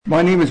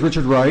My name is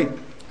Richard Wright.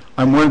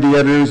 I'm one of the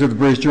editors of the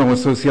British Journal of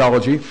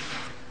Sociology.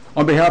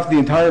 On behalf of the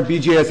entire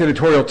BJS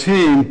editorial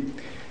team,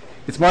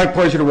 it's my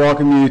pleasure to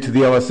welcome you to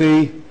the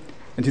LSE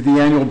and to the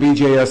annual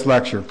BJS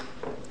lecture.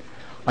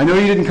 I know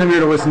you didn't come here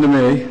to listen to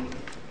me,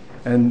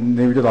 and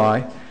neither did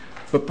I,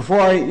 but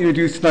before I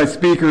introduce tonight's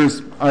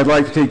speakers, I'd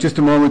like to take just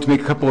a moment to make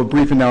a couple of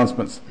brief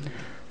announcements.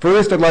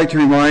 First, I'd like to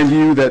remind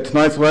you that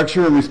tonight's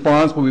lecture and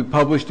response will be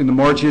published in the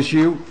March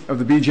issue of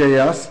the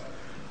BJS,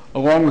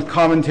 along with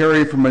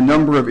commentary from a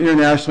number of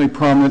internationally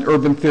prominent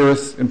urban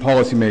theorists and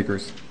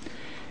policymakers.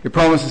 It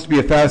promises to be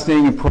a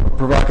fascinating and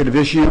provocative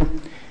issue,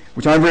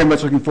 which I'm very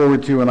much looking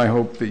forward to, and I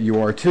hope that you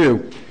are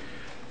too.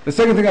 The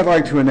second thing I'd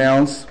like to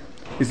announce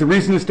is the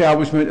recent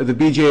establishment of the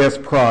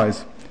BJS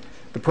Prize.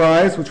 The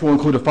prize, which will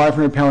include a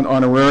 £500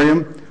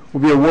 honorarium,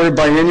 will be awarded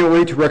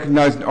biannually to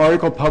recognize an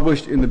article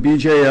published in the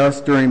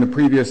BJS during the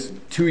previous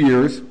 2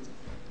 years,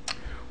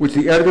 which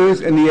the editors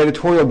and the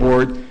editorial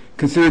board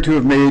considered to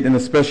have made an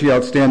especially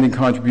outstanding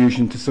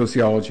contribution to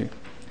sociology.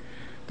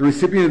 The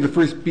recipient of the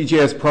first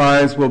BJS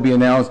Prize will be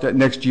announced at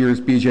next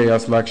year's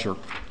BJS lecture.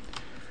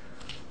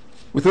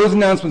 With those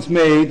announcements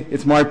made,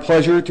 it's my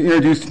pleasure to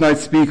introduce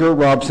tonight's speaker,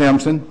 Rob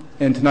Sampson,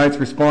 and tonight's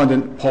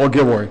respondent, Paul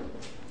Gilroy.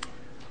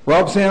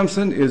 Rob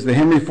Sampson is the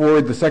Henry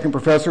Ford II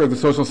Professor of the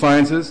Social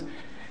Sciences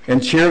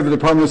and Chair of the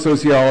Department of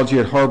Sociology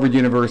at Harvard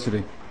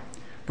University.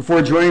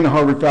 Before joining the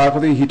Harvard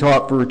faculty, he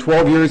taught for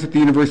 12 years at the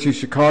University of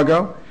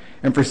Chicago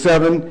and for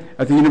 7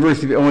 at the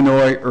University of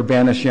Illinois,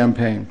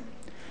 Urbana-Champaign.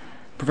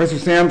 Professor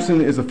Sampson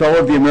is a fellow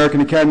of the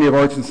American Academy of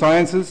Arts and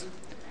Sciences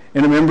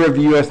and a member of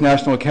the U.S.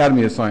 National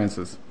Academy of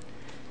Sciences.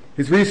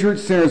 His research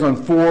centers on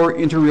 4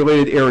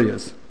 interrelated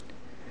areas,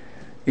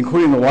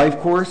 including the life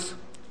course,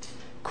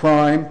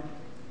 crime,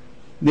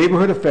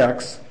 neighborhood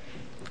effects,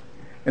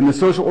 and the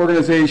social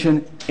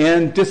organization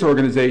and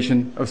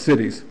disorganization of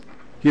cities.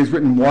 He has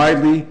written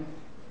widely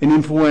and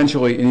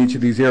influentially in each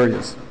of these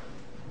areas.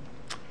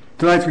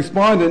 Tonight's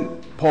respondent,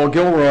 Paul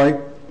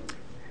Gilroy,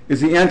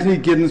 is the Anthony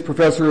Giddens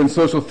Professor in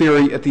Social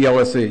Theory at the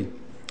LSE.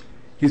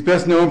 He's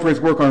best known for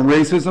his work on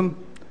racism,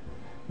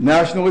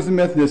 nationalism,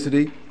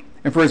 ethnicity,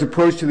 and for his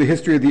approach to the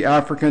history of the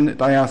African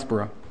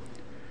diaspora.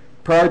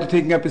 Prior to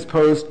taking up his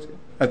post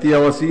at the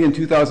LSE in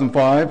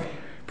 2005,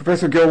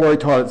 Professor Gilroy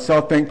taught at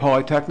South Bank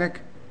Polytechnic,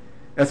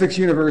 Essex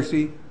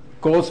University,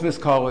 Goldsmiths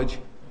College,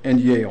 and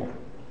Yale.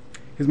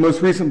 His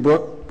most recent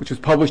book, which was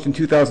published in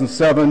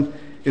 2007,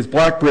 is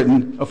Black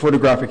Britain, A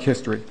Photographic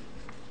History.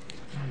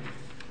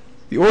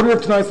 The order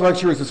of tonight's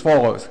lecture is as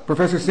follows.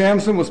 Professor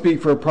Sampson will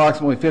speak for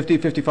approximately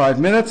 50-55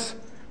 minutes.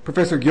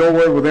 Professor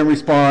Gilroy will then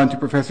respond to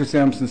Professor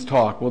Sampson's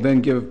talk. We'll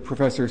then give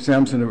Professor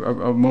Sampson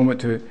a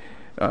moment to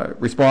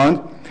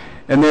respond.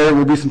 And there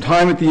will be some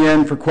time at the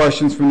end for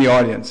questions from the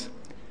audience.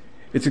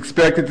 It's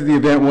expected that the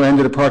event will end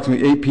at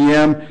approximately 8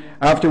 p.m.,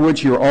 after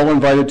which you are all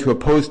invited to a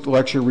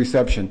post-lecture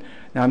reception.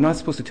 Now, I'm not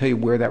supposed to tell you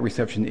where that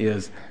reception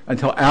is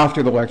until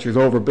after the lecture is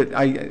over, but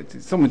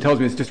someone tells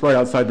me it's just right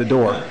outside the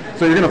door.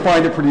 So you're going to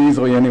find it pretty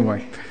easily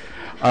anyway.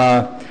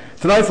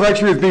 Tonight's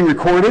lecture is being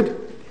recorded,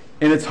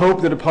 and it's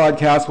hoped that a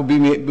podcast will be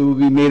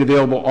made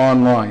available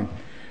online.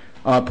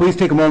 Please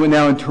take a moment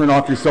now and turn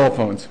off your cell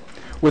phones.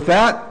 With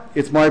that,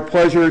 it's my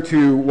pleasure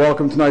to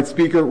welcome tonight's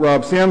speaker,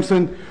 Rob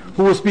Sampson,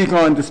 who will speak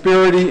on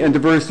disparity and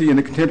diversity in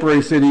the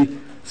contemporary city,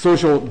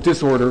 social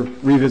disorder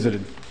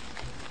revisited.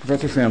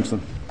 Professor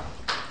Sampson.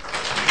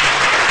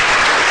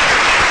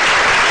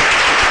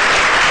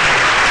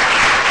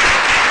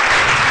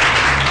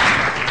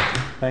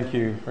 Thank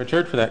you,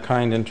 Richard, for that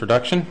kind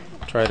introduction.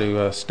 I'll try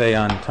to stay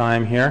on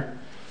time here.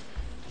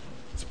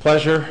 It's a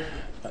pleasure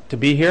to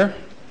be here.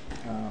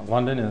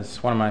 London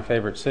is one of my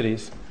favorite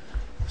cities,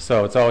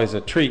 so it's always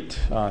a treat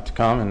to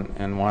come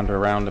and wander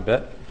around a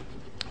bit.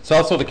 It's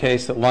also the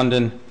case that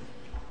London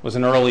was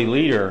an early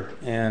leader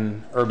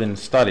in urban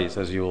studies,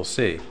 as you will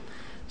see.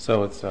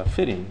 So it's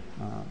fitting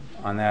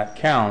on that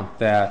count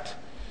that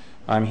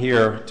I'm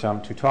here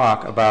to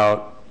talk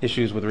about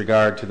issues with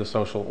regard to the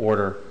social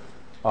order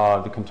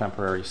of the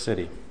contemporary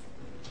city.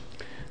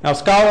 Now,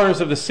 scholars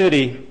of the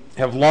city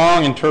have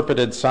long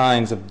interpreted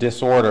signs of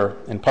disorder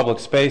in public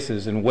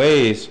spaces in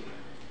ways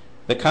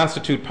that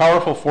constitute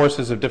powerful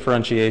forces of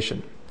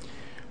differentiation.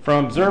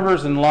 From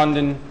observers in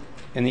London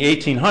in the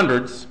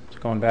 1800s,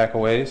 going back a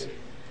ways,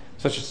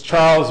 such as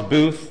Charles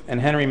Booth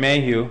and Henry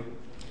Mayhew,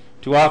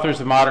 to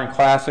authors of modern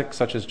classics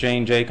such as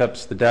Jane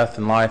Jacobs' The Death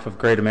and Life of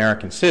Great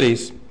American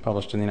Cities,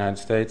 published in the United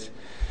States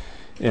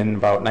in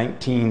about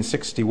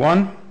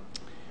 1961,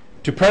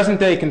 to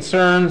present-day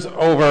concerns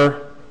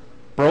over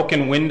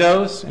broken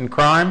windows and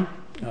crime,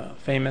 a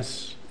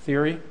famous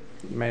theory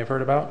you may have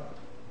heard about.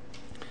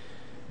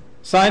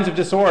 Signs of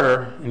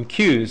disorder and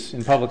cues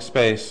in public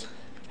space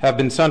have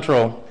been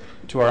central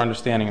to our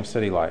understanding of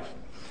city life.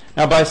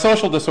 Now, by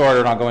social disorder,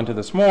 and I'll go into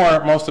this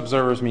more, most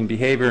observers mean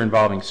behavior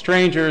involving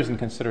strangers and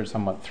considered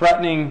somewhat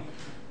threatening,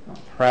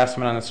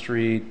 harassment on the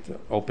street,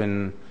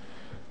 open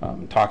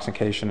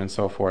intoxication, and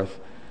so forth.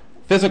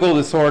 Physical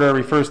disorder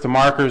refers to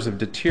markers of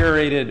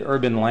deteriorated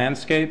urban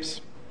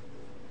landscapes,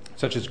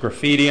 such as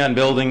graffiti on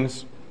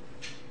buildings,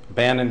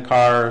 abandoned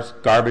cars,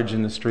 garbage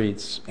in the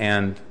streets,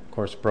 and, of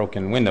course,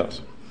 broken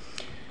windows.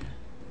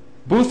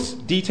 Booth's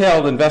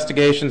detailed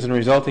investigations and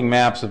resulting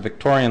maps of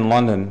Victorian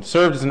London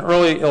served as an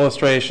early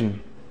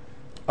illustration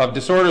of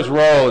disorder's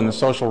role in the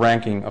social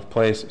ranking of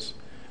places.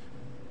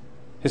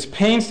 His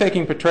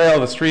painstaking portrayal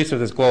of the streets of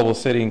this global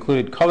city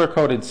included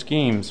color-coded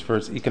schemes for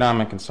its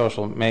economic and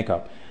social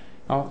makeup.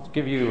 I'll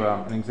give you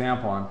an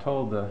example. I'm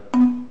told it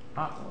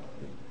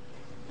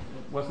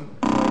wasn't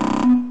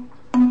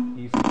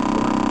easy to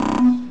work.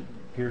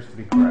 It appears to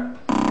be correct.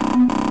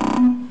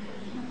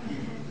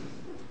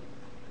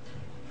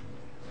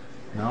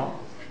 No?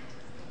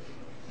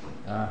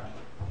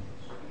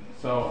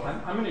 So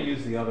I'm going to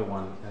use the other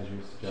one as you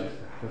suggested,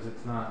 because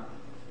it's not.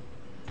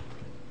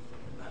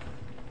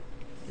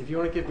 If you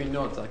want to give me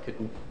nods, I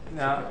could.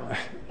 No.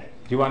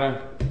 Do you want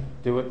to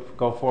do it?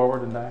 Go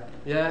forward and back?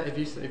 Yeah. If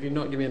you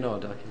not give me a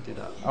nod, I can do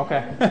that.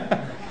 Okay.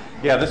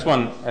 Yeah, this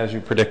one, as you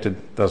predicted,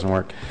 doesn't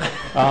work.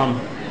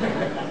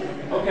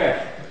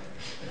 Okay.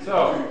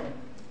 So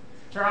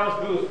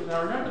Charles Booth.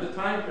 Now remember the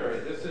time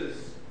period. This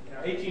is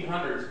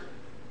 1800s.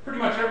 Pretty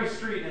much every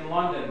street in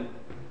London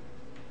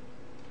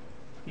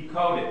he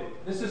coded.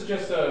 This is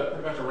just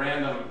pretty much a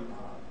random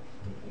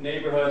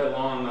neighborhood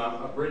along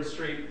a bridge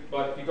street,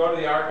 but if you go to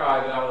the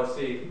archive at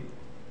LSE,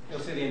 you'll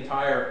see the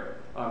entire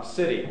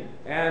city.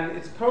 And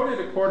it's coded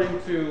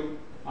according to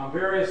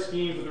various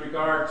schemes with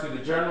regard to the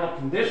general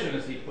condition,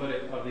 as he put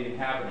it, of the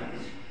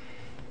inhabitants.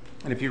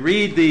 And if you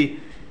read the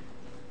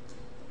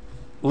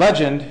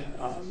legend,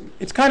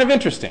 it's kind of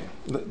interesting,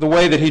 the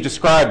way that he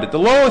described it. The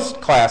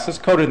lowest classes,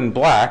 coded in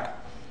black,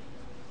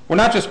 were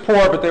not just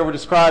poor, but they were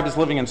described as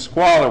living in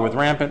squalor with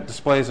rampant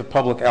displays of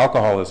public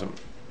alcoholism,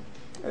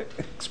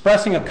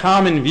 expressing a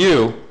common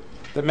view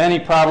that many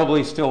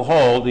probably still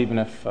hold, even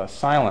if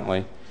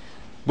silently.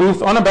 Booth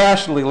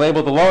unabashedly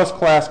labeled the lowest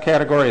class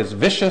category as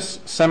vicious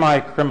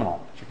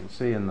semi-criminal, which you can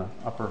see in the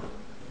upper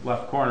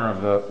left corner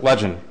of the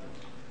legend.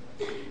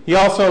 He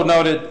also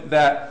noted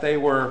that they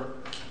were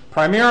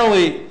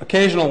primarily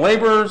occasional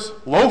laborers,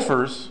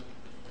 loafers,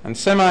 and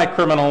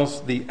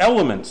semi-criminals, the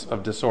elements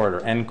of disorder,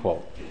 end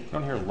quote. You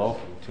don't hear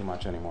loafing too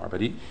much anymore,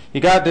 but he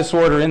got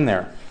disorder in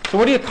there. So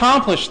what he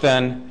accomplished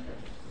then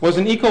was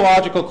an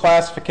ecological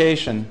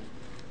classification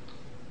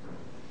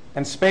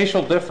and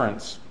spatial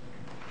difference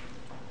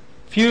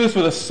fused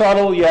with a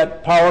subtle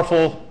yet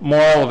powerful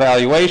moral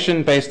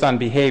evaluation based on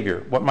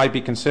behavior, what might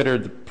be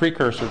considered the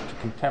precursor to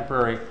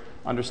contemporary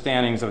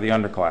understandings of the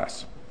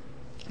underclass.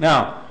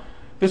 Now,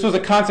 this was a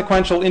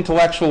consequential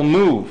intellectual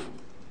move,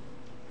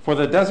 for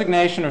the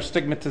designation or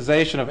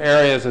stigmatization of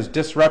areas as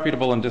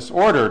disreputable and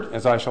disordered,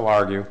 as I shall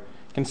argue,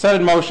 can set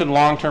in motion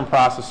long-term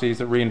processes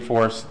that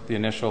reinforce the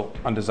initial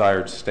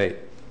undesired state,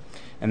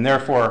 and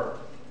therefore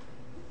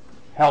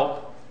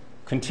help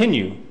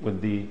continue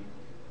with the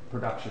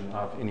production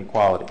of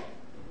inequality.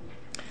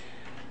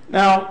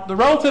 Now, the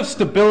relative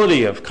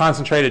stability of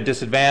concentrated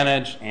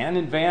disadvantage and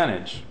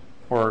advantage,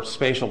 or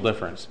spatial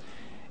difference,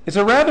 is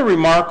a rather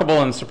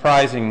remarkable and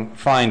surprising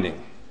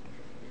finding.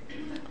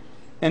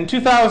 In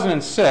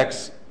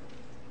 2006,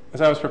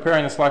 as I was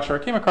preparing this lecture,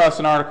 I came across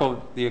an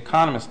article The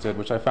Economist did,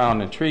 which I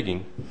found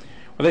intriguing,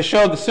 where they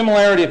showed the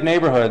similarity of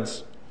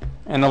neighborhoods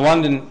in the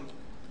London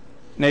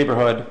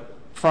neighborhood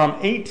from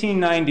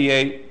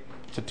 1898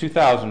 to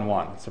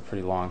 2001. It's a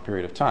pretty long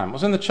period of time. It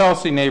was in the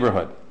Chelsea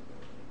neighborhood.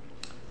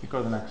 You go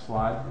to the next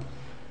slide.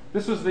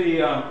 This was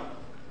the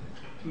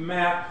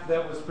map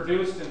that was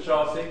produced in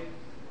Chelsea,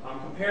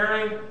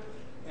 comparing,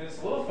 and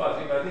it's a little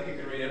fuzzy, but I think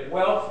you can read it,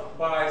 wealth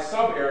by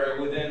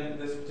sub-area within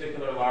this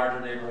particular larger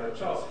neighborhood of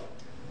Chelsea,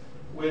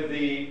 with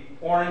the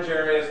orange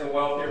areas, the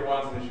wealthier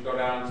ones, and as you go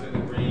down to the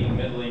green,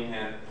 middling,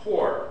 and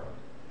poor.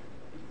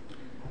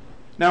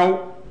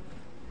 Now,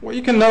 what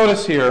you can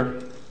notice here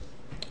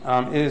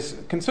is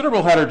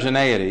considerable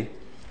heterogeneity.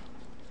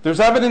 There's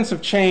evidence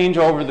of change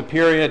over the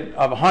period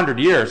of 100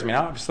 years. I mean,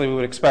 obviously we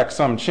would expect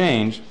some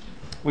change.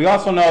 We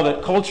also know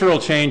that cultural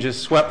changes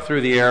swept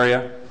through the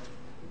area,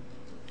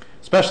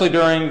 especially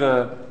during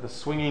the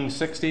swinging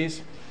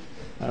 60s,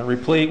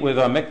 replete with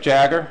Mick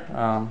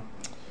Jagger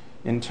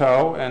in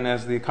tow. And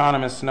as The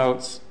Economist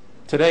notes,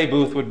 today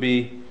Booth would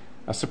be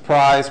a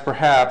surprise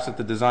perhaps at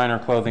the designer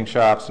clothing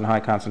shops and high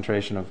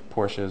concentration of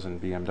Porsches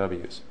and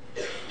BMWs.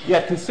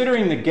 Yet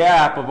considering the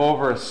gap of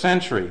over a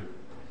century,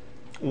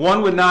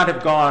 one would not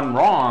have gone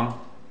wrong,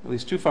 at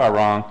least too far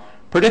wrong,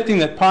 predicting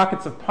that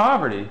pockets of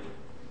poverty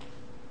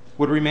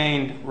would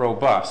remain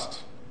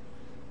robust.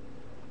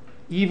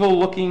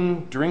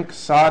 Evil-looking,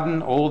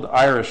 drink-sodden old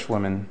Irish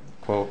women,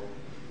 quote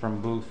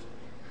from Booth,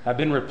 have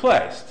been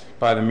replaced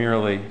by the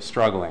merely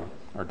struggling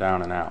or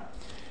down and out.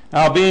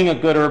 Now, being a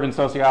good urban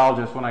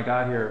sociologist, when I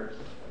got here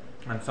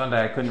on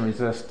Sunday, I couldn't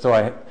resist, so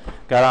I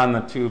got on the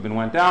tube and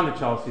went down to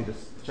Chelsea to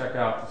check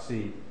out to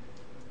see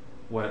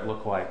what it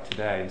looked like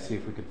today and see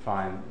if we could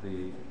find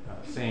the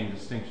same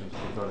distinctions.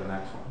 We'll go to the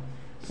next one.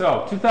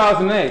 So,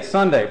 2008,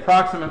 Sunday,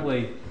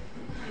 approximately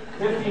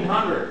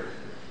 1,500.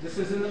 This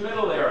is in the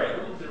middle area,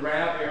 the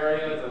drab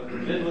area, the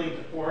middling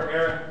to poor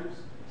area.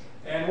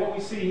 And And what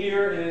we see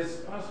here is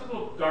just a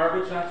little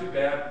garbage, not too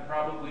bad,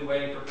 probably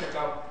waiting for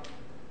pickup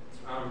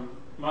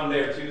Monday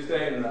or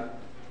Tuesday, and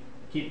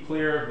keep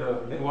clear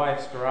of the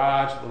midwife's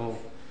garage.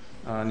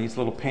 Needs a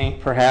little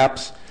paint,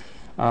 perhaps.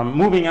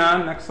 Moving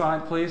on, next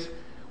slide, please.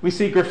 We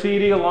see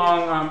graffiti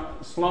along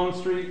Sloane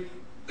Street.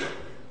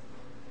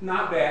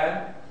 Not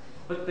bad,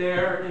 but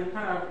there, and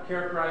kind of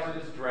characterize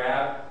it as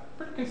drab.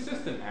 Pretty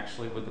consistent,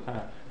 actually, with the kind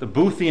of the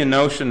Boothian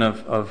notion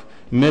of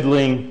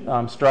middling,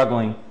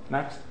 struggling.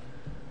 Next.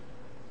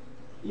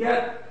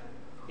 Yet,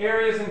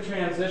 areas in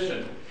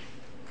transition.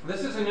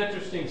 This is an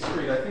interesting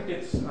street. I think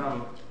it's, I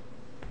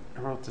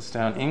wrote this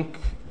down,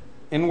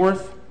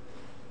 Inworth?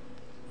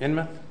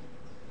 Inmouth?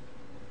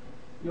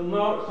 You'll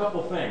note a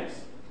couple things.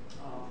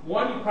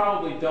 One you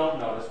probably don't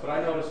notice, but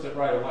I noticed it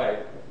right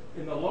away.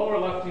 In the lower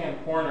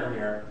left-hand corner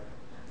here,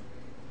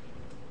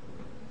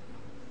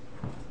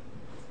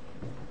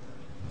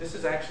 this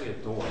is actually a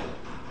door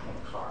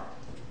of a car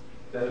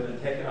that had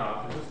been taken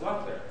off and was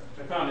left there,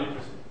 which I found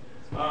interesting.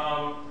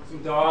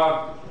 Some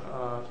dog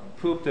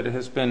poop that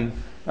has been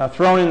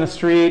thrown in the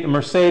street, a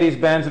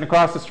Mercedes-Benz, and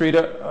across the street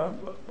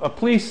a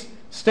police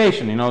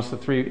station. You notice the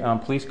three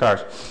police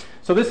cars.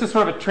 So this is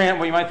sort of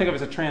what you might think of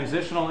as a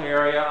transitional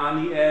area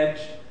on the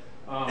edge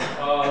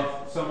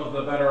of some of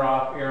the better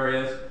off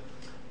areas.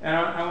 And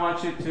I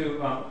want you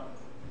to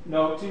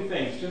note two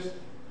things. Just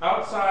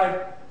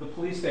outside the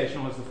police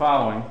station was the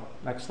following.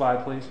 Next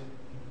slide, please.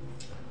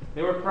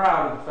 They were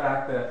proud of the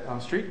fact that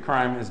street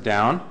crime is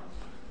down.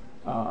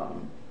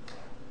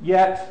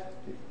 Yet,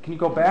 can you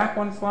go back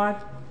one slide?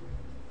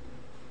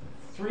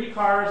 3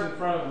 cars in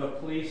front of the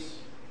police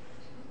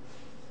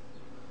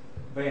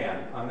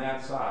van on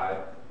that side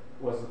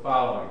was the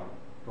following.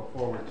 Go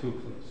forward 2,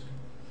 please.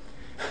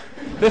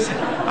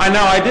 I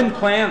know, I didn't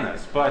plan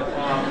this, but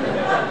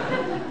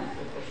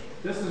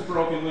this is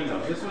broken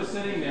windows. This was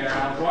sitting there,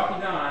 I was walking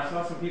down, and I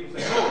saw some people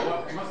say,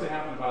 oh, it must have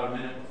happened about a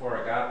minute before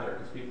I got there,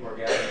 because people were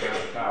gathering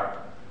around the car.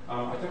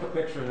 I took a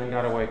picture and then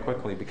got away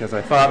quickly, because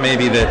I thought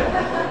maybe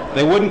that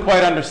they wouldn't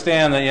quite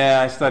understand that,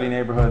 yeah, I study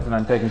neighborhoods, and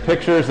I'm taking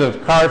pictures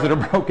of cars that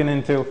are broken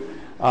into.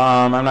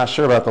 I'm not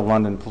sure about the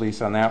London police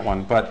on that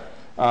one, but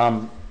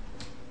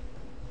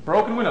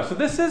broken windows. So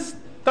this is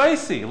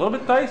dicey, a little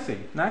bit dicey.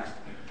 Next.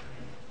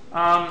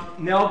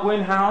 Nell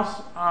Gwynn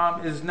House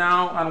is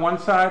now on one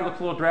side,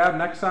 looks a little drab.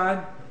 Next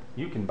side,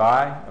 you can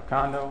buy a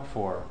condo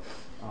for,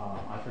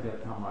 I forget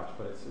how much,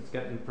 but it's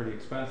getting pretty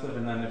expensive.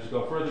 And then as you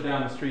go further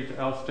down the street to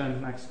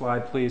Elston, next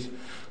slide, please.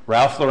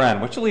 Ralph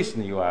Lauren, which at least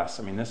in the U.S.,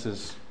 I mean, this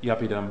is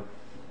yuppiedom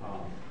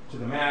to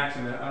the max.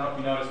 And I don't know if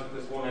you noticed that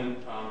this woman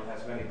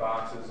has many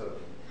boxes of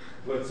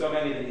goods, so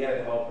many that he had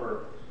to help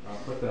her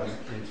put them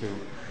into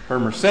her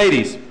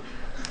Mercedes.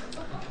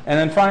 And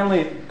then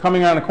finally,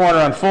 coming around the corner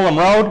on Fulham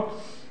Road,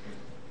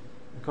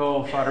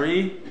 Nicole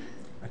Foddery.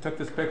 I took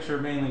this picture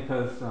mainly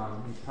because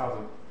you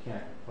probably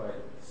can't quite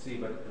see,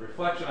 but the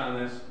reflection on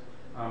this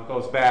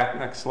goes back,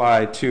 next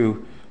slide,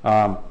 to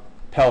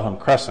Pelham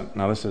Crescent.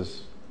 Now this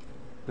is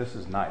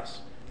nice.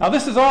 Now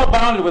this is all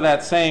bounded with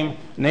that same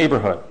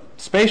neighborhood.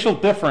 Spatial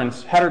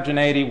difference,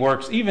 heterogeneity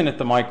works even at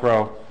the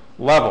micro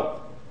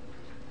level.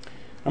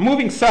 Now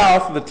moving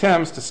south of the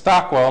Thames to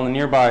Stockwell in the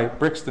nearby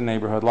Brixton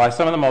neighborhood lie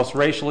some of the most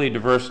racially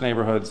diverse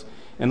neighborhoods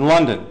in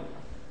London.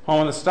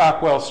 Home of the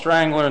Stockwell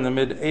Strangler in the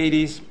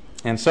mid-'80s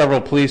and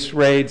several police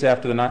raids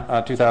after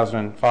the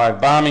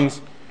 2005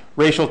 bombings,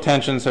 racial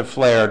tensions have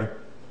flared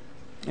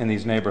in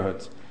these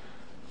neighborhoods.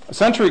 A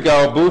century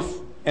ago,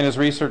 Booth and his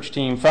research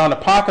team found a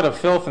pocket of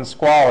filth and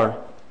squalor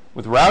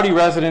with rowdy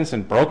residents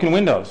and broken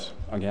windows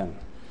again.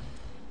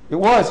 It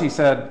was, he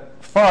said,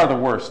 far the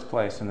worst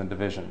place in the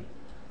division.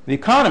 The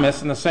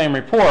Economist, in the same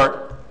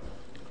report,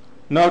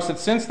 notes that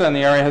since then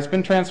the area has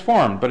been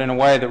transformed, but in a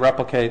way that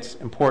replicates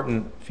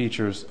important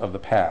features of the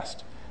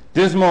past.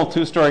 Dismal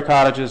 2-story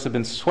cottages have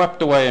been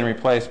swept away and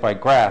replaced by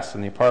grass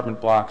in the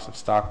apartment blocks of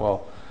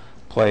Stockwell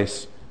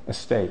Place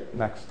Estate.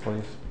 Next,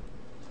 please.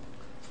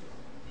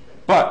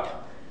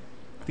 But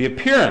the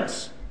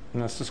appearance,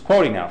 and this is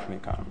quoting now from The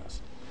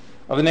Economist,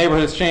 of the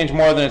neighborhood has changed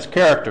more than its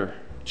character.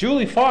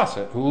 Julie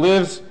Fawcett, who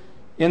lives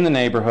in the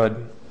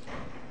neighborhood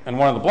and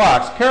one of the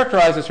blocks,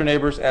 characterizes her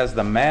neighbors as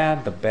the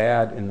mad, the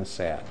bad, and the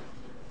sad.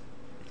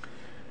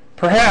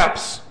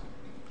 Perhaps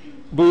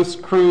Booth's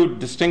crude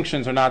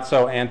distinctions are not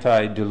so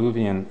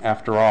antediluvian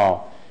after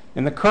all.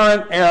 In the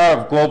current era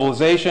of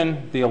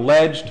globalization, the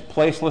alleged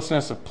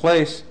placelessness of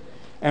place,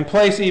 and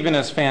place even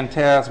as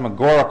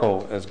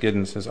phantasmagorical as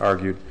Giddens has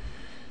argued,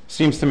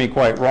 seems to me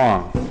quite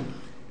wrong.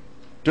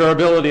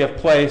 Durability of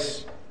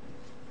place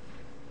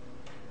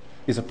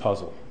is a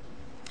puzzle.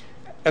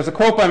 As the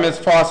quote by Ms.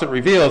 Fawcett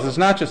reveals, it's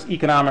not just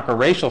economic or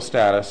racial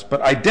status,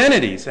 but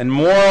identities and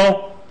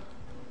moral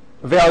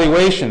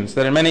evaluations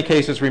that in many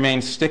cases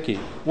remain sticky.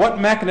 What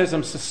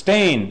mechanisms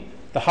sustain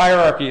the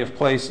hierarchy of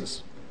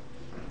places?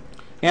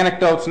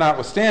 Anecdotes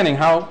notwithstanding,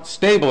 how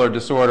stable are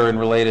disorder in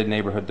related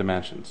neighborhood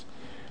dimensions?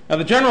 Now,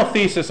 the general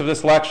thesis of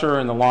this lecture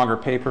and the longer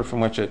paper from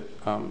which it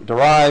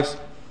derives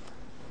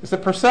is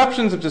that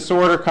perceptions of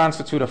disorder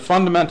constitute a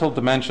fundamental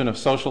dimension of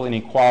social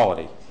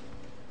inequality,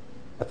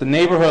 at the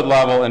neighborhood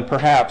level, and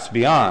perhaps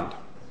beyond.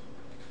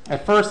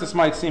 At first, this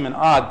might seem an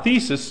odd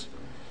thesis,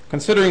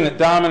 considering that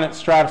dominant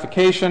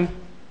stratification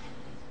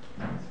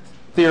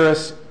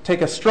theorists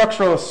take a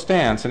structuralist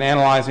stance in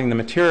analyzing the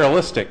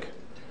materialistic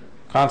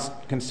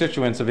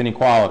constituents of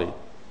inequality.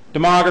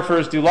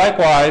 Demographers do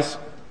likewise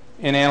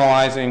in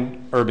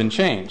analyzing urban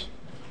change.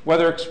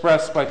 Whether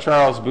expressed by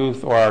Charles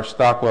Booth or our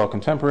Stockwell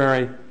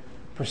contemporary,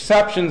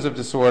 perceptions of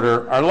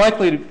disorder are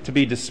likely to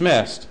be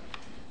dismissed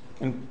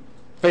in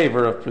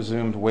favor of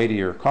presumed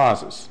weightier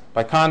causes.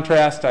 By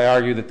contrast, I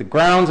argue that the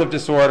grounds of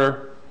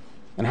disorder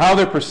and how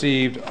they're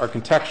perceived are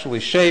contextually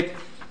shaped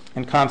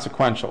and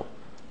consequential,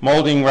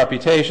 molding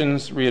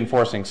reputations,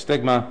 reinforcing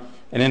stigma,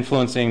 and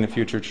influencing the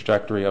future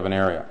trajectory of an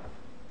area.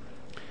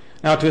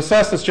 Now, to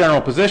assess this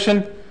general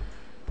position,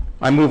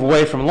 I move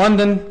away from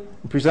London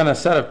and present a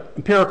set of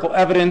empirical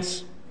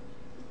evidence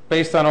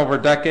based on over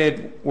a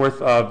decade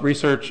worth of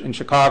research in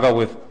Chicago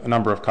with a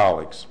number of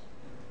colleagues.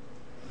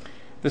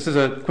 This is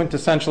a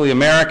quintessentially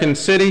American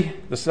city,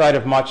 the site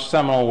of much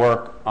seminal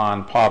work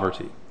on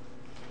poverty.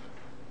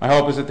 My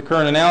hope is that the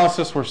current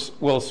analysis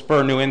will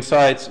spur new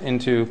insights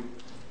into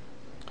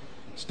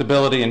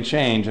stability and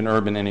change in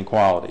urban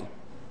inequality.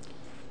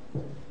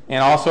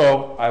 And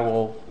also, I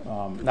will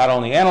not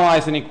only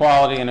analyze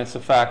inequality and its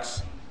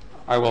effects,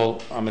 I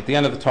will, at the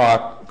end of the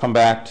talk, come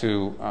back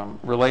to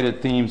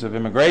related themes of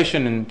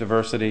immigration and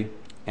diversity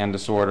and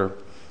disorder,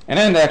 and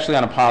end actually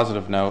on a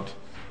positive note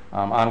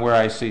on where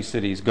I see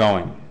cities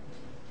going.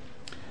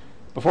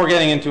 Before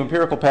getting into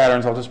empirical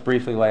patterns, I'll just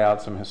briefly lay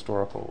out some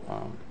historical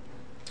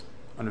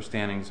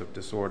understandings of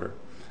disorder.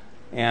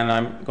 And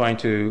I'm going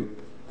to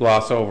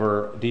gloss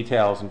over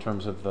details in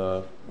terms of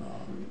the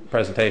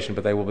presentation,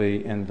 but they will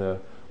be in the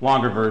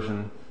longer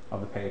version of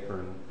the paper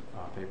and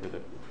paper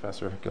that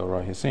Professor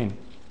Gilroy has seen.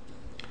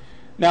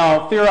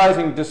 Now,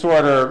 theorizing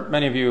disorder,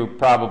 many of you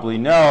probably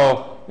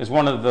know, is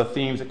one of the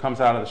themes that comes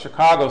out of the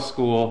Chicago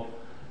School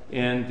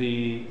in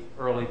the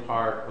early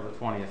part of the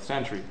 20th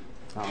century.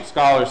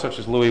 Scholars such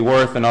as Louis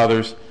Wirth and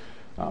others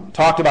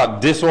talked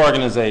about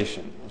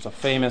disorganization. It was a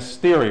famous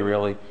theory,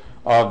 really,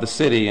 of the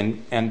city,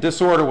 and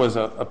disorder was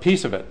a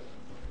piece of it.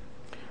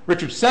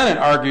 Richard Sennett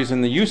argues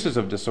in The Uses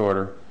of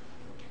Disorder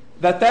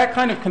that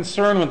kind of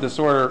concern with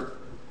disorder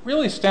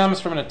really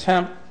stems from an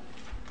attempt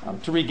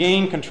to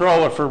regain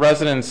control, or for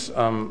residents'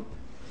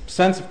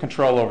 sense of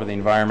control over the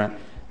environment,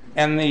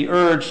 and the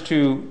urge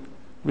to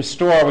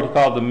restore what he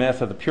called the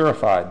myth of the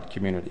purified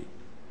community,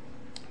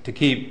 to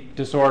keep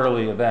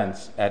disorderly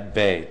events at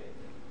bay.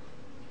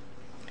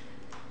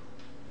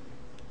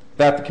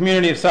 That the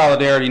community of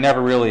solidarity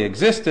never really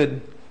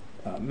existed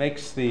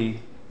makes the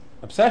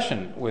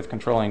obsession with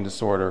controlling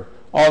disorder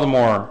all the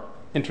more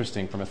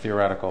interesting from a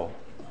theoretical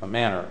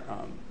manner.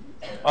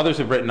 Others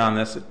have written on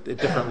this at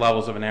different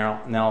levels of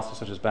analysis,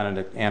 such as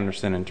Benedict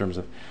Anderson, in terms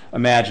of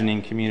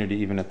imagining community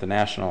even at the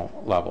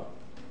national level.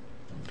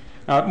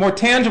 Now, more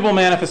tangible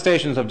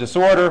manifestations of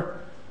disorder,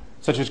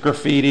 such as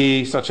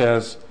graffiti, such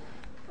as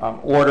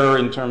order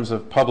in terms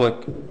of public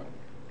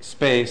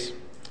space,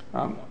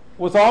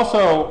 was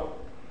also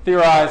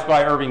theorized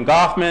by Irving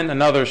Goffman,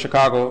 another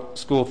Chicago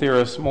School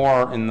theorist,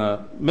 more in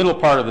the middle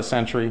part of the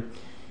century.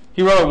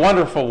 He wrote a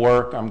wonderful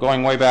work,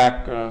 going way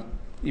back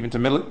even to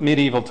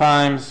medieval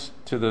times,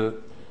 to the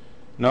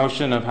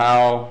notion of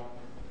how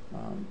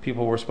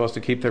people were supposed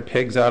to keep their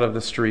pigs out of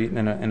the street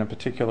in a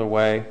particular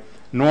way.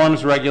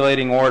 Norms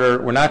regulating order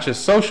were not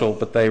just social,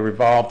 but they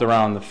revolved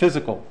around the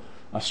physical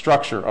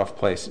structure of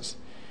places.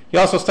 He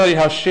also studied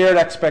how shared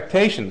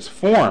expectations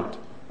formed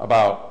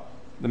about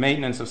the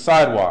maintenance of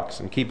sidewalks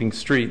and keeping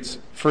streets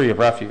free of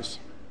refuse.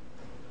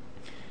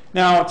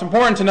 Now, it's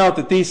important to note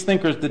that these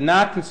thinkers did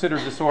not consider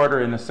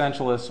disorder in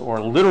essentialist or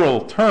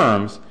literal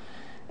terms,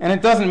 and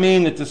it doesn't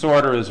mean that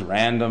disorder is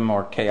random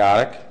or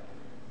chaotic.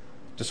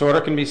 Disorder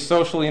can be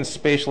socially and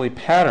spatially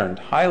patterned,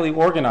 highly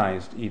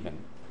organized even.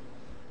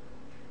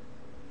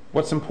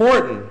 What's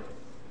important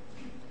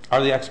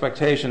are the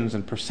expectations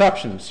and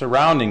perceptions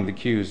surrounding the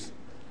cues,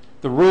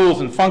 the rules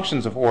and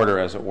functions of order,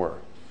 as it were.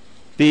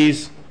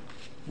 These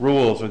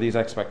rules or these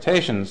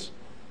expectations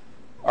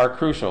are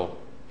crucial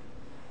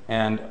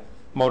and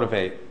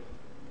motivate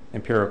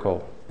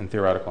empirical and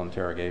theoretical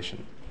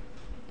interrogation.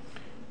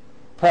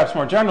 Perhaps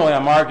more generally,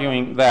 I'm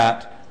arguing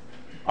that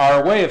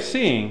our way of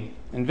seeing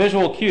and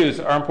visual cues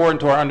are important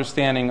to our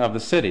understanding of the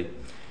city.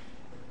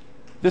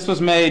 This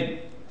was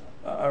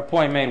a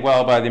point made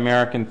well by the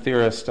American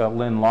theorist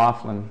Lynn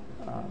Laughlin.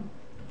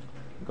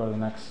 Go to the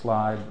next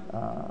slide.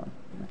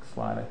 Next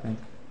slide, I think.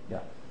 Yeah.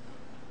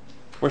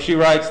 Where she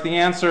writes, the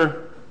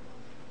answer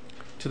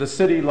to the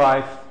city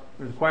life,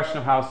 or the question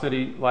of how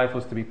city life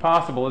was to be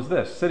possible, is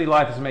this. City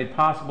life is made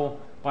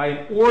possible by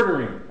an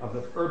ordering of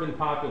the urban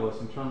populace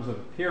in terms of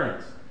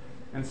appearance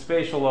and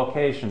spatial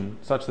location,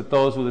 such that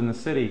those within the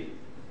city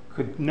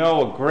could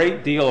know a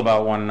great deal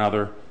about one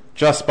another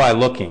just by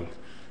looking.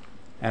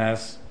 And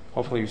as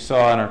hopefully you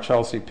saw in our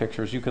Chelsea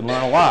pictures, you can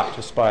learn a lot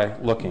just by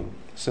looking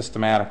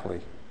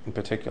systematically in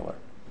particular.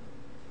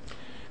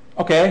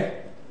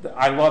 Okay,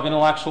 I love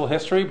intellectual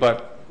history,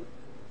 but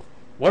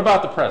what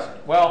about the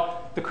present?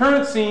 Well, the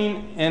current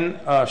scene in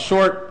a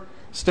short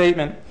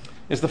statement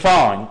is the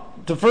following.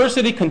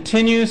 Diversity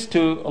continues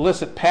to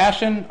elicit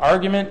passion,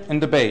 argument,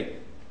 and debate.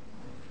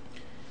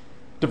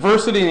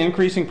 Diversity and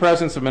increasing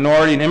presence of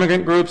minority and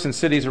immigrant groups in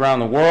cities around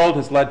the world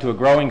has led to a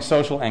growing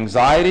social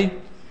anxiety,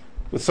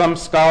 with some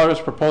scholars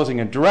proposing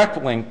a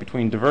direct link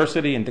between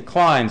diversity and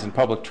declines in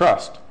public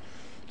trust.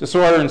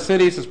 Disorder in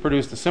cities has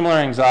produced a similar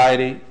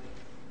anxiety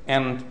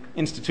and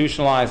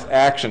institutionalized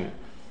action.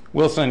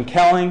 Wilson and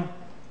Kelling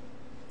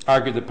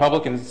argued that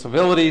public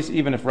incivilities,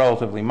 even if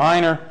relatively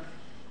minor,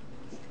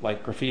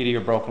 like graffiti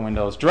or broken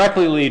windows,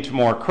 directly lead to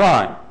more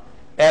crime.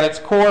 At its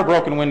core,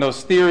 broken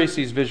windows theory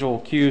sees visual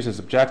cues as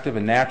objective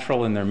and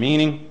natural in their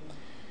meaning.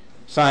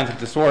 Signs of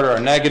disorder are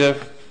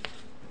negative,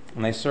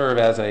 and they serve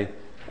as a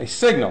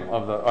signal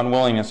of the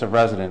unwillingness of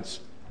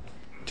residents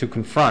to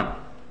confront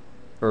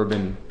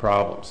urban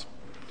problems.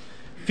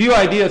 Few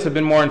ideas have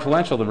been more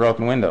influential than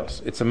broken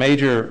windows. It's a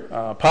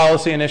major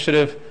policy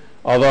initiative,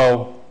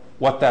 although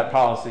what that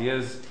policy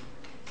is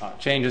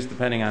changes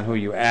depending on who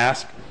you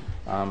ask.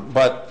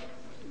 But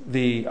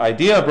the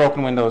idea of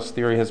broken windows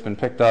theory has been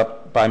picked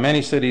up by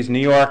many cities. New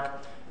York,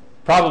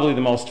 probably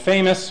the most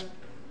famous,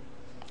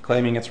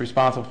 claiming it's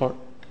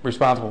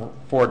responsible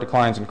for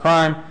declines in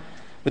crime.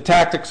 The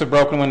tactics of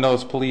broken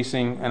windows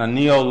policing and a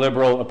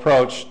neoliberal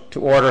approach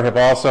to order have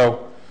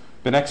also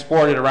been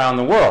exported around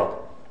the world,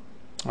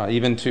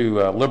 even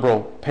to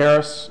liberal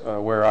Paris,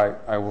 where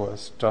I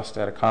was just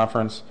at a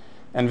conference,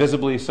 and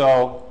visibly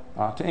so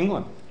to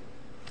England.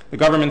 The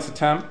government's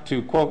attempt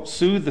to, quote,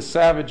 soothe the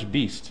savage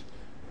beast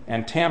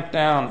and tamp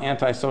down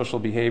antisocial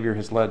behavior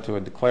has led to a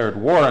declared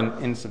war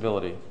on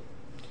incivility.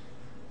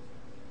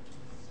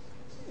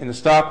 In the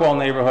Stockwell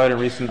neighborhood, a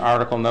recent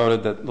article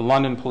noted that the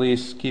London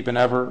police keep an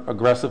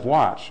ever-aggressive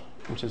watch,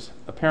 which is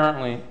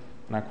apparently,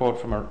 and I quote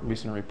from a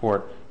recent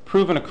report,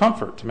 proven a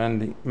comfort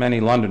to many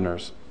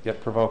Londoners,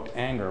 yet provoked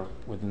anger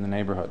within the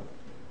neighborhood.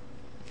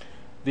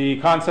 The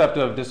concept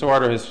of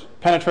disorder has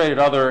penetrated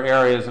other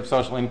areas of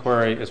social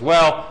inquiry as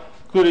well,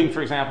 including,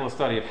 for example, a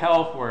study of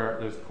health, where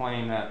there's a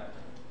claim that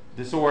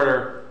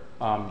disorder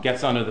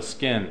gets under the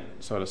skin,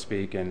 so to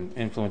speak, and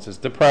influences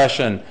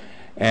depression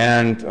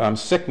and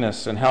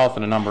sickness and health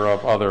and a number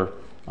of other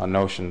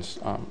notions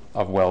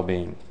of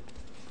well-being.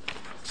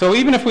 So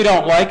even if we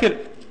don't like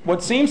it,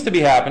 what seems to be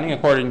happening,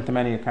 according to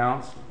many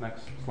accounts,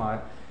 next slide,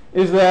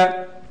 is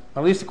that,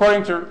 at least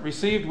according to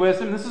received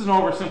wisdom, this is an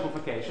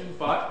oversimplification,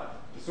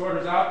 but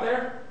disorder's out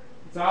there,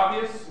 it's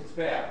obvious, it's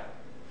bad.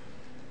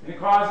 And it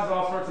causes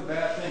all sorts of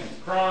bad things: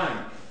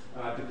 crime,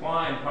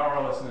 decline,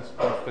 powerlessness,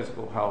 poor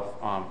physical health,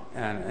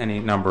 and any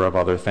number of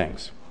other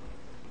things.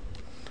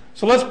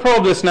 So let's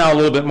probe this now a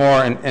little bit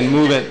more and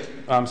move it,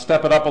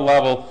 step it up a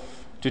level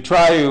to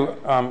try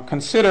to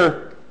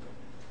consider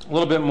a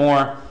little bit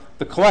more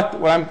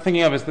what I'm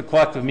thinking of as the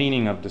collective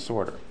meaning of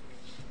disorder.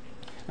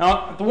 Now,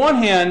 on the one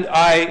hand,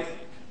 I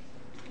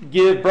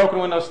give broken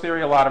windows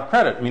theory a lot of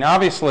credit. I mean,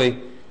 obviously,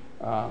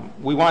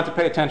 we want to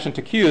pay attention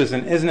to cues,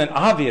 and isn't it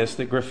obvious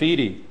that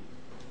graffiti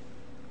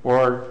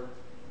or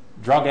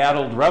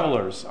drug-addled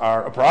revelers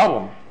are a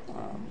problem?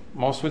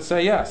 Most would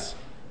say yes.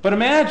 But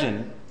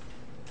imagine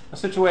a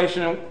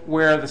situation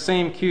where the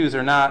same cues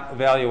are not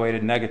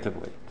evaluated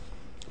negatively.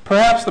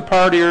 Perhaps the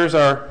partiers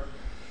are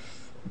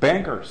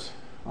bankers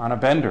on a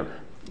bender,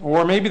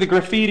 or maybe the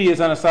graffiti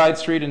is on a side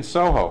street in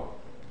Soho.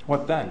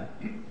 What then?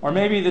 Or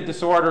maybe the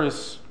disorder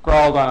is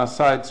scrawled on a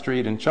side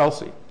street in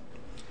Chelsea.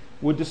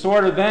 Would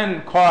disorder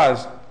then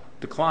cause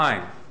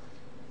decline,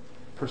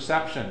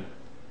 perception,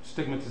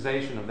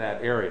 stigmatization of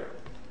that area?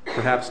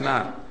 Perhaps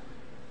not.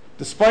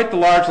 Despite the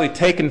largely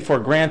taken for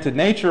granted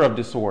nature of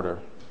disorder,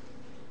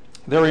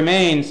 there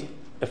remains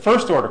a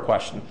first-order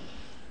question,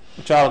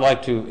 which I would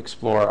like to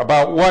explore,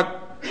 about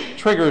what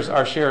triggers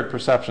our shared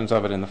perceptions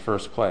of it in the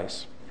first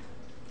place.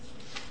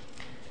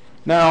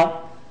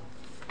 Now,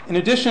 in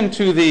addition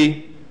to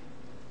the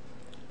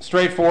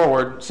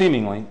straightforward,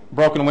 seemingly,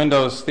 broken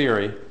windows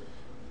theory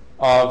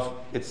of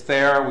it's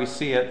there, we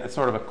see it, it's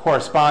sort of a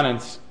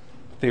correspondence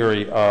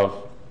theory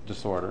of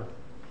disorder,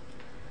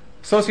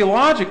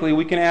 sociologically,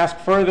 we can ask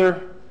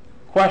further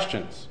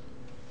questions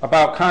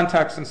about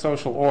context and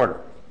social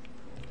order.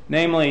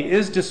 Namely,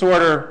 is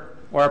disorder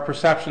or our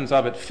perceptions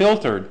of it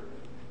filtered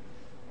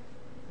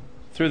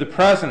through the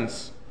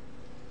presence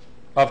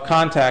of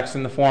context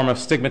in the form of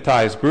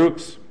stigmatized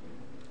groups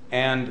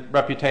and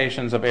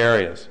reputations of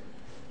areas?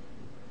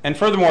 And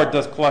furthermore,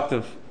 does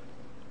collective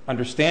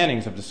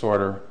understandings of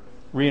disorder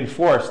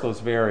reinforce those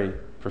very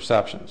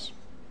perceptions?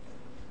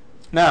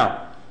 Now,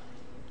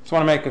 I just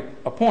want to make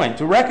a point.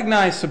 To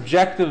recognize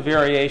subjective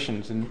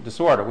variations in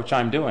disorder, which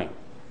I'm doing,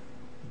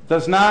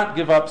 does not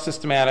give up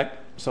systematic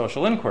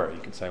social inquiry.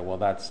 You can say, well,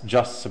 that's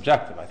just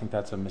subjective. I think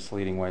that's a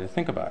misleading way to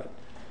think about it.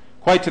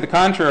 Quite to the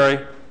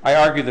contrary, I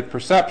argue that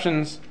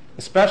perceptions,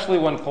 especially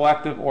when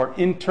collective or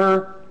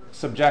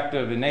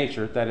intersubjective in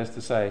nature, that is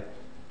to say,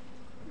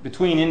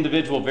 between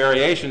individual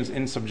variations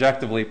in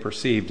subjectively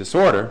perceived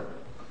disorder,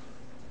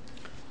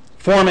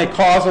 form a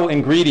causal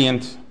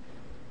ingredient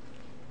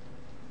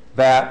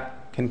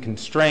that can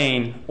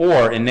constrain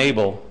or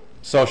enable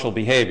social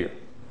behavior.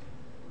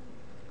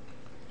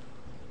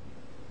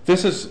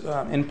 This is,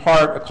 in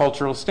part, a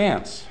cultural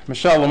stance.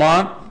 Michelle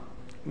Lamont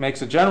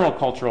makes a general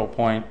cultural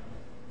point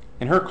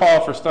in her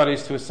call for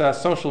studies to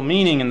assess social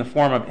meaning in the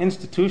form of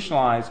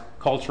institutionalized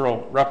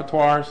cultural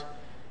repertoires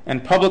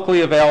and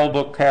publicly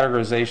available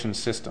categorization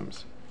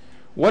systems.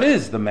 What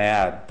is the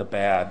mad, the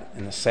bad,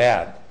 and the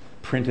sad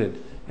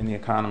printed in The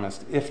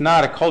Economist, if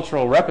not a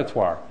cultural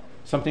repertoire,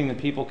 something that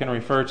people can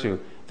refer to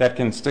that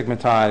can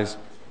stigmatize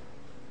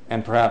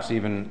and perhaps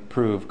even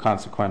prove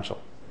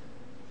consequential?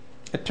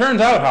 It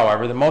turns out,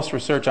 however, that most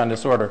research on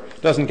disorder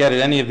doesn't get at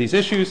any of these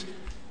issues,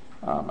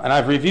 and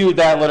I've reviewed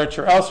that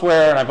literature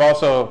elsewhere, and I've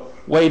also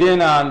weighed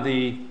in on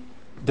the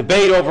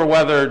debate over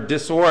whether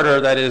disorder,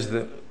 that is,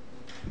 the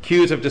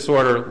cues of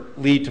disorder,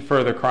 lead to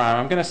further crime.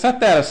 I'm going to set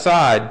that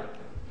aside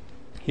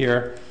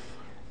here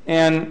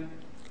and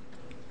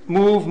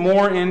move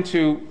more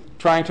into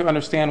trying to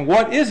understand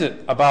what is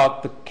it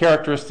about the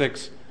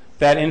characteristics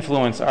that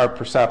influence our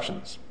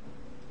perceptions.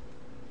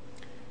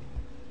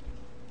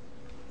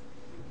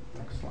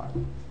 Next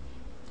slide.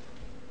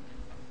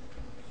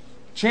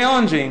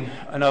 Challenging,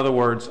 in other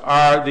words,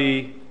 are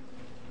the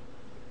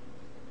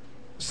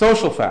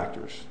social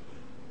factors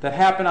that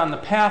happen on the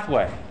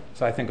pathway,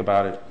 as I think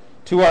about it,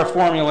 to our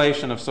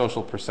formulation of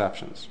social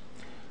perceptions.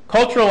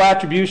 Cultural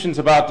attributions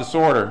about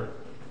disorder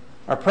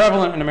are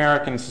prevalent in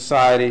American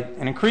society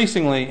and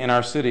increasingly in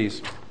our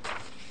cities.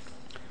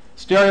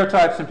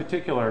 Stereotypes in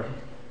particular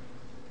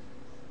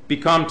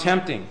become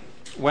tempting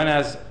when,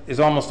 as is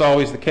almost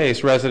always the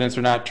case, residents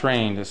are not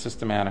trained as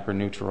systematic or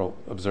neutral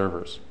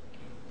observers.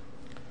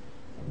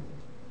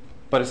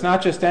 But it's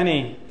not just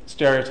any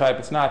stereotype,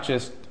 it's not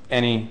just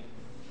anything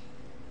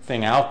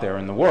out there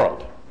in the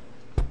world.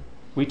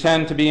 We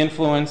tend to be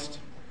influenced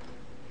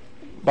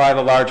by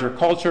the larger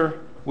culture.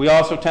 We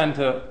also tend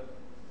to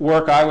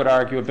work, I would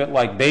argue, a bit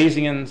like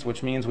Bayesians,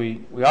 which means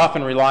we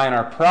often rely on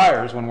our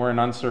priors when we're in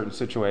uncertain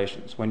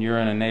situations. When you're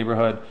in a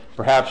neighborhood,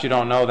 perhaps you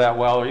don't know that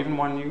well, or even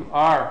when you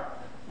are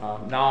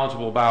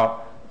knowledgeable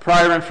about,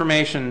 prior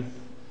information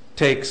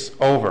takes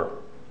over.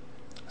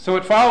 So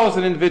it follows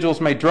that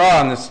individuals may draw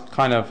on this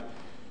kind of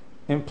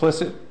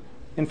implicit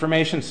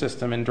information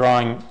system in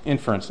drawing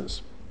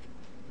inferences.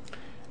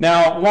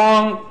 Now,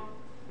 long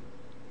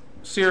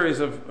series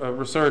of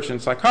research in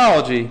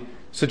psychology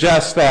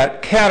suggests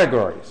that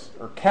categories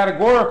or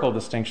categorical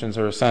distinctions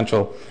are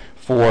essential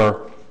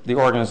for the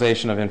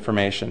organization of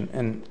information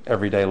in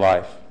everyday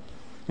life.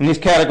 And these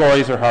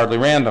categories are hardly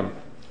random.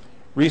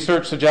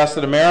 Research suggests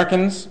that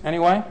Americans,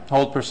 anyway,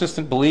 hold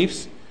persistent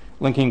beliefs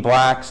linking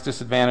blacks,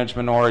 disadvantaged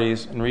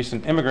minorities, and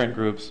recent immigrant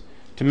groups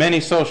to many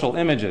social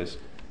images,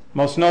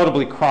 most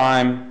notably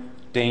crime,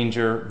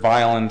 danger,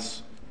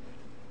 violence,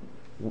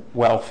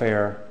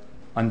 welfare,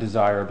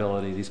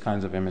 undesirability, these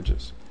kinds of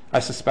images. I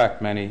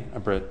suspect many a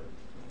Brit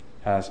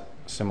has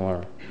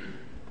similar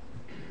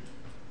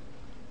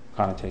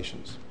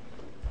connotations.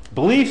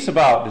 Beliefs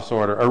about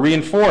disorder are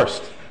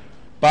reinforced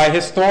by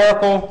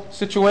historical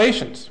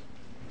situations.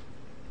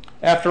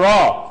 After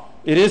all,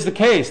 it is the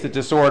case that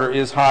disorder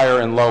is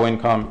higher in low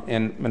income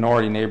in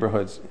minority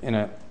neighborhoods in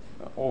an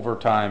over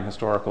time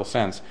historical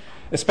sense.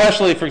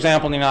 Especially, for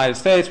example, in the United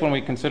States, when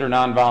we consider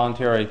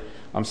non-voluntary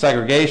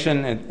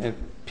segregation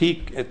at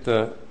peak at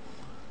the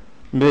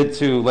mid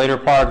to later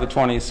part of the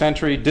 20th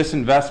century,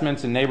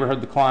 disinvestments and neighborhood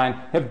decline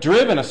have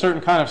driven a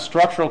certain kind of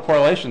structural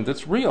correlation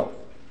that's real.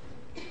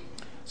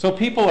 So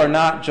people are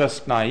not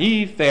just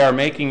naive, they are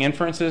making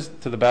inferences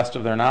to the best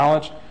of their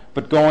knowledge,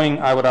 but going,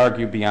 I would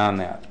argue, beyond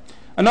that.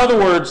 In other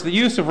words, the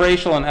use of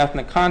racial and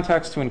ethnic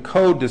context to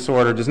encode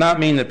disorder does not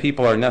mean that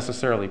people are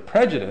necessarily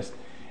prejudiced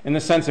in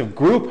the sense of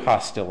group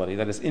hostility,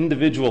 that is,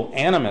 individual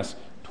animus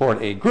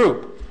toward a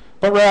group,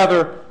 but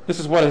rather, this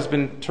is what has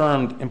been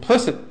termed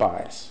implicit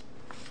bias.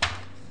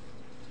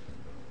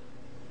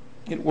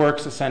 It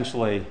works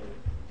essentially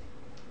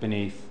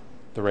beneath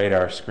the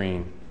radar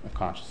screen of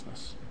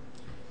consciousness.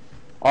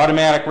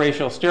 Automatic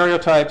racial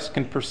stereotypes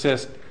can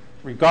persist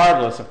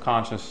regardless of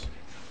conscious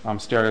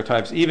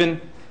stereotypes,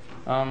 even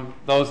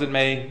those that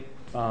may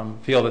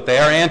feel that they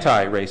are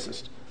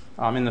anti-racist.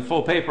 In the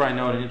full paper, I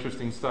note an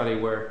interesting study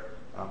where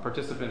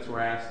participants were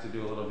asked to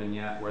do a little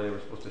vignette where they were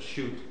supposed to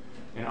shoot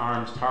an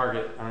armed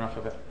target. I don't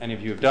know if any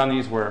of you have done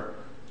these, where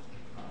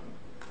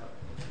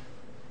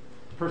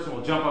a person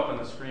will jump up on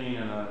the screen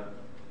on a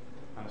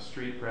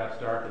street, perhaps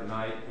dark at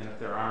night, and if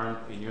they're armed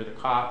and you're the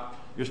cop,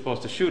 you're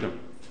supposed to shoot them.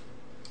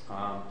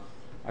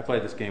 I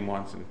played this game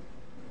once and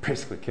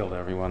basically killed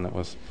everyone that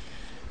was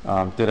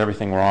did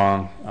everything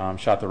wrong,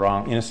 shot the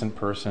wrong innocent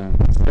person.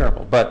 It's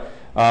terrible. But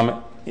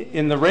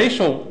in the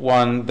racial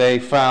one, they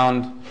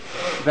found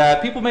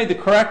that people made the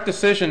correct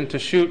decision to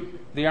shoot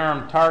the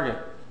armed target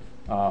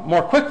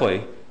more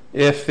quickly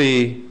if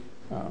the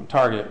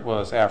target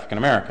was African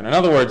American. In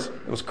other words,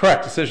 it was a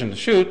correct decision to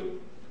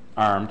shoot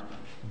armed,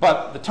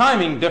 but the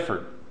timing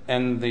differed,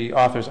 and the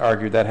authors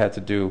argued that had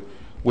to do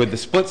with the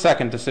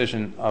split-second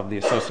decision of the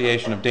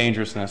association of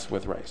dangerousness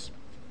with race.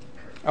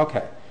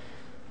 Okay.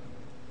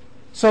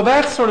 So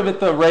that's sort of at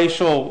the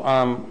racial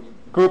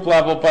group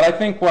level, but I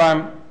think what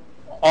I'm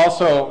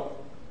also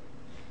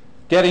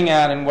getting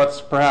at, and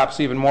what's perhaps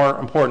even more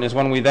important, is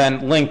when we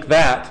then link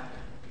that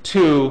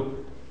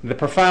to the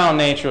profound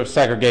nature of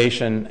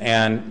segregation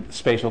and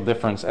spatial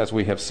difference as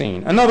we have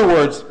seen. In other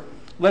words,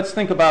 let's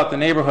think about the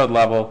neighborhood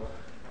level,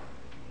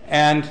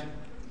 and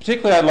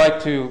particularly I'd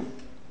like to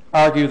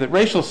argue that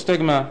racial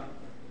stigma,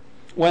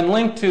 when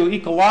linked to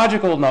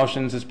ecological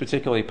notions, is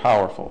particularly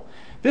powerful.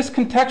 This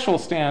contextual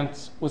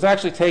stance was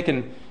actually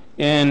taken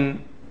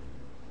in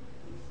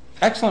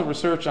excellent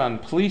research on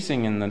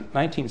policing in the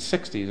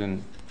 1960s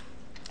in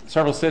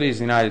several cities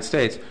in the United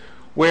States,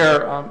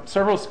 where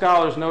several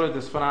scholars noted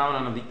this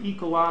phenomenon of the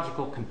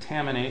ecological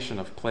contamination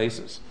of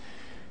places.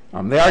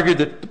 They argued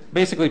that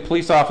basically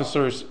police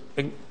officers,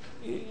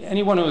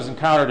 anyone who was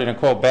encountered in a,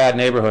 quote, bad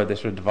neighborhood, they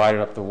sort of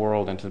divided up the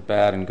world into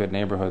bad and good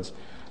neighborhoods,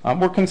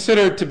 were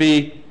considered to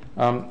be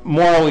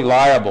morally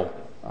liable.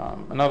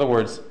 In other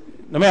words,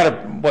 no matter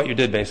what you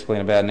did basically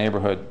in a bad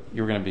neighborhood,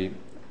 you were going to be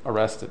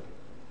arrested.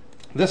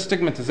 This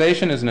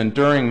stigmatization is an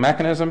enduring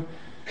mechanism,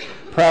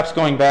 perhaps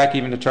going back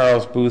even to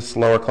Charles Booth's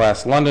lower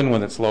class London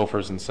with its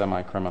loafers and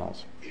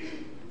semi-criminals.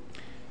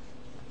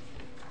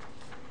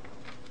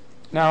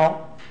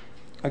 Now,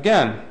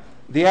 again,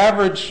 the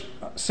average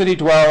city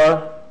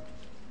dweller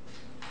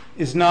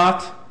is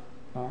not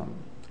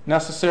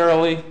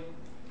necessarily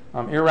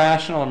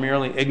irrational or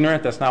merely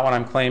ignorant. That's not what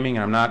I'm claiming.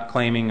 I'm not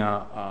claiming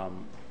a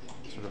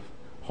sort of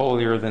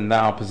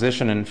holier-than-thou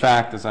position. In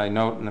fact, as I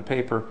note in the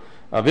paper,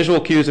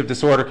 visual cues of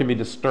disorder can be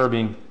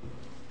disturbing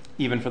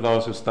even for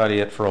those who study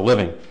it for a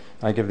living.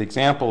 I give the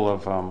example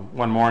of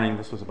one morning,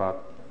 this was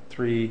about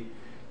 3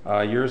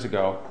 years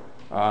ago,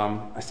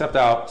 I stepped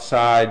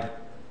outside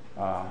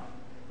a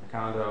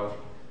condo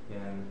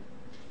in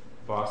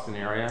Boston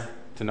area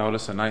to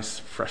notice a nice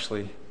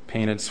freshly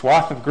painted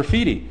swath of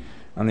graffiti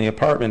on the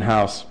apartment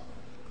house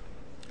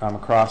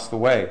across the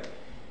way.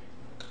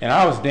 And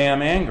I was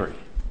damn angry.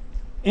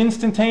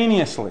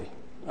 Instantaneously.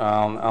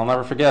 I'll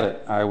never forget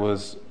it. I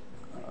was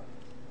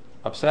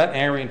upset,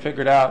 angry, and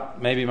figured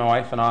out maybe my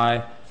wife and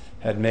I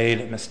had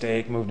made a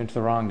mistake, moved into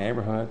the wrong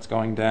neighborhood, it's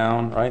going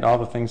down, right? All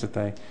the things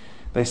that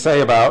they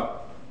say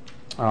about.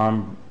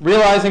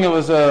 Realizing it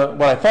was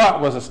what I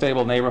thought was a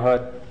stable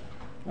neighborhood,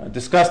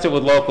 discussed it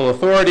with local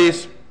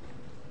authorities.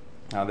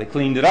 They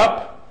cleaned it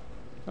up.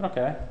 Said,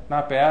 okay,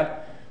 not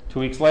bad. 2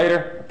 weeks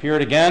later,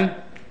 appeared again,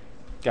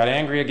 got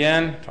angry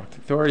again, talked to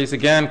authorities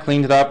again,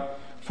 cleaned it up.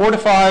 4 to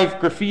 5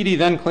 graffiti,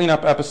 then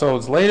cleanup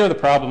episodes later, the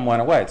problem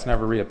went away. It's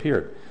never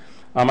reappeared.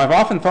 I've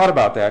often thought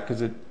about that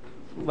because it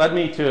led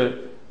me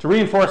to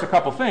reinforce a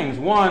couple things.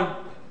 One,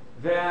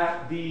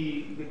 that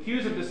the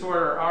cues of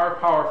disorder are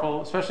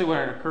powerful, especially when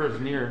it occurs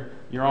near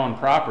your own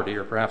property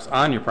or perhaps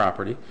on your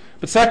property.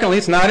 But secondly,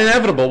 it's not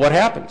inevitable what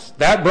happens.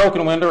 That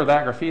broken window or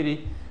that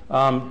graffiti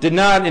did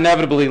not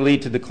inevitably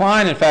lead to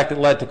decline. In fact, it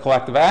led to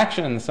collective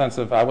action in the sense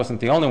of I wasn't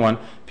the only one,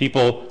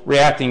 people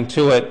reacting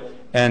to it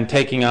and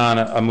taking on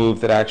a move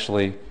that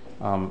actually,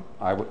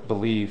 I would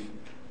believe,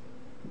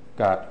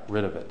 got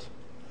rid of it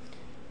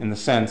in the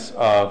sense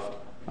of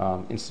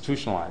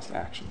institutionalized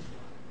action.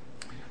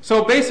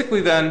 So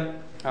basically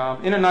then,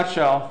 in a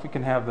nutshell, if we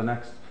can have the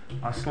next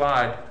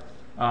slide,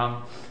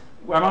 I'm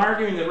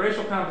arguing that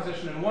racial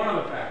composition and one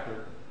other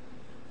factor,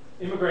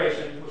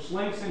 immigration, which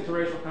links into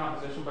racial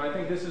composition, but I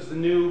think this is the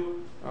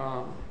new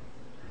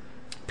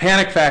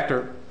panic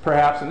factor,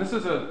 perhaps, and this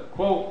is a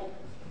quote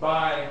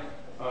by,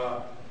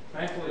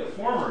 thankfully, a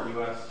former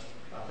U.S.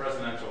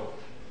 Presidential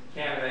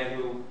candidate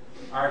who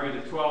argued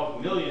that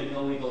 12 million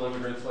illegal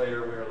immigrants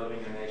later, we are living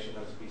in a nation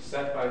that is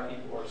beset by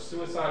people who are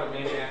suicidal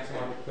maniacs who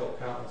want to kill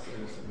countless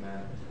innocent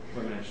men,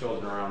 women, and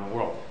children around the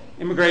world.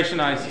 Immigration,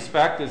 I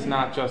suspect, is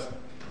not just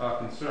a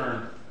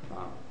concern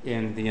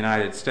in the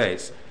United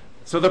States.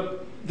 So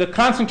the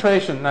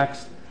concentration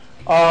next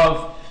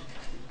of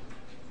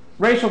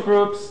racial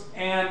groups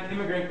and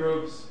immigrant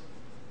groups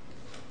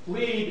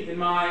lead, in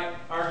my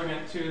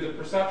argument, to the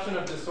perception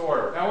of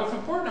disorder. Now, what's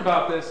important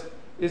about this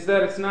is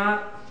that it's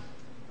not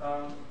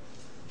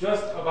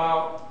just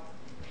about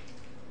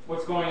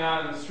what's going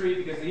on in the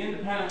street, because the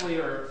independently,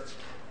 or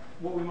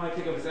what we might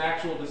think of as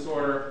actual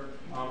disorder,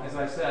 as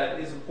I said,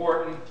 is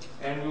important,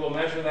 and we will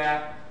measure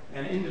that,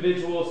 and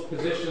individuals'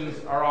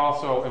 positions are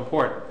also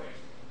important.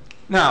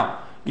 Now,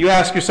 you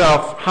ask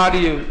yourself, how do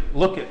you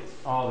look at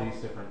all these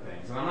different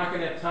things? And I'm not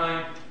going to have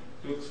time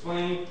to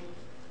explain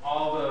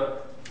all the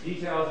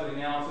details of the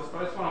analysis,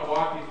 but I just want to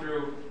walk you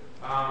through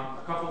a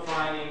couple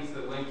findings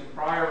that link to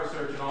prior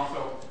research and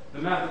also the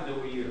method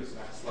that we use.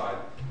 Next slide,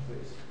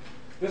 please.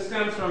 This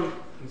stems from,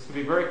 this will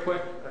be very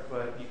quick,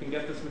 but you can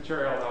get this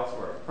material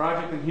elsewhere.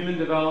 Project in Human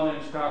Development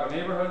in Chicago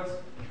Neighborhoods,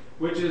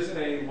 which is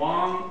a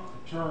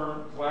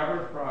long-term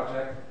collaborative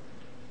project,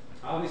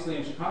 obviously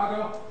in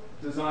Chicago,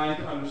 designed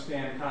to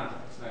understand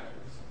context. Next,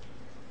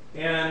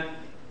 please. And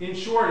in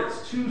short,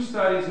 it's 2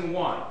 studies in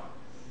one.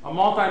 A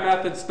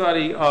multi-method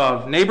study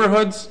of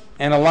neighborhoods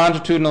and a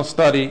longitudinal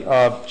study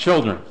of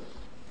children.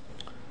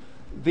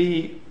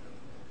 The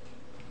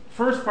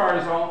first part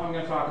is all I'm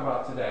going to talk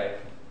about today.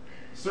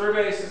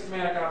 Survey,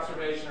 systematic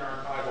observation, or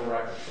archival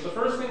record. So the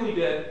first thing we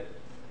did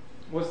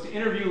was to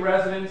interview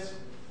residents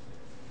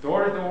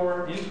door to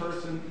door, in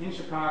person, in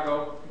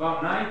Chicago.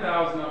 About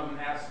 9,000 of them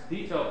asked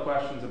detailed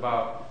questions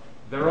about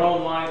their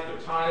own life, their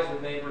ties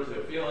with neighbors,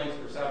 their feelings,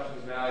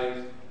 perceptions,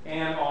 values,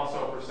 and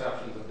also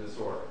perceptions of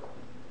disorder.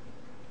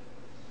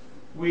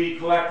 We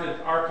collected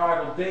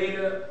archival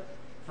data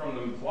from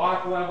the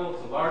block level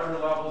to larger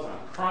levels on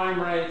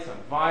crime rates, on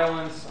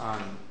violence,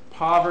 on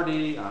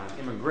poverty, on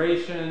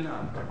immigration,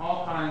 on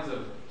all kinds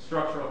of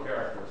structural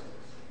characteristics.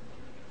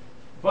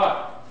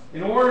 But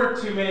in order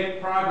to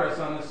make progress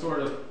on this sort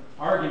of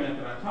argument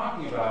that I'm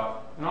talking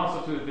about, and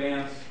also to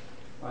advance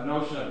a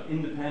notion of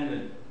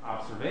independent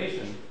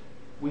observation,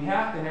 we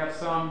have to have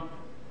some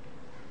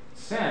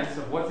sense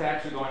of what's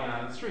actually going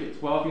on in the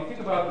streets. Well, if you think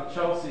about the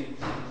Chelsea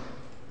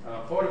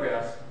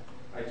photographs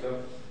I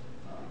took,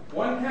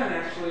 one can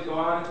actually go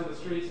out into the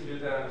streets and do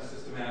that on a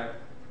systematic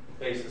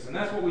basis. And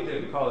that's what we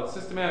did. We call it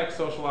Systematic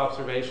Social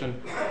Observation,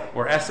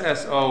 or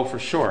SSO for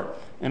short.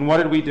 And what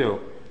did we do?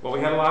 Well, we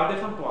had a lot of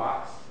different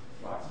blocks,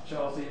 lots of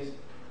Chelseas.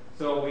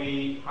 So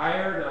we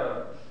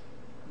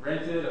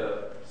rented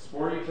a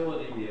sport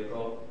utility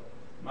vehicle,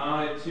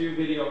 mounted 2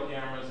 video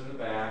cameras in the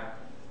back,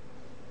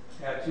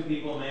 had 2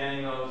 people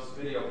manning those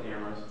video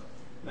cameras.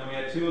 Then we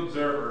had 2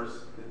 observers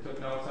that took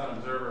notes on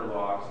observer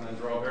logs and then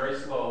drove very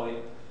slowly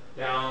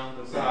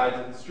down the sides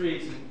of the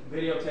streets and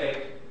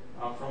videotaped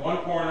from one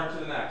corner to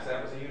the next.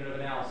 That was a unit of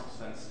analysis.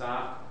 Then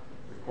stopped,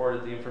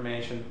 recorded the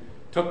information,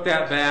 took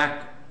that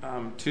back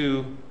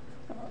to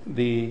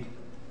the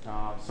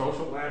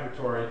social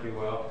laboratory, if you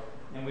will,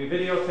 and we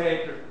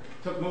videotaped or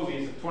took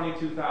movies of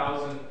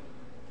 22,000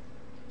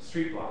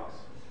 street blocks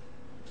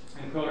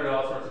and encoded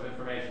all sorts of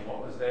information.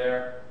 What was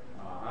there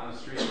on the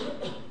street,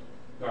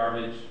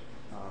 garbage,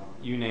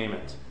 you name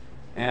it.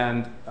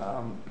 And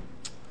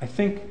I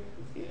think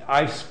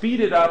I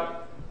speeded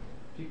up.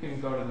 If you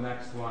can go to the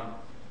next one.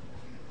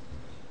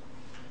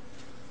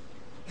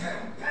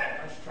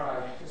 Let's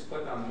try, just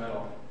click on the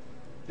middle.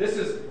 This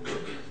is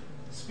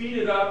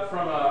speeded up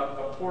from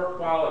a poor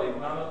quality.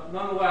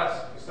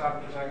 Nonetheless,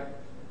 stop for a second.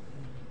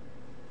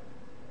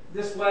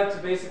 This led to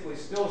basically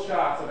still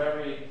shots of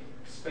every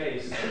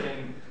space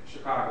in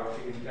Chicago.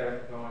 If you can get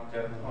it going,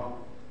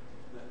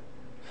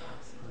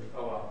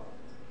 oh well.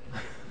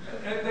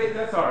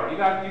 That's all right.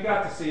 You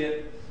got to see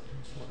it.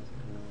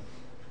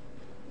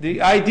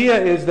 The idea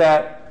is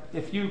that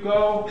if you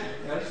go,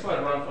 just let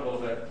it run for a little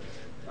bit.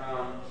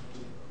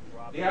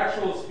 The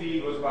actual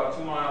speed was about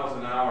 2 miles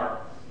an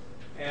hour,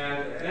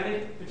 and at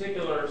any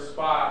particular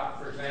spot,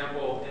 for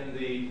example, in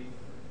the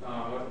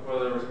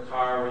whether there was a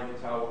car where you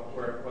could tell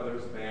whether it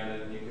was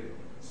abandoned, and you could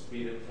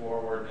speed it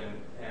forward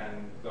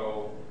and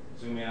go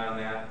zoom in on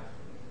that.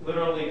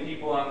 Literally,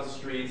 people on the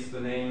streets, the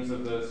names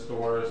of the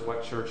stores,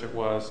 what church it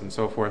was, and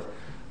so forth.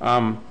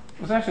 It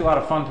was actually a lot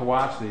of fun to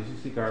watch these. You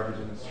see garbage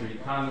in the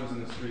street, condoms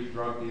in the street,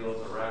 drug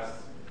deals,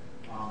 arrests.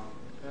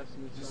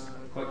 Just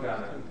click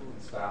on it and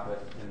stop it,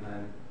 and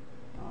then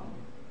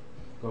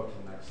go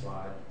to the next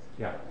slide.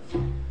 Yeah.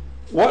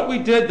 What we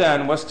did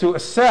then was to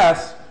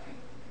assess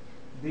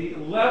the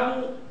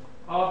level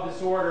of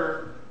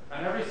disorder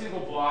on every single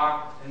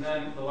block and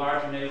then the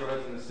larger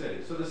neighborhoods in the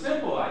city. So the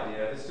simple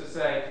idea is to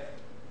say,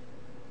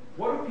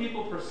 what do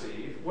people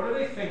perceive? What do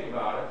they think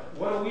about it?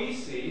 What do we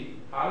see?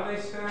 How do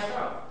they stack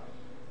up?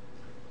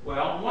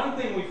 Well, one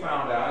thing we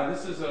found out, and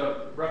this is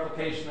a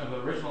replication of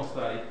the original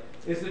study,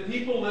 is that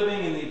people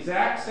living in the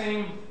exact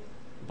same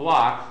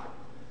block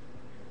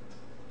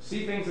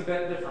see things a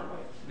bit differently.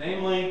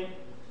 Namely,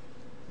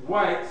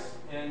 whites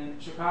in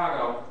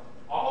Chicago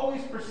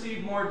always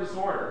perceive more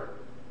disorder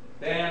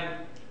than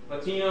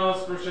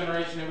Latinos,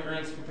 first-generation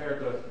immigrants compared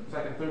to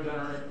second,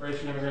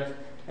 third-generation immigrants,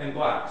 and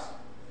blacks.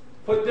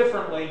 Put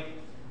differently,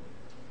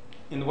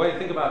 in the way to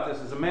think about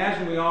this is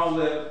imagine we all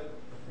live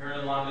here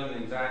in London in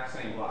the exact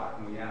same block,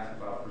 and we ask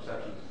about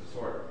perceptions of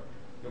disorder.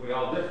 That we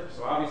all differ,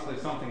 so obviously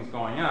something's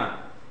going on.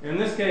 In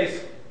this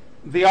case,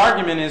 the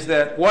argument is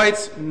that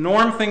whites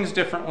norm things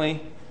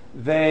differently.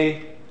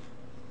 They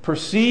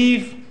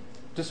perceive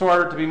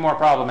disorder to be more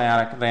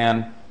problematic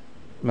than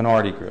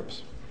minority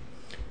groups.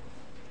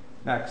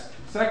 Next.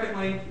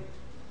 Secondly,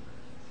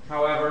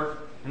 however,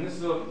 and this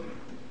is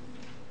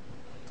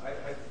I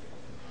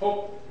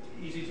hope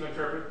easy to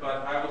interpret,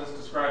 but I will just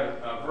describe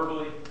it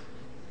verbally.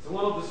 It's a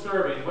little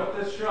disturbing. What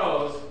this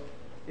shows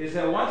is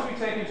that once we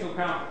take into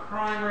account the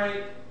crime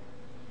rate,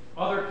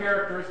 other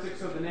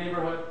characteristics of the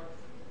neighborhood,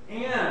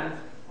 and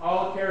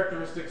all the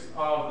characteristics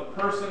of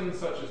the person,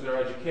 such as their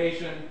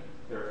education,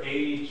 their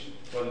age,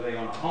 whether they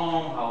own a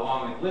home, how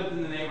long they've lived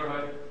in the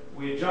neighborhood,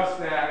 we adjust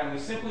that and we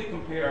simply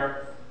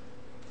compare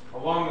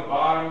along the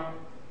bottom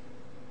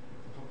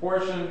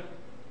proportion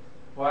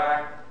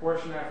black,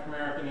 proportion African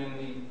American in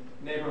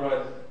the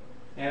neighborhood,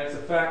 and its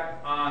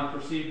effect on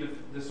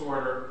perceived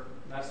disorder.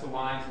 That's the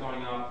lines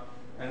going up.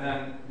 And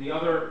then the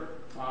other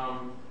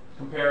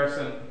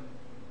comparison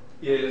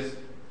is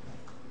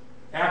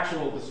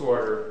actual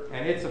disorder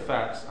and its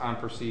effects on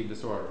perceived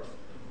disorder.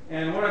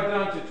 And what I've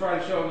done to try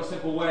to show in a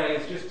simple way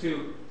is just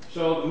to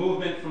show the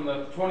movement from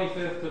the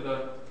 25th to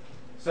the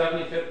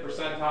 75th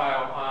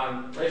percentile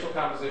on racial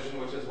composition,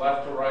 which is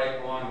left to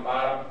right along the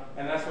bottom,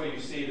 and that's where you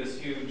see this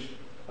huge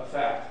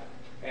effect.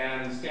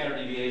 And the standard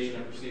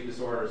deviation of perceived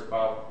disorder is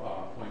about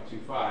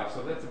 0.25.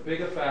 So that's a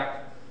big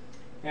effect.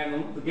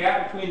 And the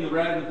gap between the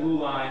red and the blue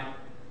line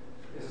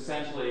is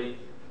essentially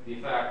the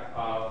effect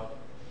of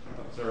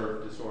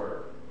observed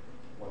disorder,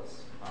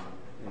 what's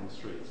in the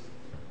streets.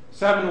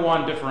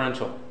 7-to-1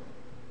 differential.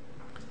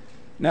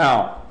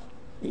 Now,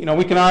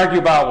 we can argue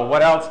about, well,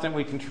 what else didn't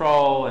we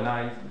control? And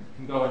I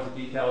can go into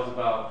details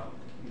about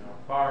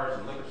bars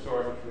and liquor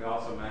stores, which we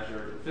also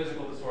measured,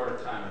 physical disorder,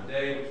 time of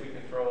day, which we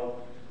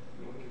control.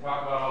 We can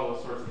talk about all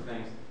those sorts of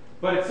things.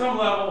 But at some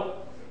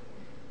level,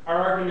 our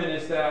argument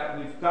is that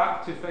we've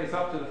got to face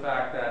up to the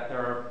fact that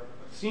there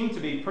seem to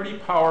be pretty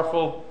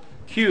powerful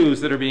cues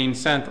that are being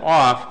sent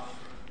off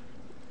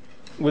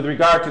with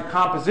regard to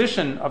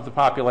composition of the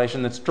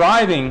population that's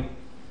driving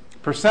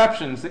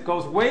perceptions that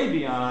goes way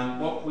beyond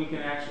what we can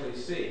actually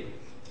see.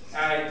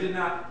 I did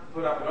not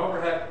put up an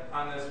overhead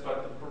on this,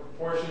 but the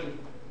proportion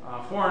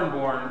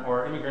foreign-born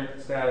or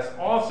immigrant status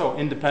also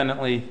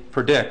independently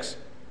predicts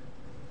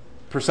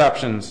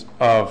perceptions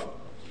of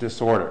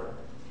disorder.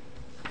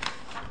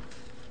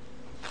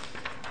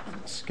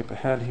 Skip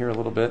ahead here a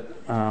little bit.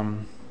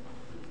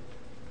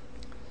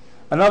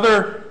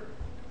 Another,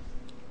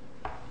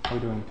 how are we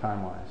doing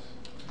time-wise?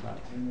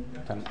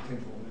 10.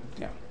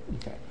 Yeah,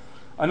 okay.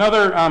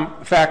 Another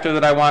factor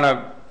that I want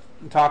to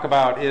talk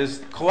about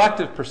is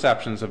collective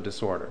perceptions of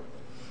disorder,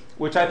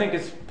 which I think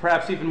is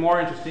perhaps even more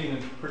interesting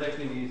in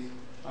predicting these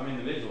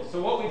individuals.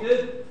 So what we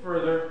did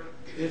further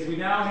is we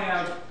now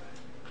have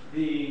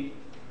the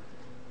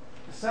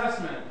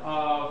assessment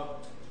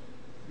of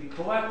the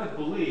collective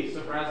beliefs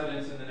of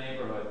residents in the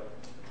neighborhood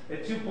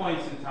at 2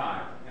 points in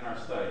time in our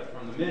study,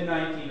 from the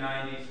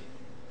mid-1990s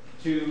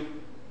to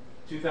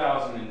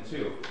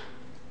 2002,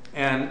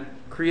 and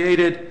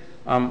created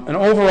an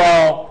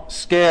overall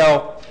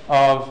scale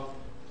of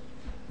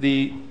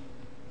the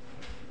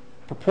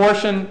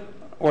proportion,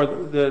 or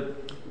the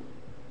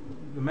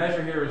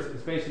measure here is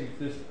basically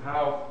this,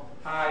 how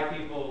high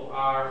people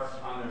are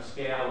on their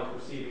scale of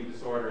perceiving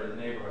disorder in the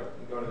neighborhood.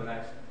 We go to the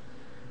next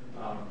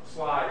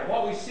slide. And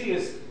what we see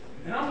is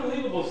an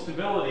unbelievable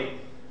stability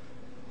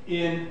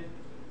in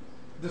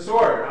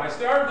disorder. I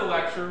started the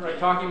lecture by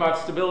talking about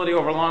stability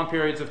over long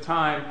periods of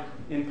time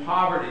in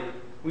poverty.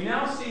 We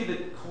now see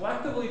that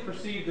collectively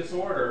perceived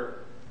disorder,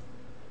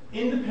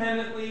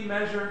 independently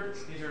measured,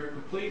 these are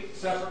complete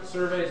separate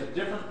surveys of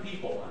different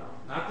people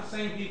now, not the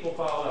same people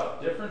followed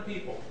up, different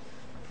people.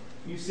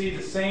 You see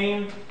the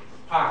same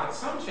pockets,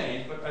 some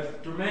change, but a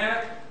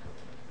dramatic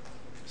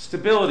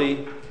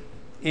stability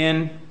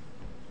in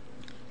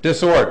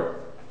disorder.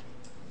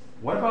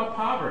 What about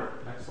poverty?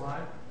 Next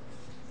slide.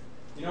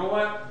 You know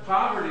what?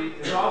 Poverty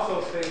is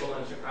also stable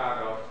in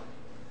Chicago.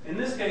 In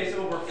this case,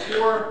 over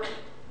 4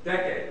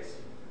 decades.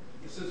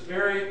 This is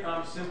very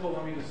simple.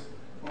 Let me just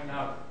point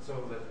out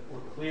so that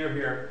we're clear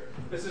here.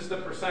 This is the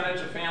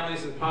percentage of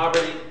families in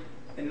poverty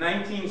in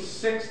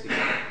 1960.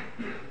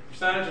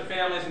 Percentage of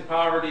families in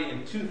poverty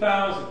in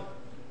 2000.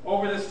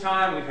 Over this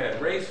time, we've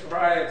had race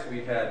riots,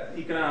 we've had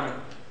economic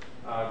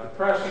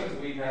depressions,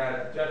 we've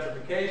had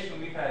gentrification,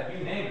 we've had,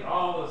 you name it,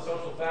 all the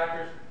social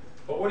factors.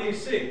 But what do you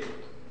see?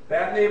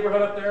 That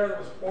neighborhood up there that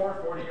was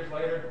poor 40 years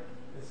later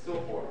is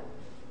still poor.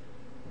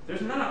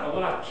 There's not a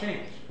lot of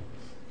change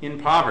in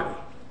poverty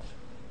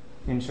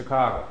in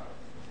Chicago.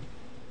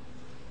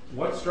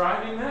 What's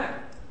driving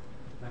that?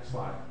 Next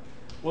slide.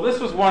 Well, this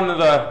was one of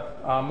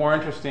the more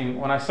interesting.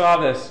 When I saw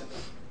this,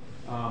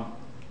 I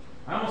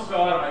almost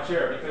fell out of my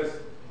chair, because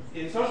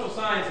in social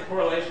science, the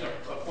correlation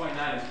of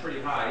 0.9 is pretty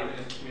high, even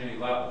at the community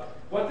level.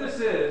 What this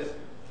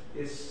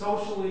is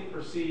socially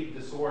perceived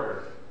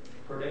disorder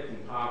predicting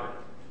poverty.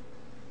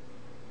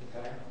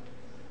 Okay?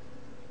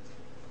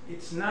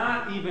 It's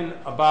not even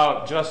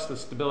about just the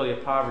stability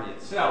of poverty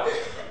itself.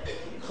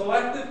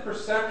 Collective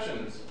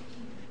perceptions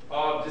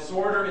of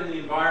disorder in the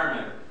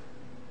environment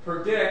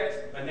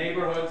predict a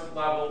neighborhood's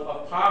level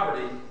of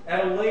poverty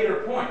at a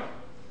later point.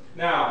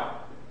 Now,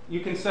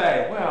 you can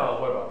say,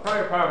 well, what about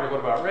prior poverty?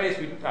 What about race?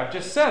 I've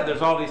just said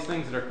there's all these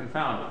things that are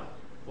confounding.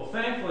 Well,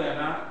 thankfully,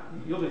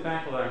 you'll be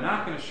thankful that I'm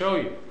not going to show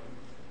you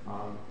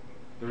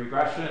the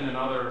regression and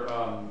other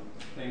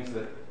things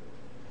that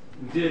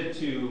we did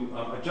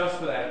to adjust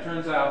for that. It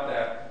turns out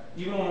that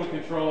even when we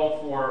control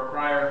for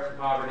prior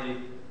poverty,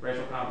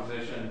 racial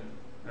composition,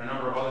 and a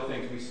number of other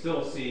things, we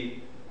still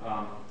see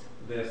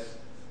this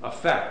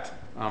effect.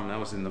 That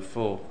was in the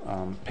full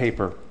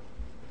paper,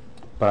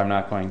 but I'm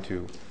not going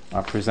to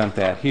present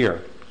that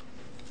here.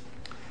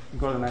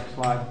 Go to the next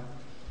slide.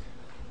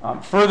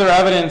 Further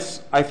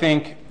evidence, I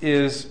think,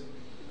 is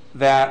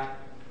that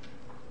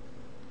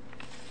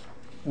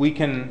we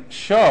can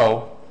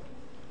show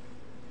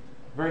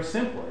very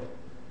simply,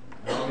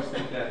 I always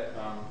think that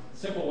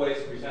simple ways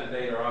to present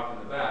data are often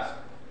the best,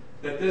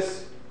 that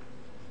this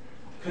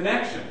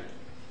connection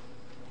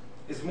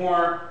is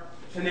more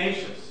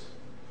tenacious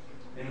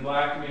in the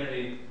black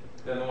community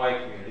than the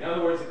white community. In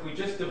other words, if we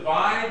just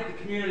divide the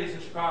communities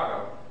in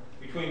Chicago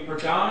between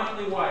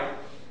predominantly white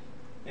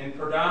in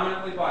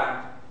predominantly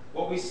black,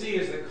 what we see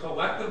is that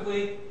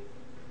collectively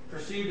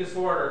perceived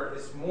disorder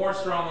is more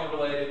strongly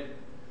related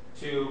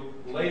to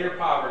later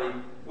poverty,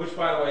 which,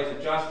 by the way, is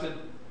adjusted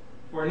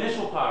for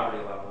initial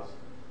poverty levels,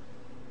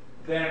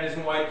 than it is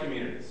in white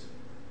communities.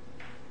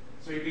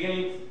 So you're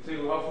beginning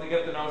to hopefully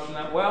get the notion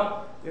that,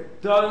 well,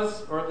 it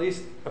does, or at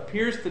least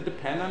appears to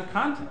depend on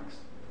context.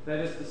 That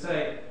is to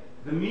say,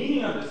 the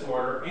meaning of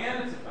disorder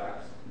and its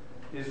effects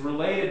is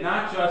related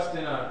not just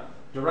in a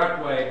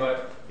direct way,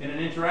 but in an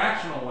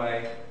interactional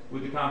way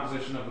with the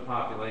composition of the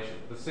population.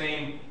 The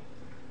same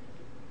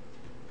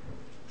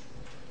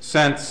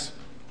sense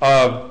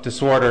of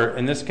disorder,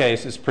 in this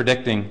case, is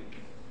predicting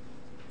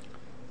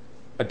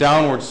a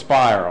downward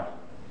spiral.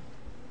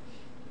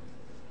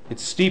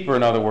 It's steeper,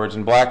 in other words,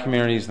 in black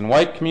communities than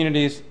white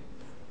communities,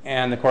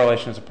 and the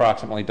correlation is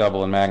approximately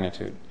double in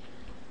magnitude.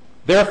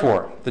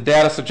 Therefore, the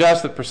data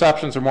suggests that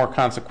perceptions are more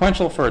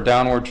consequential for a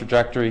downward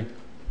trajectory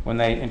when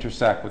they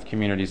intersect with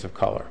communities of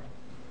color.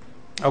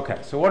 Okay,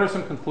 so what are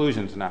some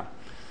conclusions now?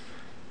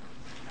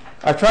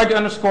 I've tried to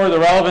underscore the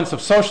relevance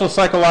of social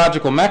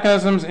psychological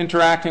mechanisms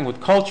interacting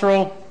with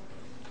cultural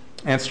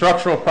and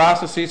structural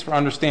processes for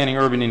understanding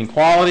urban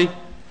inequality,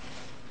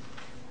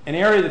 an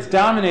area that's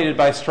dominated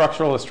by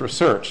structuralist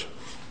research.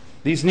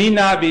 These need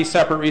not be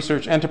separate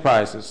research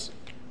enterprises.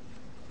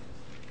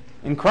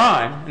 In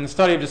crime, and the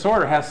study of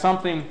disorder has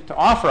something to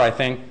offer, I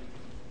think,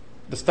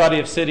 the study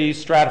of cities,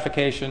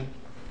 stratification,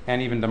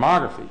 and even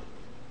demography.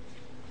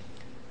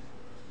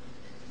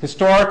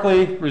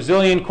 Historically,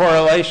 resilient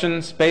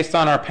correlations based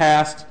on our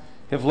past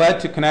have led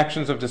to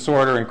connections of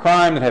disorder and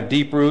crime that have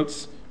deep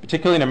roots,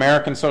 particularly in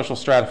American social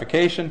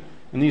stratification,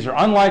 and these are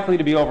unlikely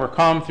to be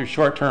overcome through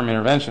short-term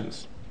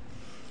interventions.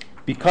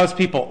 Because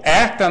people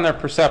act on their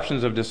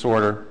perceptions of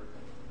disorder,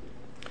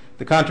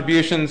 the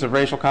contributions of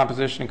racial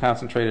composition and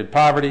concentrated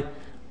poverty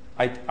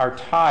are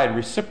tied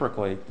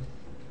reciprocally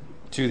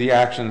to the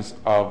actions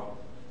of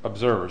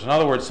observers. In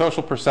other words,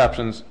 social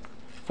perceptions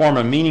form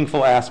a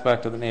meaningful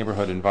aspect of the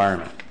neighborhood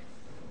environment.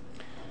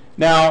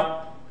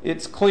 Now,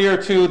 it's clear,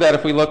 too, that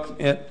if we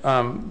look at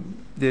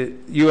the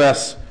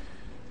U.S.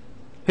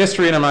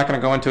 history, and I'm not going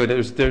to go into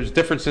it, there's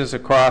differences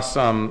across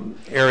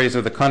areas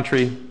of the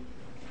country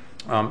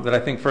that I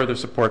think further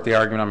support the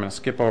argument. I'm going to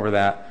skip over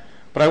that.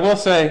 But I will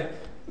say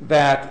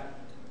that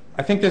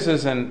I think this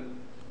is an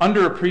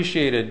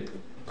underappreciated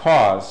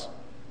cause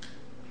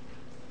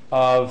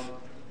of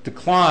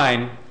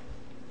decline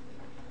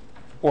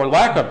or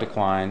lack of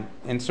decline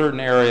in certain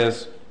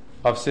areas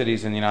of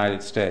cities in the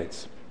United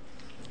States.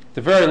 At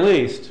the very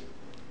least,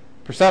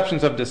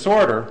 perceptions of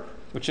disorder,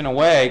 which in a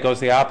way goes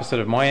the opposite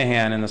of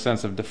Moynihan in the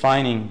sense of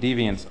defining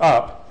deviance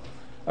up,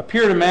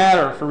 appear to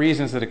matter for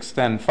reasons that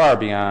extend far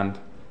beyond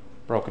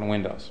broken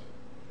windows.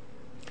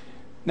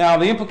 Now,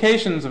 the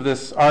implications of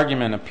this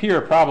argument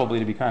appear probably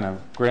to be kind of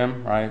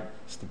grim, right?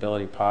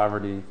 Stability,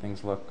 poverty,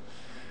 things look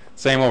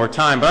same over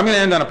time. But I'm going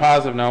to end on a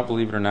positive note,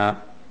 believe it or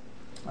not.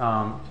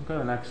 Go to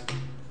the next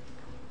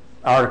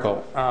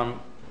article, or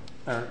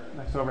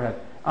next overhead.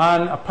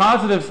 On a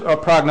positive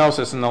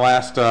prognosis in the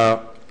last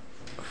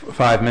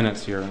 5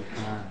 minutes here,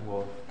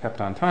 we'll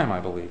kept on time, I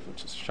believe,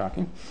 which is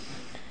shocking.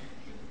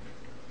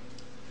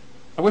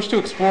 I wish to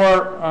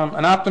explore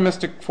an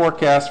optimistic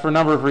forecast for a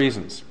number of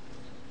reasons.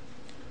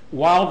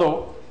 While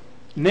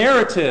the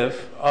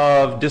narrative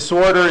of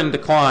disorder and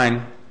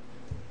decline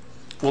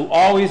will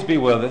always be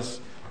with us,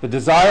 the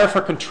desire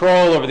for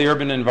control over the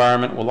urban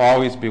environment will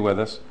always be with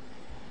us,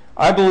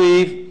 I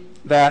believe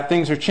that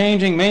things are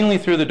changing mainly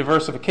through the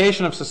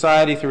diversification of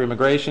society through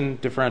immigration,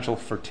 differential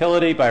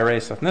fertility by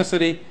race,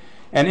 ethnicity,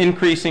 and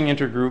increasing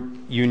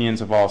intergroup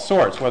unions of all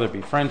sorts, whether it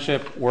be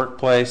friendship,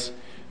 workplace,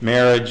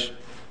 marriage,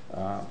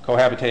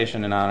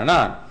 cohabitation, and on and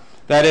on.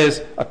 That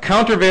is, a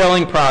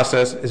countervailing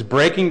process is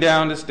breaking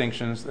down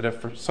distinctions that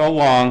have for so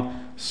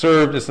long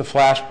served as the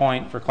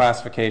flashpoint for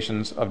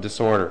classifications of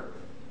disorder.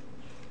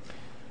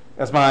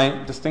 As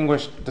my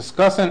distinguished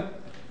discussant,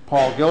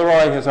 Paul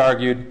Gilroy, has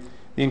argued,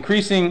 the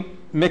increasing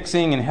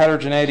mixing and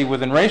heterogeneity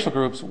within racial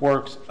groups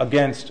works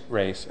against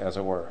race, as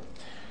it were,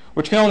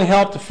 which can only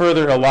help to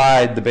further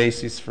elide the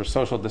basis for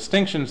social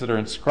distinctions that are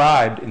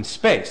inscribed in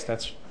space.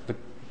 That's the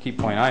key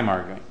point I'm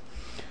arguing.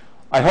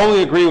 I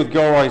wholly agree with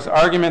Gilroy's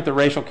argument that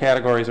racial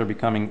categories are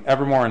becoming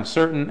ever more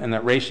uncertain and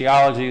that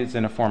raciology is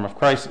in a form of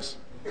crisis.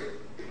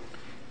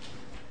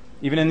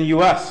 Even in the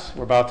U.S.,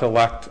 we're about to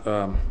elect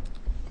a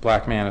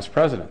black man as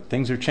president.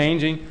 Things are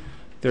changing.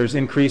 There's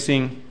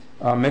increasing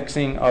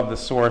mixing of the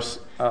source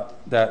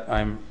that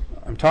I'm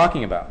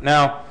talking about.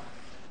 Now,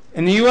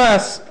 in the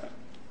U.S.,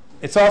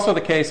 it's also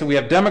the case that we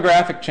have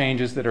demographic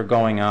changes that are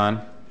going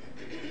on.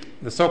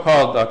 The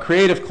so-called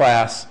creative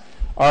class,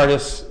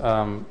 artists,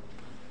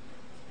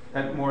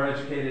 and more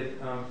educated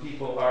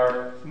people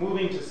are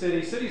moving to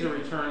cities. Cities are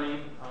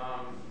returning.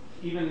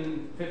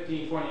 Even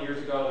 15, 20 years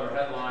ago, there were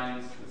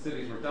headlines, the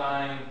cities were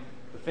dying.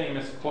 The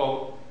famous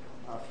quote,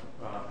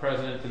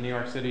 President of New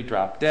York City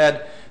dropped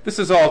dead. This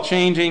is all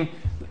changing.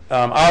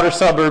 Outer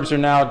suburbs are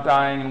now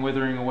dying and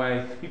withering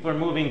away. People are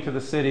moving to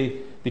the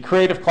city. The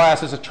creative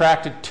class is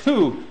attracted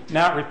to,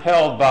 not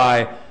repelled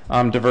by,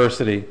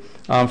 diversity.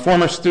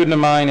 Former student of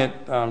mine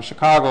at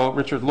Chicago,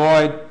 Richard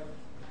Lloyd,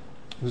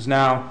 who's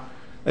now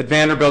at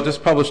Vanderbilt,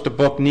 just published a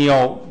book,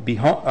 Neo-Bohemia,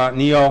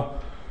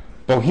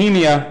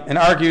 and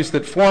argues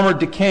that former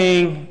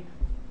decaying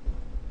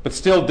but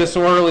still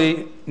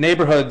disorderly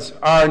neighborhoods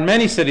are in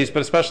many cities,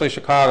 but especially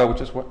Chicago, which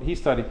is what he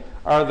studied,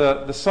 are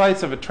the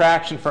sites of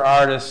attraction for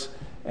artists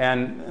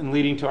and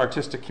leading to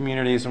artistic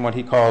communities, and what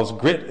he calls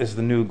grit is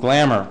the new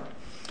glamour.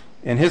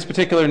 In his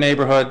particular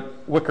neighborhood,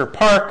 Wicker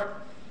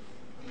Park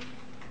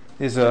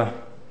is a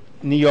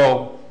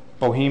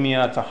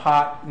neo-bohemia. It's a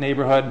hot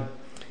neighborhood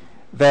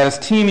that is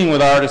teeming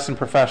with artists and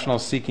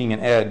professionals seeking an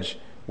edge,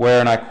 where,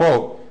 and I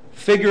quote,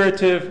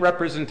 figurative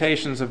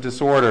representations of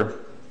disorder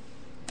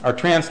are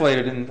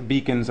translated in the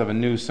beacons of a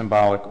new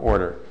symbolic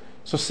order.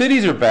 So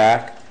cities are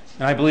back,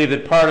 and I believe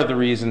that part of the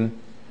reason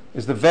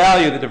is the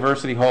value that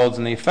diversity holds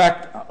and the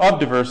effect of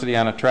diversity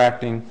on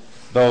attracting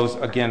those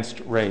against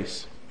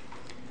race.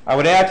 I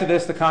would add to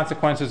this the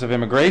consequences of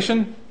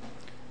immigration,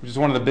 which is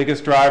one of the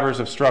biggest drivers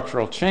of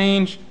structural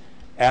change.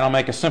 And I'll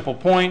make a simple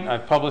point.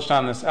 I've published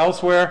on this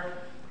elsewhere.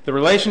 The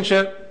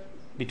relationship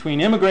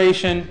between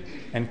immigration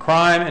and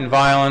crime and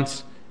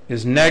violence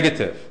is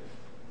negative,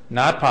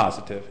 not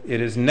positive. It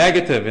is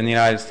negative in the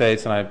United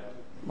States, and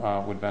I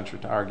would venture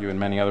to argue in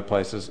many other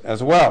places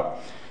as well.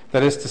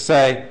 That is to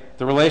say,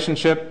 the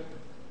relationship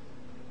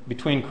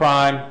between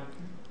crime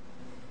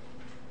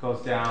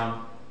goes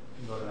down.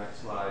 You can go to the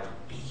next slide.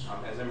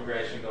 As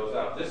immigration goes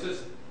up. This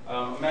is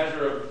a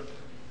measure of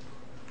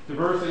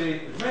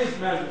diversity. There's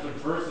many measures of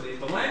diversity.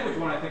 The language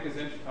one, I think, is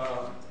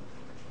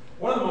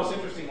one of the most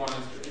interesting ones.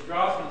 It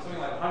draws from something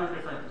like 100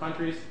 different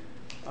countries.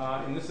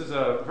 And this is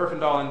a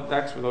Herfindahl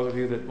index for those of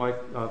you that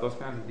like those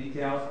kinds of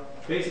details.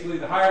 Basically,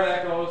 the higher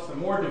that goes, the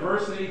more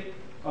diversity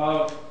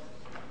of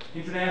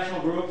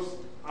international groups,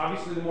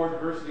 obviously the more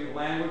diversity of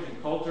language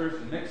and cultures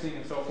and mixing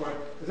and so forth.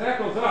 As that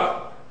goes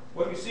up,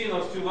 what you see in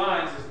those two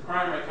lines is the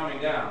crime rate coming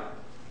down.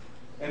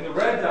 And the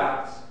red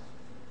dots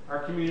are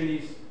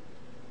communities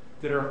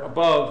that are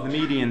above the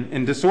median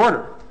in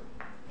disorder.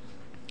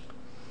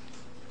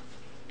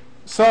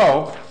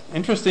 So,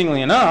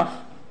 interestingly enough,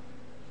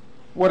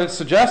 what it's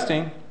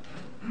suggesting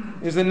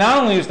is that not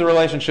only is the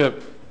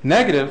relationship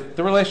negative,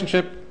 the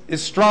relationship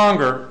is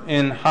stronger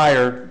in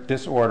higher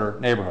disorder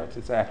neighborhoods.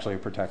 It's actually a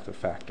protective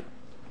factor.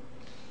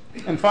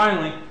 And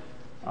finally,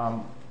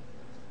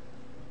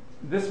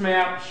 this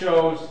map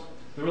shows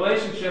the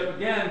relationship,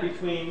 again,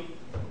 between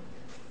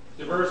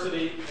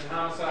diversity and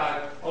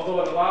homicide,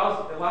 although it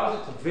allows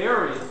it to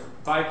vary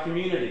by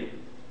community.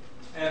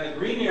 And the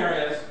green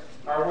areas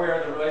are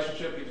where the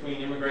relationship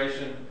between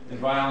immigration and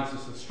violence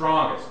is the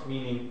strongest,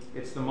 meaning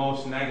it's the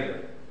most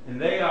negative. And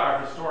they are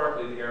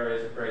historically the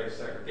areas of greatest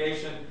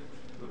segregation,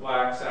 the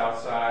black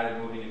south side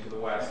and moving into the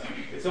west.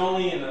 It's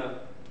only in the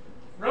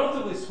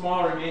relatively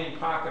small remaining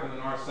pocket on the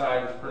north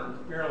side, which is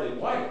primarily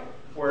white,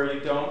 where you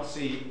don't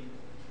see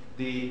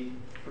the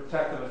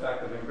protective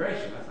effect of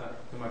immigration. That's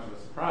not too much of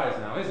a surprise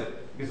now, is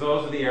it? Because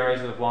those are the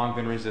areas that have long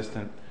been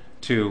resistant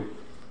to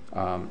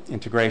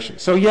integration.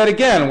 So yet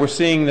again, we're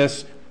seeing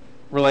this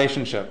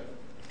relationship.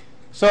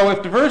 So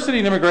if diversity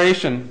and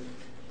immigration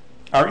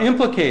are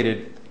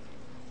implicated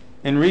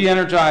in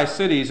re-energized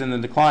cities and the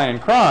decline in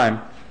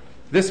crime,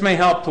 this may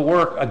help to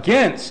work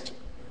against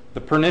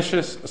the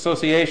pernicious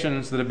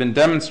associations that have been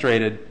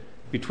demonstrated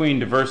between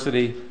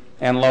diversity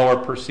and lower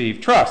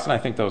perceived trust, and I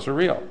think those are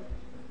real.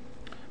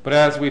 But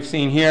as we've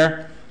seen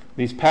here,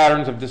 these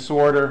patterns of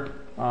disorder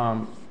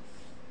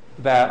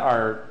that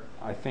are,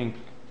 I think,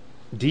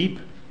 deep,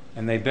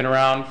 and they've been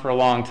around for a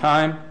long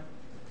time,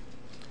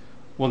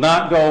 will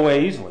not go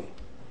away easily.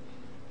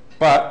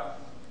 But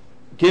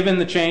given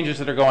the changes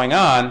that are going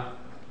on,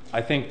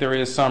 I think there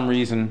is some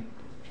reason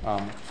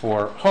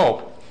for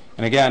hope.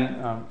 And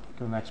again, go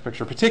to the next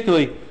picture,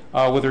 particularly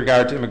with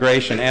regard to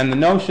immigration and the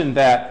notion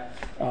that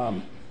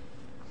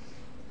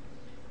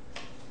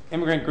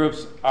immigrant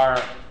groups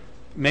are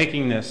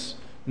making this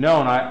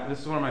known. This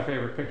is one of my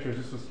favorite pictures.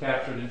 This was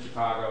captured in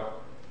Chicago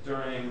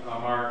during a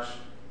march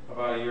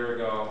about a year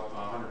ago,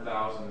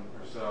 100,000 or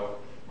so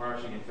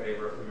marching in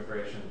favor of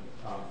immigration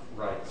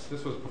rights.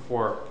 This was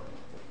before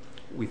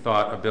we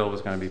thought a bill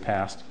was going to be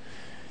passed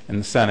in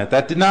the Senate.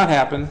 That did not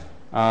happen.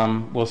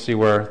 We'll see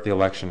where the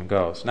election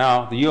goes.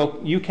 Now, the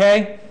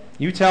UK,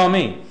 you tell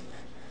me.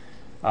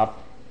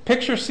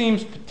 Picture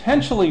seems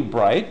potentially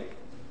bright,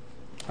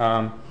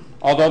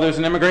 although there's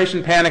an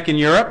immigration panic in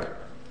Europe,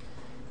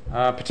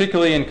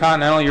 particularly in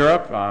continental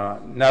Europe.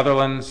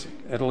 Netherlands,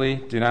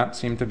 Italy do not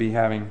seem to be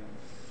having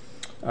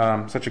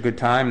such a good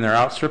time. They're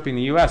outstripping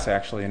the U.S.,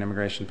 actually, in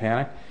immigration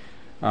panic.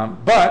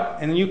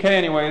 But in the UK,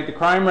 anyway, the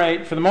crime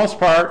rate, for the most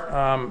part,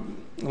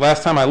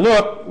 last time I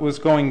looked, was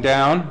going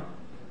down.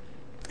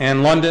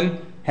 And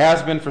London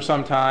has been for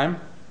some time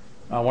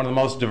one of the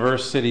most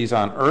diverse cities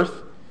on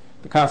earth.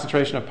 The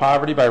concentration of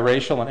poverty by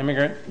racial and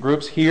immigrant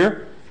groups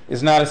here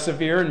is not as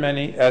severe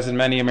as in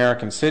many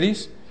American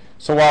cities.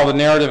 So while the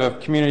narrative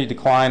of community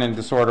decline and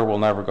disorder will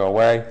never go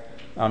away,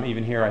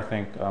 even here I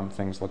think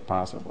things look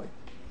positively.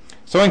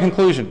 So in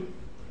conclusion,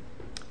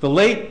 the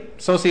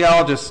late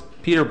sociologist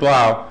Peter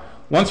Blau,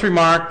 once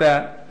remarked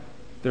that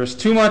there's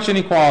too much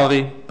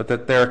inequality, but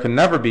that there can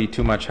never be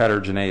too much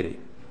heterogeneity.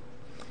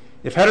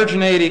 If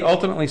heterogeneity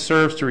ultimately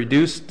serves to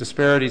reduce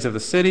disparities of the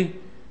city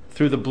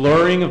through the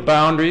blurring of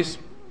boundaries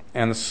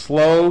and the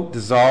slow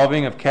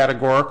dissolving of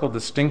categorical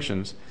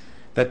distinctions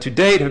that to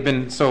date have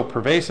been so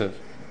pervasive,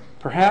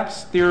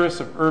 perhaps theorists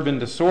of urban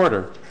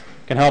disorder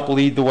can help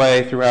lead the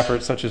way through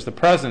efforts such as the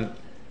present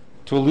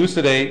to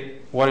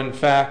elucidate what in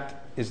fact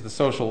is the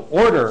social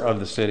order of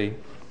the city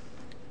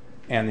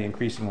and the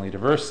increasingly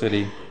diverse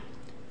city,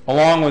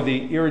 along with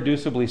the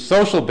irreducibly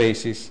social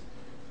basis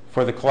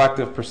for the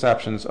collective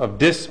perceptions of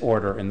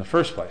disorder in the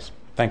first place.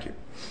 Thank you.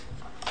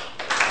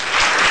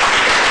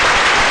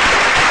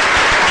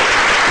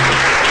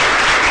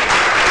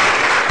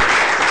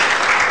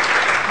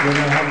 We're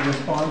going to have a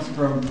response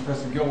from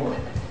Professor Gilroy.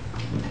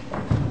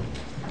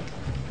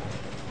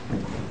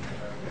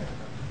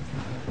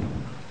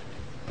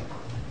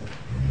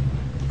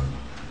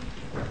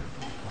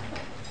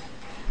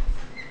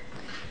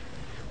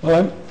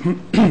 Well,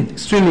 I'm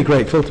extremely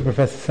grateful to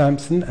Professor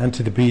Sampson and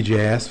to the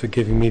BJS for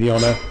giving me the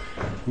honour,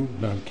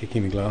 I'm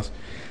kicking the glass,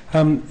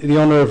 the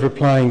honour of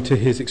replying to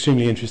his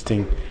extremely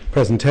interesting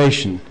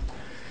presentation.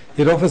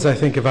 It offers, I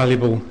think, a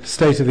valuable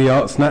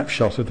state-of-the-art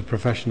snapshot of the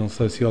professional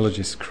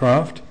sociologist's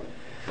craft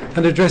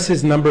and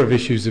addresses a number of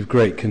issues of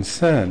great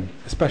concern,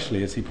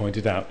 especially, as he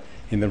pointed out,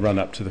 in the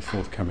run-up to the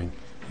forthcoming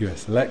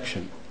US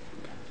election.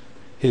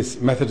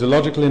 His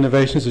methodological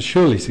innovations are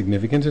surely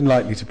significant and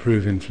likely to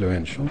prove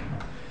influential,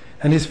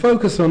 and his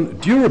focus on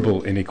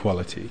durable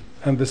inequality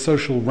and the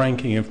social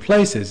ranking of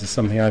places is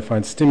something I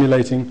find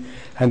stimulating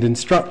and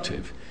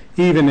instructive,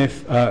 even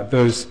if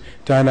those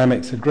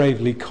dynamics are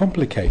gravely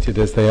complicated,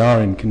 as they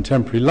are in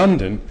contemporary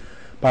London,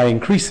 by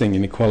increasing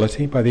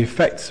inequality, by the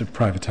effects of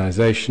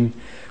privatization,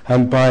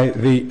 and by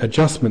the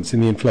adjustments in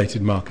the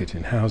inflated market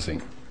in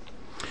housing.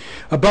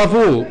 Above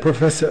all,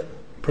 Professor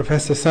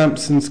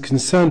Sampson's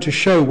concern to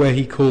show what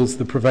he calls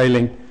the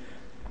prevailing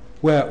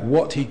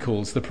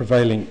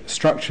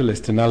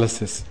structuralist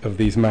analysis of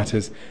these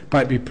matters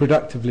might be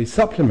productively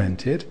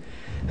supplemented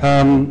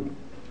and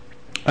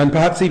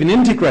perhaps even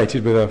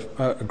integrated with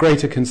a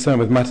greater concern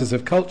with matters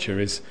of culture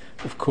is,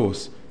 of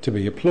course, to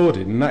be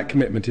applauded. And that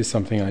commitment is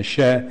something I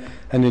share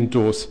and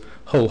endorse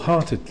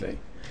wholeheartedly.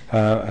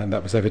 And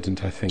that was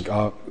evident, I think.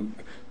 Our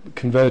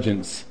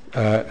convergence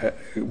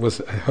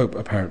was, I hope,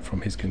 apparent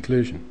from his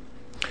conclusion.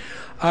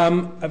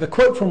 The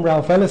quote from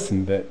Ralph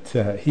Ellison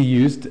that he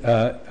used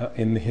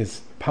in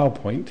his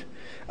PowerPoint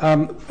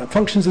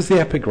functions as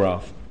the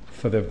epigraph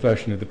for the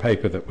version of the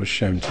paper that was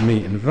shown to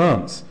me in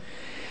advance.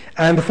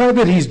 And the fact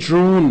that he's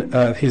drawn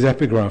his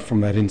epigraph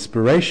from that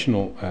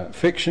inspirational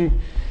fiction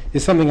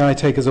is something I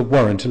take as a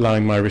warrant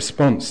allowing my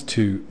response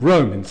to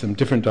Rome in some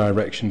different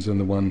directions than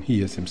the one he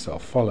has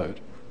himself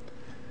followed.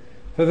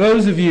 For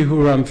those of you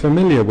who are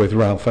unfamiliar with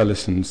Ralph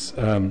Ellison's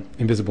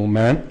Invisible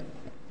Man,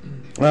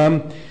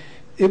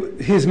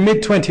 his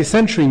mid-20th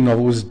century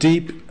novel was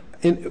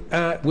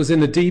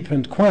in a deep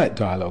and quiet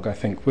dialogue, I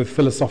think, with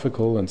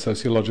philosophical and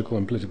sociological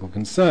and political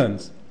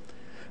concerns.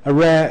 A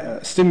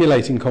rare,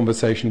 stimulating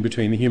conversation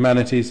between the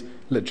humanities,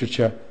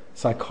 literature,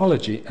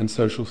 psychology, and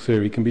social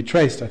theory can be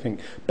traced, I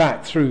think,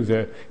 back through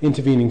the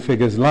intervening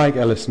figures like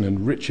Ellison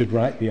and Richard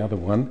Wright, the other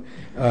one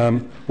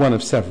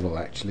of several,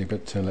 actually,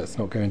 but let's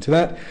not go into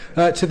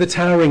that, to the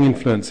towering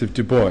influence of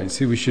Du Bois,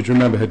 who we should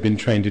remember had been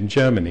trained in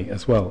Germany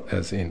as well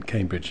as in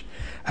Cambridge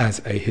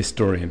as a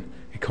historian,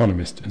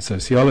 economist, and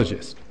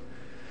sociologist.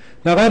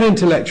 Now, that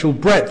intellectual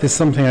breadth is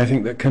something I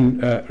think that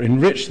can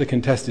enrich the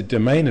contested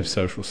domain of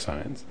social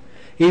science,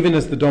 even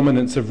as the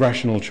dominance of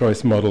rational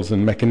choice models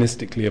and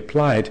mechanistically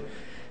applied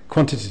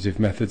quantitative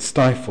methods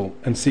stifle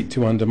and seek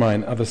to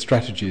undermine other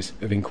strategies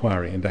of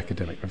inquiry and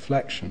academic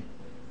reflection.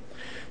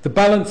 The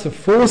balance of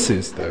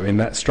forces, though, in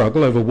that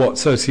struggle over what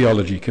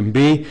sociology can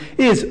be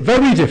is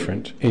very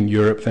different in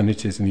Europe than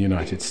it is in the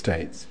United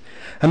States.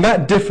 And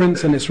that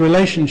difference and its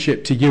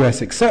relationship to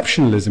US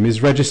exceptionalism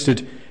is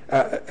registered,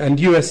 and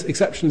US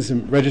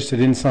exceptionalism registered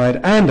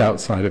inside and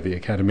outside of the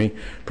academy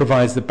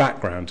provides the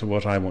background to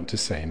what I want to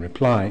say in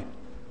reply.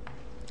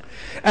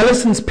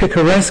 Ellison's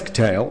picaresque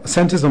tale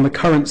centers on the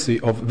currency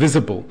of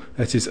visible,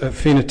 that is,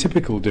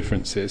 phenotypical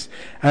differences,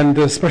 and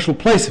the special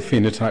place of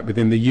phenotype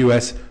within the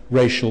US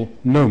racial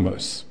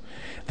nomos,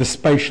 the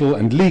spatial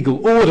and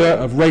legal order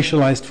of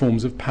racialized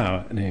forms of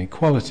power and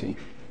inequality.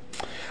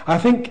 I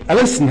think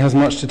Ellison has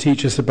much to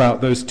teach us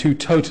about those two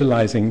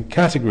totalizing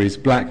categories,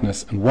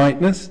 blackness and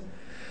whiteness,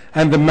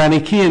 and the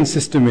Manichaean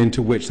system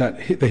into which the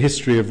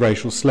history of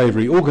racial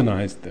slavery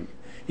organized them,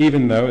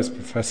 even though, as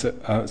Professor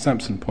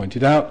Sampson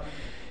pointed out,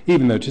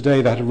 even though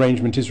today that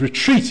arrangement is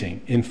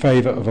retreating in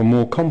favor of a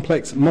more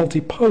complex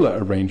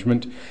multipolar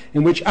arrangement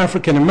in which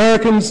African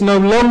Americans no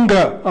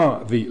longer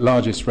are the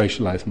largest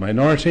racialized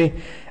minority,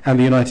 and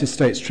the United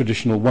States'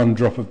 traditional one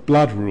drop of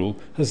blood rule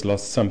has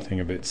lost something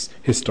of its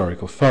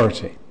historic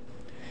authority.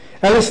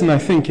 Ellison, I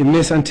think, in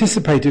this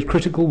anticipated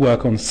critical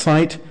work on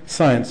sight,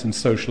 science, and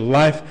social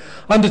life,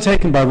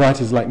 undertaken by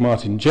writers like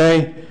Martin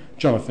Jay,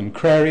 Jonathan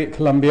Crary at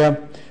Columbia,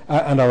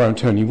 and our own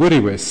Tony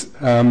Woodiwiss,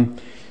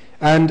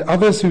 and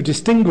others who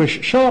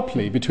distinguish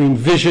sharply between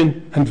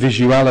vision and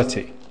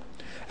visuality.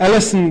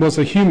 Ellison was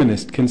a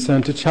humanist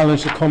concerned to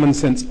challenge the common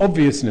sense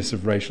obviousness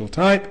of racial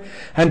type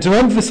and to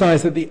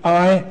emphasize that the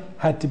eye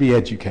had to be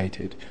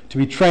educated, to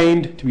be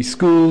trained, to be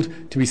schooled,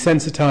 to be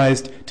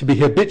sensitized, to be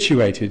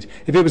habituated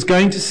if it was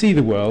going to see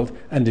the world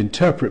and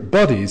interpret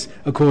bodies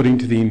according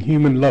to the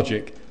inhuman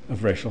logic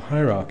of racial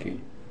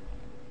hierarchy.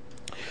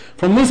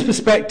 From this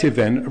perspective,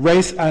 then,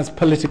 race as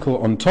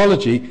political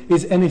ontology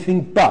is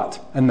anything but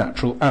a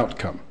natural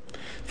outcome.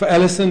 For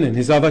Ellison and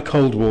his other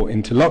Cold War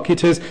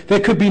interlocutors, there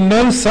could be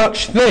no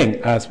such thing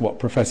as what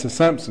Professor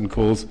Sampson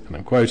calls, and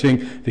I'm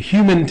quoting, the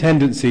human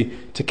tendency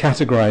to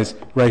categorize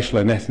racial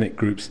and ethnic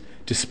groups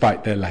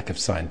despite their lack of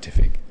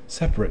scientific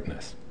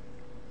separateness.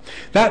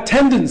 That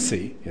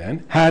tendency,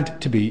 then, had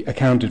to be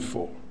accounted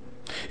for.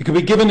 It could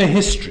be given a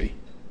history.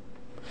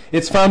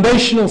 Its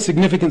foundational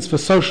significance for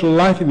social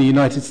life in the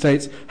United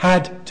States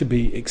had to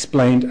be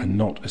explained and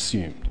not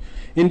assumed.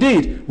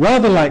 Indeed,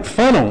 rather like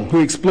Fanon, who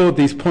explored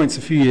these points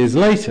a few years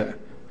later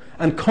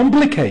and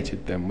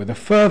complicated them with a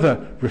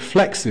further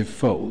reflexive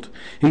fold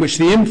in which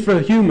the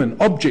infrahuman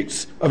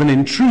objects of an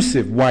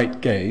intrusive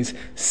white gaze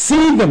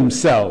see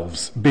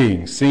themselves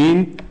being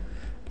seen,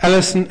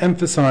 Ellison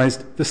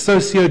emphasized the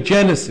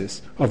sociogenesis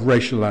of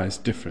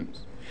racialized difference,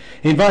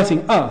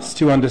 inviting us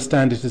to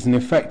understand it as an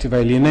effect of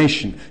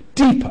alienation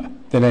deeper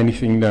than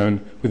anything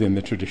known within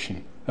the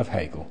tradition of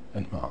Hegel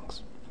and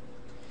Marx.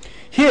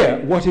 Here,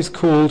 what is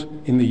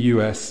called in the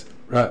US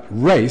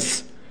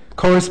race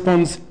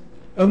corresponds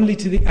only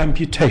to the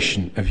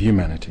amputation of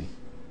humanity.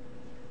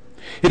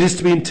 It is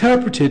to be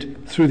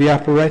interpreted through the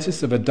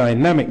apparatus of a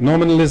dynamic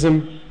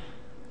nominalism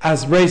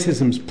as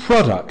racism's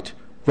product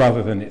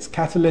rather than its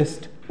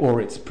catalyst or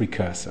its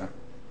precursor.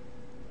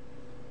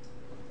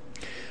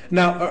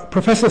 Now,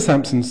 Professor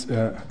Sampson's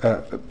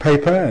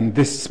paper and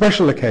this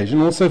special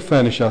occasion also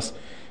furnish us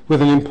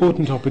with an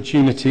important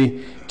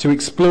opportunity to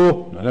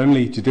explore, not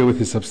only to deal with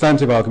his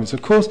substantive arguments,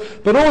 of course,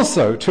 but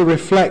also to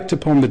reflect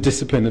upon the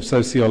discipline of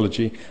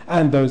sociology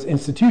and those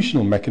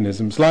institutional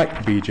mechanisms like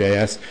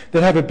BJS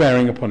that have a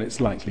bearing upon its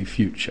likely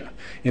future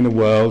in a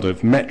world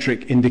of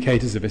metric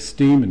indicators of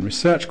esteem and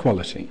research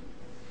quality.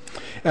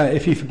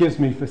 If he forgives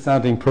me for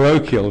sounding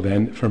parochial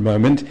then for a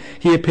moment,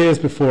 he appears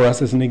before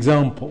us as an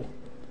example,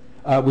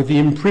 with the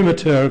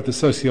imprimatur of the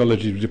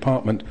sociology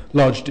department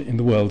lodged in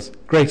the world's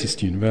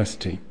greatest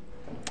university.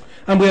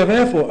 And we are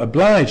therefore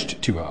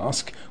obliged to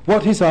ask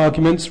what his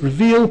arguments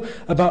reveal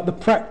about the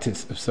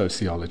practice of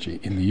sociology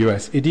in the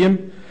US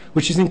idiom,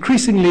 which is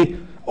increasingly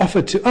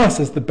offered to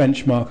us as the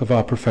benchmark of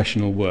our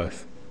professional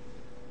worth.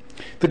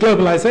 The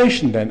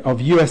globalization, then,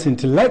 of US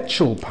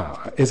intellectual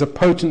power is a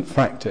potent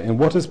factor in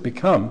what has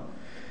become,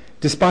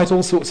 despite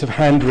all sorts of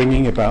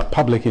hand-wringing about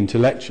public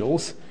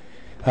intellectuals,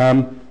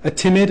 a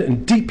timid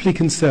and deeply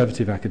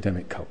conservative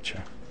academic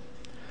culture.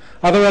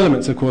 Other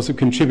elements, of course, have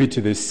contributed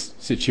to this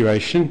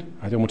situation.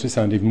 I don't want to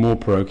sound even more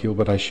parochial,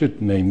 but I should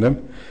name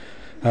them.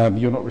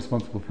 You're not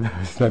responsible for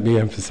those, let me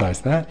emphasize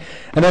that.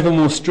 An ever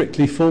more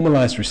strictly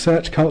formalized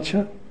research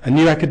culture, a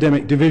new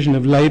academic division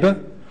of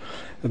labor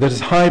that has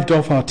hived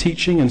off our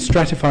teaching and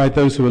stratified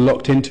those who are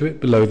locked into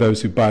it below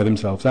those who buy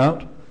themselves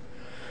out,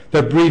 the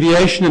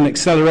abbreviation and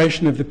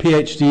acceleration of the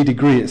PhD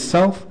degree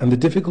itself, and the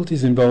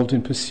difficulties involved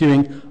in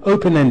pursuing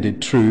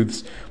open-ended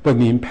truths when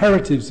the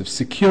imperatives of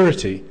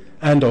security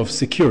and of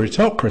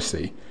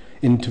securitocracy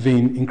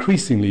intervene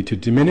increasingly to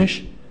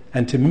diminish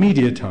and to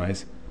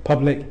mediatize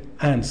public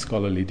and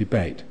scholarly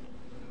debate.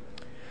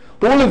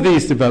 All of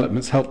these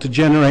developments help to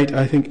generate,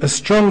 I think, a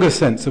stronger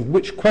sense of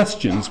which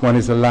questions one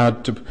is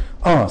allowed to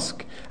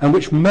ask and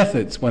which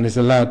methods one is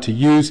allowed to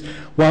use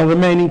while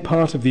remaining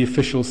part of the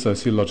official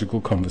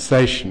sociological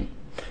conversation,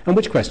 and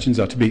which questions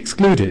are to be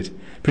excluded,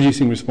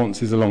 producing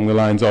responses along the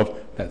lines of,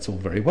 that's all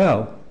very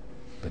well,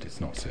 but it's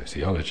not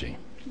sociology.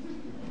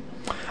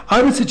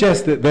 I would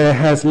suggest that there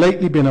has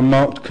lately been a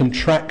marked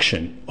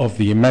contraction of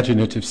the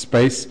imaginative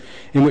space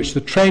in which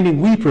the training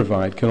we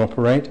provide can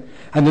operate,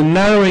 and a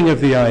narrowing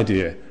of the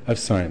idea of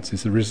science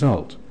is the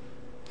result.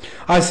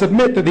 I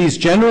submit that these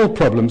general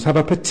problems have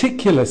a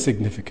particular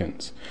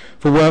significance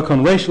for work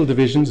on racial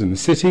divisions in the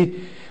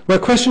city, where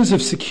questions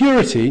of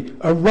security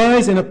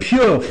arise in a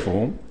pure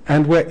form,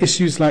 and where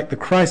issues like the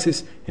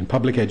crisis in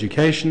public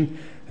education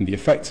and the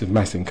effects of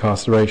mass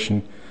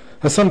incarceration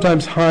are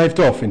sometimes hived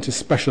off into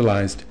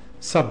specialized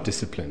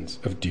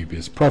subdisciplines of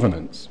dubious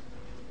provenance.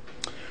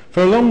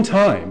 For a long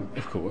time,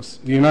 of course,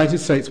 the United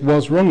States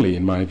was wrongly,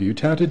 in my view,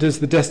 touted as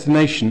the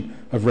destination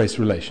of race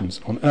relations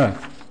on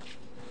Earth.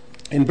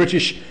 In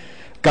British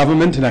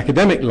government and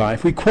academic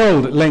life, we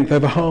quarrelled at length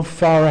over how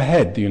far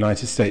ahead the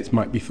United States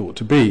might be thought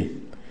to be.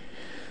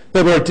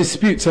 There were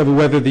disputes over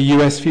whether the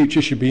US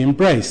future should be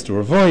embraced or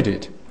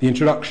avoided. The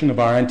introduction of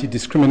our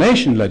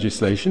anti-discrimination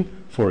legislation,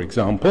 for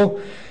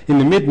example, in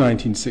the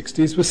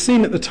mid-1960s was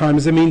seen at the time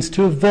as a means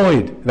to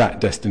avoid that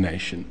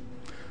destination.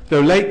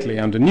 Though lately,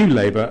 under New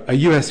Labour, a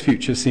US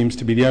future seems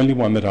to be the only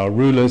one that our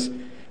rulers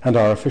and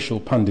our official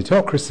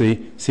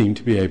punditocracy seem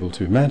to be able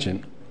to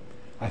imagine.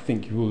 I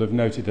think you will have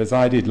noted, as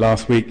I did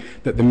last week,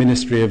 that the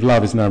Ministry of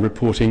Love is now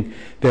reporting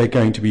they're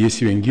going to be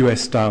issuing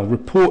US-style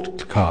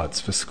report cards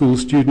for school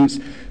students,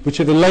 which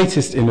are the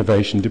latest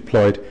innovation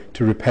deployed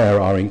to repair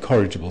our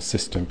incorrigible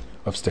system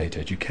of state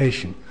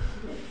education.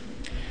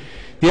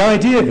 The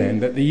idea,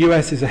 then, that the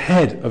US is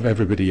ahead of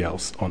everybody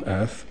else on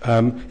Earth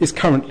is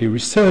currently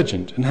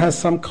resurgent and has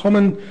some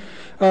common,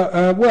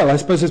 I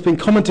suppose has been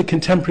common to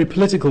contemporary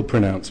political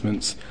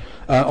pronouncements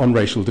on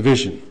racial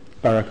division.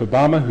 Barack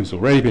Obama, who's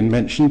already been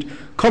mentioned,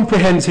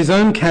 comprehends his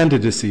own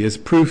candidacy as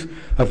proof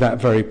of that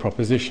very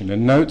proposition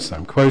and notes,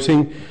 I'm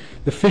quoting,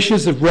 "the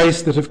fissures of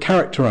race that have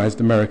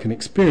characterized American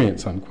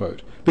experience,"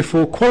 unquote,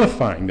 before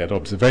qualifying that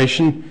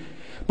observation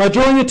by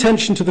drawing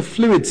attention to the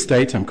fluid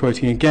state, I'm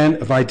quoting again,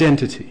 of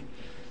identity,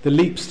 the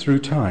leaps through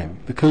time,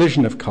 the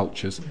collision of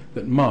cultures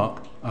that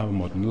mark our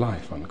modern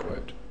life,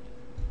 unquote.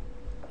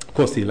 Of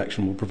course, the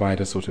election will provide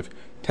a sort of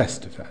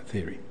test of that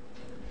theory.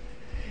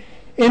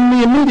 In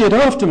the immediate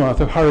aftermath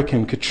of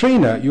Hurricane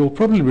Katrina, you'll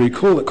probably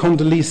recall that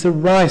Condoleezza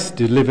Rice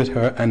delivered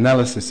her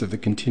analysis of the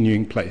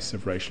continuing place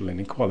of racial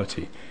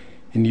inequality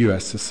in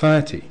US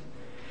society.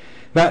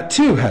 That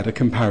too had a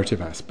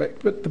comparative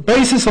aspect, but the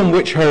basis on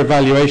which her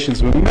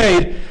evaluations were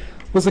made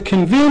was a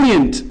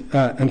convenient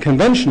and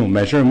conventional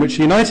measure in which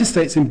the United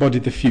States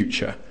embodied the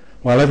future,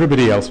 while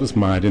everybody else was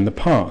mired in the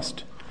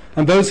past.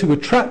 And those who were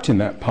trapped in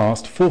that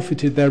past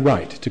forfeited their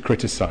right to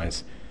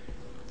criticize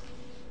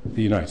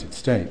the United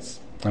States.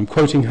 I'm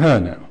quoting her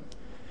now.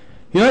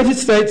 The United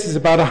States is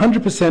about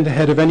 100%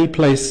 ahead of any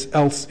place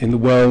else in the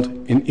world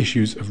in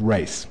issues of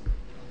race.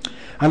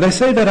 And I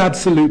say that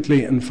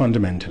absolutely and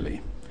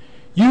fundamentally.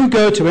 You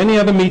go to any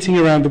other meeting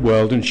around the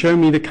world and show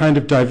me the kind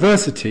of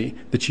diversity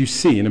that you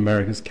see in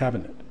America's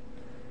cabinet,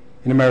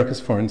 in America's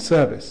foreign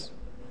service,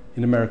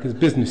 in America's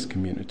business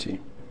community,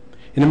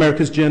 in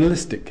America's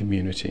journalistic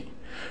community.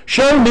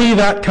 Show me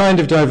that kind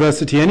of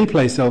diversity any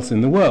place else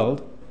in the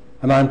world,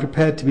 and I'm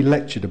prepared to be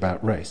lectured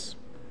about race.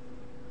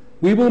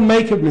 We will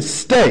make a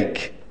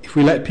mistake if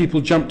we let people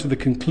jump to the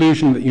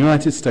conclusion that the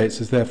United States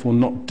has therefore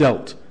not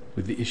dealt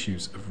with the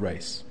issues of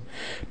race,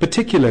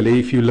 particularly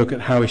if you look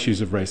at how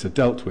issues of race are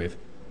dealt with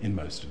in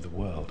most of the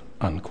world,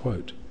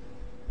 unquote.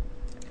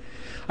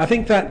 I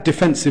think that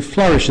defensive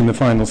flourish in the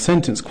final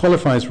sentence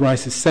qualifies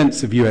Rice's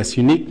sense of US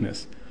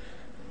uniqueness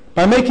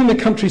by making the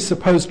country's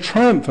supposed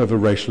triumph over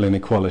racial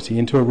inequality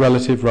into a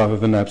relative rather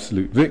than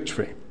absolute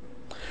victory.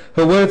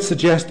 Her words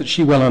suggest that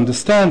she well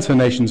understands her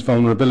nation's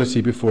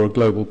vulnerability before a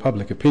global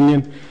public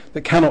opinion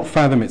that cannot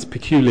fathom its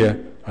peculiar,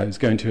 I was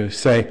going to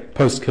say,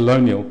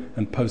 post-colonial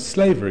and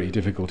post-slavery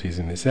difficulties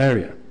in this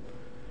area.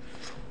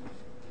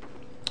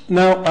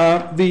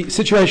 Now, the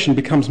situation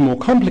becomes more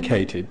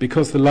complicated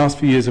because the last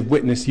few years have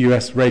witnessed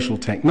US racial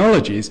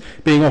technologies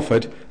being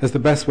offered as the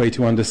best way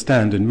to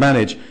understand and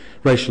manage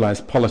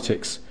racialized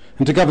politics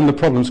and to govern the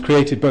problems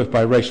created both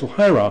by racial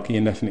hierarchy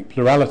and ethnic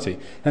plurality,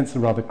 hence the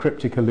rather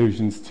cryptic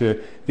allusions to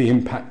the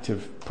impact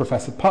of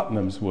Professor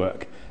Putnam's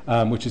work,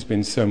 which has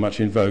been so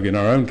much in vogue in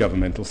our own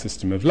governmental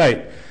system of late.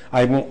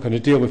 I'm not going to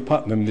deal with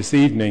Putnam this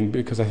evening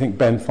because I think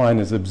Ben Fine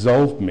has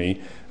absolved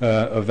me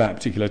of that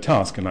particular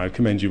task, and I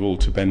commend you all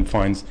to Ben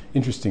Fine's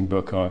interesting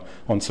book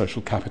on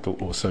social capital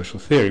or social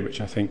theory, which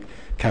I think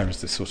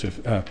carries the sort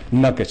of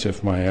nugget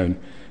of my own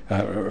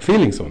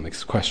feelings on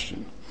this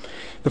question.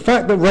 The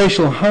fact that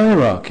racial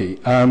hierarchy,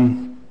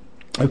 in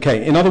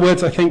other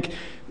words, I think,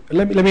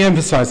 let me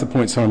emphasize the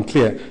point so I'm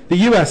clear. The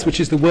US, which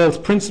is the world's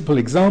principal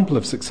example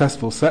of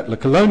successful settler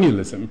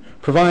colonialism,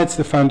 provides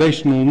the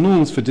foundational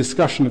norms for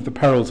discussion of the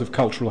perils of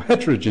cultural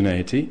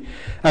heterogeneity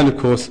and, of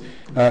course,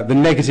 the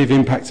negative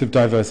impacts of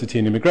diversity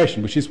and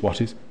immigration, which is what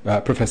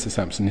Professor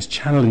Sampson is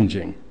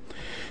challenging.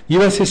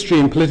 US history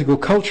and political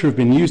culture have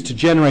been used to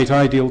generate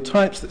ideal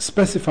types that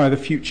specify the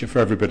future for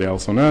everybody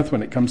else on Earth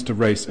when it comes to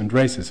race and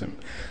racism.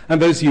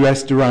 And those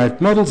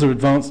US-derived models are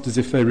advanced as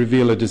if they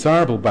reveal a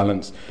desirable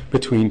balance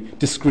between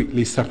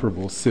discretely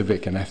separable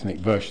civic and ethnic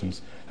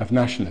versions of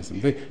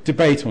nationalism. The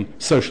debate on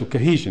social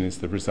cohesion is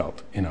the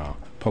result in our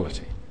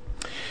polity.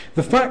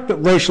 The fact that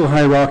racial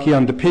hierarchy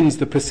underpins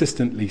the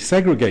persistently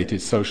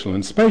segregated social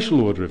and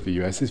spatial order of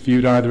the US is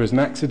viewed either as an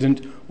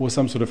accident or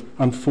some sort of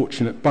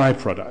unfortunate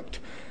byproduct.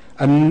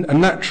 A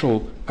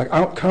natural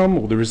outcome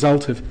or the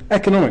result of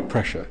economic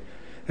pressure.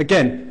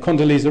 Again,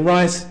 Condoleezza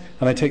Rice,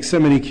 and I take so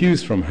many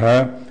cues from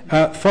her,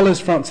 follows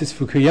Francis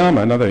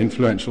Fukuyama, another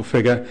influential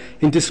figure,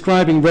 in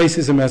describing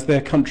racism as their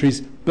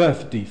country's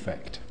birth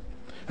defect,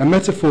 a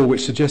metaphor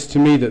which suggests to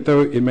me that though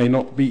it may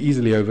not be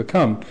easily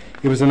overcome,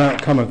 it was an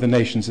outcome of the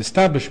nation's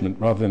establishment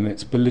rather than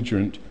its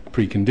belligerent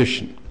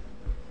precondition.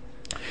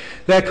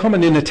 Their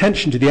common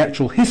inattention to the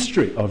actual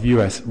history of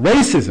US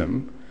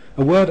racism,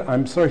 a word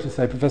I'm sorry to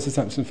say Professor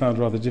Sampson found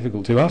rather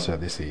difficult to utter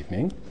this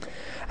evening,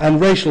 and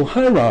racial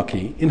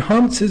hierarchy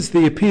enhances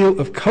the appeal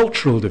of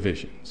cultural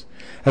divisions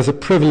as a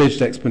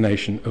privileged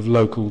explanation of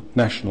local,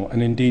 national,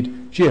 and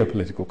indeed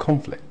geopolitical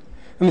conflict.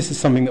 And this is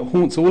something that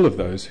haunts all of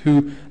those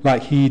who,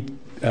 like he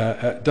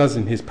does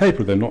in his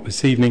paper, though not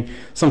this evening,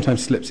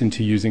 sometimes slips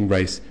into using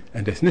race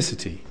and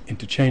ethnicity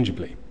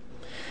interchangeably.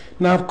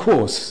 Now, of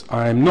course,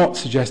 I'm not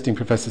suggesting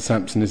Professor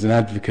Sampson is an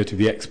advocate of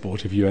the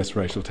export of US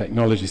racial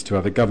technologies to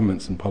other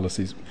governments and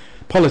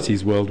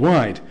polities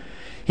worldwide.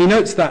 He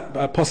notes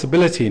that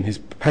possibility in his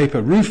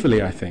paper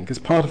ruefully, I think, as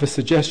part of a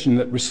suggestion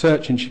that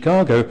research in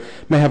Chicago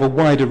may have a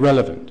wider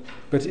relevance,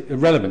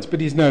 but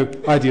he's no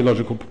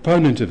ideological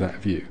proponent of that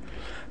view.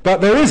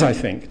 But there is, I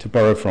think, to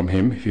borrow from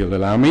him, if you'll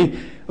allow me,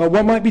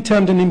 what might be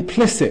termed an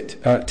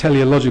implicit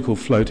teleological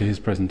flow to his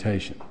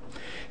presentation.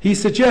 He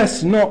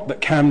suggests not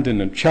that Camden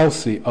and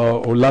Chelsea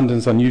or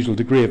London's unusual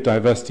degree of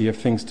diversity have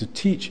things to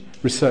teach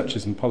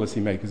researchers and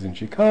policymakers in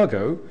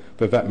Chicago,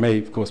 though that may,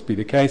 of course, be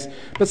the case,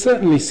 but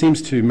certainly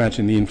seems to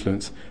imagine the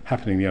influence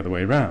happening the other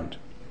way around.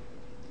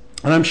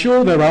 And I'm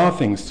sure there are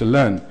things to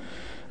learn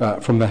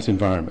from that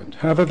environment.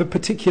 However, the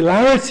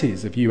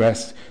particularities of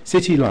US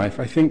city life,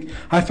 I think,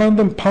 I found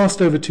them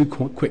passed over too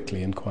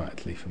quickly and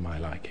quietly for my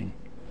liking.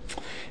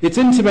 It's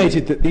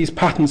intimated that these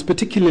patterns,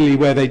 particularly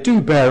where they do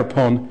bear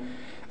upon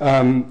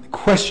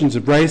questions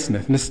of race and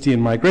ethnicity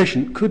and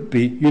migration, could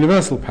be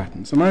universal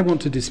patterns, and I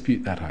want to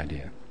dispute that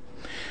idea.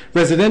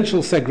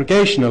 Residential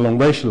segregation along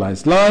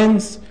racialized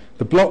lines,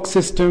 the block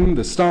system,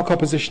 the stark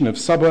opposition of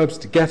suburbs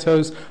to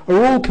ghettos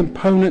are all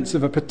components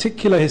of a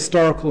particular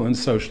historical and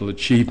social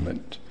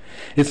achievement.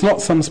 It's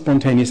not some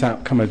spontaneous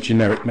outcome of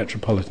generic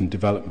metropolitan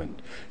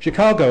development.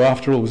 Chicago,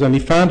 after all, was only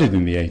founded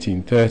in the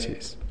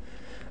 1830s.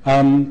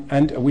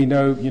 And we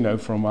know,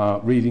 from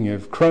our reading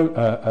of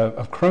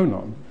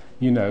Cronon,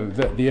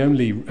 that the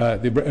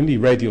only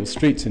radial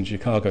streets in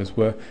Chicago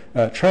were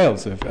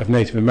trails of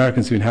Native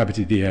Americans who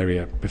inhabited the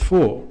area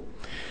before.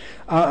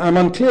 I'm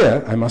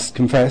unclear, I must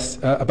confess,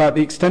 about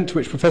the extent to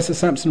which Professor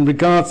Sampson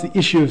regards the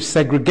issue of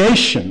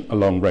segregation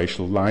along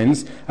racial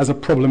lines as a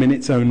problem in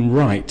its own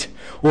right,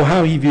 or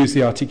how he views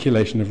the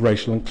articulation of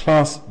racial and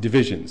class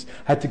divisions.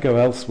 Had to go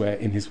elsewhere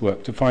in his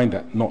work to find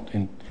that, not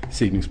in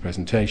this evening's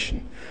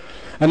presentation.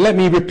 And let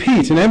me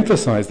repeat and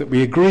emphasize that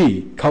we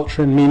agree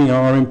culture and meaning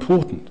are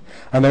important,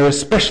 and they're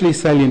especially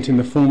salient in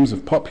the forms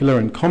of popular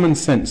and common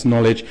sense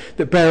knowledge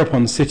that bear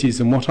upon cities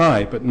and what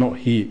I, but not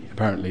he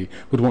apparently,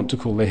 would want to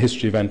call the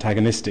history of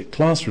antagonistic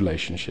class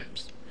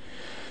relationships.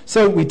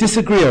 So we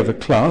disagree over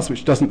class,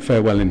 which doesn't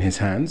fare well in his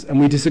hands, and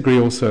we disagree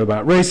also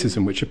about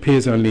racism, which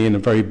appears only in a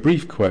very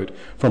brief quote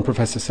from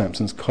Professor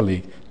Sampson's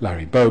colleague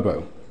Larry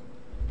Bobo.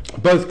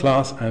 Both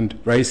class and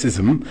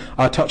racism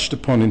are touched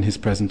upon in his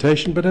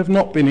presentation, but have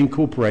not been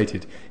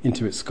incorporated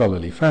into its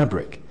scholarly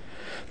fabric.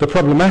 The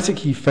problematic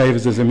he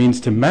favours as a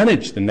means to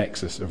manage the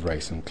nexus of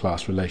race and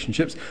class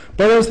relationships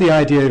borrows the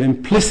idea of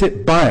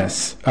implicit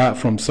bias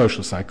from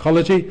social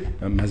psychology,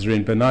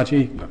 Mazrin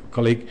Bernardi, a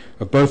colleague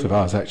of both of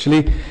ours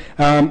actually,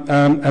 and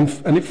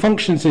it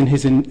functions in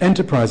his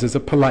enterprise as a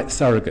polite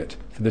surrogate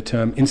for the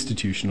term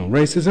institutional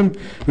racism,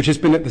 which has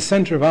been at the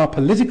centre of our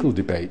political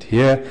debate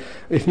here,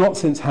 if not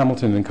since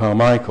Hamilton and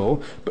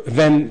Carmichael, but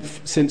then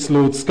since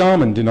Lord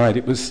Scarman denied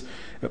it was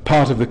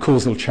part of the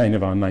causal chain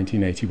of our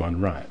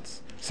 1981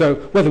 riots. So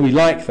whether we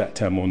like that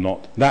term or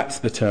not, that's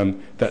the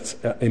term that's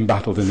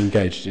embattled and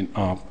engaged in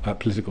our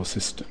political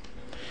system.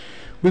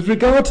 With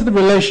regard to the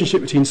relationship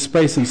between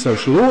space and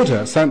social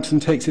order, Sampson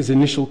takes his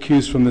initial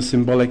cues from the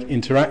symbolic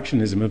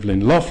interactionism of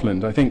Lynn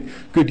Loughland. I think,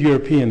 good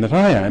European that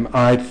I am,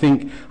 I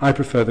think I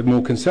prefer the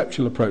more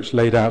conceptual approach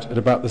laid out at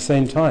about the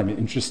same time,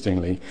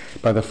 interestingly,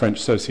 by the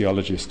French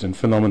sociologist and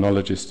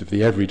phenomenologist of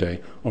the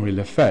everyday, Henri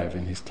Lefebvre,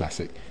 in his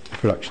classic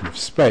Production of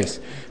Space,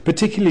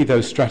 particularly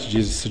those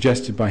strategies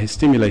suggested by his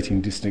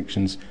stimulating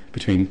distinctions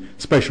between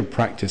spatial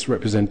practice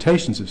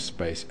representations of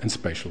space and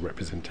spatial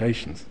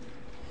representations.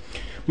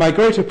 My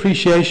great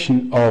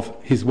appreciation of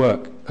his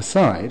work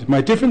aside, my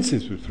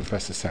differences with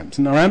Professor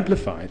Sampson are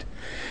amplified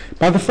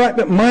by the fact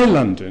that my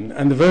London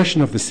and the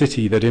version of the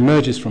city that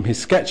emerges from his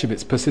sketch of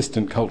its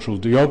persistent cultural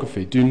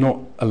geography do not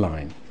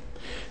align.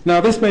 Now,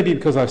 this may be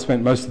because I've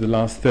spent most of the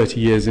last 30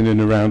 years in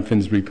and around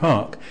Finsbury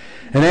Park,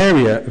 an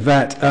area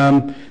that,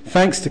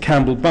 thanks to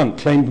Campbell Bunt,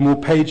 claimed more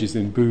pages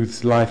in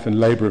Booth's Life and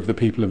Labour of the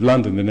People of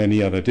London than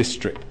any other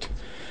district.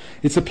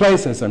 It's a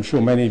place, as I'm sure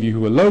many of you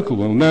who are local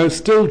will know,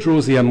 still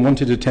draws the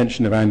unwanted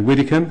attention of Anne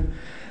Widdecombe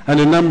and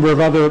a number of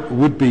other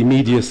would-be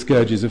media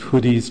scourges of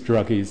hoodies,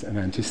 druggies and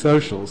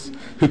antisocials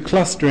who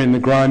cluster in the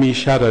grimy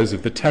shadows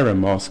of the Terror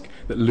Mosque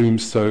that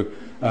looms so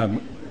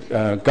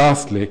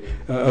ghastly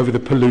over the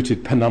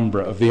polluted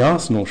penumbra of the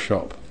Arsenal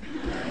shop.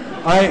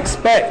 I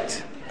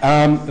expect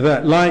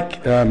that,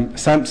 like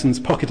Sampson's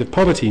Pocket of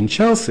Poverty in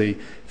Chelsea,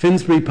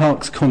 Finsbury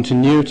Park's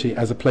continuity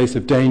as a place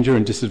of danger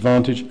and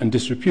disadvantage and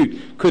disrepute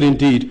could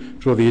indeed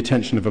draw the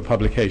attention of a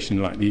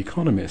publication like The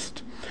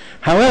Economist.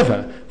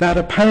 However, that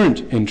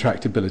apparent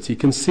intractability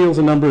conceals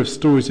a number of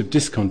stories of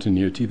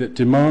discontinuity that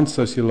demand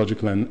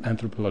sociological and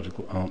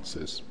anthropological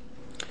answers.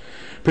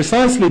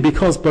 Precisely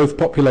because both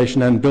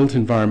population and built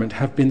environment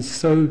have been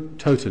so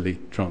totally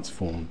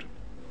transformed.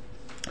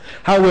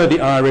 How were the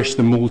Irish,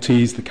 the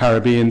Maltese, the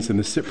Caribbeans and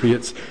the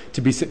Cypriots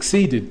to be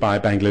succeeded by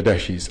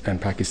Bangladeshis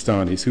and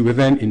Pakistanis, who were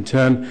then in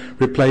turn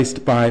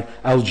replaced by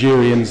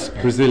Algerians,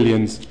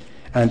 Brazilians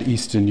and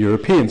Eastern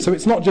European. So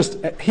it's not just,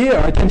 here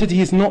identity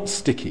is not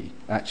sticky,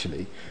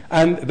 actually.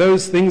 And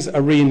those things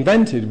are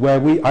reinvented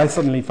where I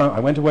suddenly found,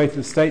 I went away to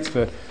the States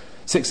for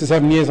 6 or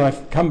 7 years,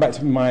 I've come back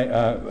to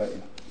my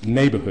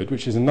neighborhood,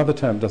 which is another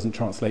term that doesn't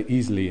translate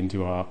easily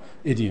into our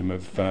idiom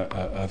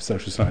of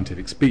social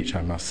scientific speech,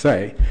 I must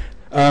say.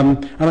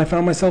 And I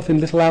found myself in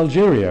little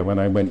Algeria when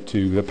I went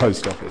to the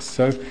post office.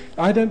 So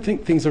I don't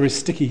think things are as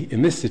sticky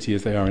in this city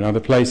as they are in other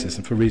places,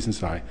 and for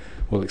reasons I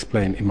will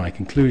explain in my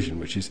conclusion,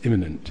 which is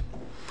imminent.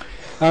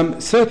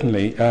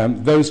 Certainly,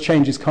 those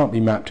changes can't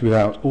be mapped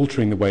without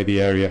altering the way the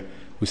area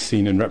was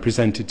seen and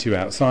represented to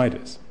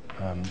outsiders.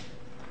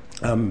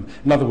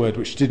 Another word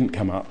which didn't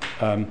come up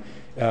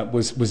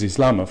was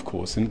Islam, of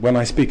course. And when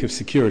I speak of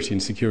security and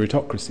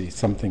securitocracy,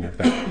 something of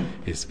that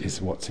is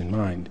what's in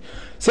mind.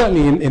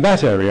 Certainly in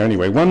that area,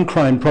 anyway, one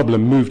crime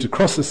problem moved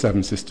across the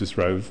Seven Sisters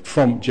Road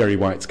from Jerry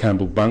White's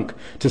Campbell Bunk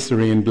to Sir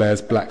Ian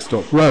Blair's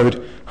Blackstock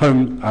Road,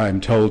 home, I'm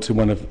told, to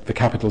one of the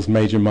capital's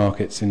major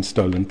markets in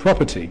stolen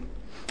property.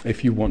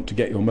 If you want to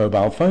get your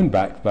mobile phone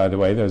back, by the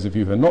way, those of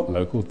you who are not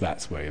local,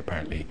 that's where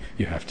apparently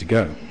you have to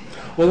go.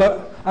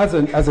 Although, as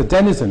a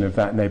denizen of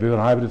that neighbourhood,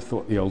 I would have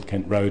thought the Old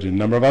Kent Road and a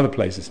number of other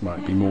places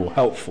might be more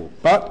helpful.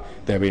 But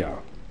there we are.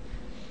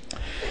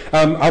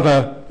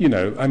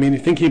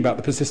 Thinking about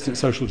the persistent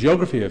social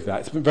geography of that,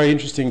 it's been very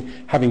interesting,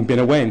 having been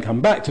away and come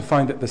back, to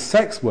find that the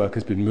sex work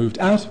has been moved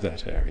out of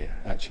that area,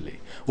 actually.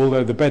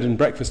 Although the bed and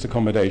breakfast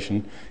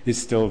accommodation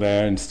is still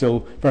there and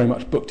still very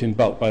much booked in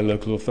bulk by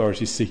local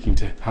authorities seeking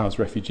to house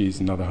refugees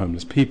and other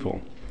homeless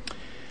people.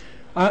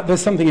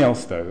 There's something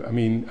else, though,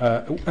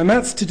 and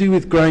that's to do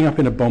with growing up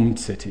in a bombed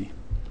city,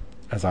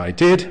 as I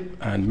did,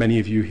 and many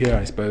of you here,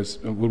 I suppose,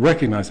 will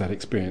recognise that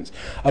experience.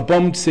 A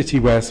bombed city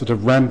where sort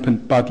of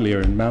rampant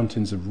Buddleia and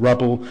mountains of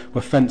rubble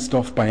were fenced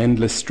off by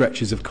endless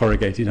stretches of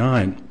corrugated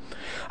iron.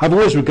 I've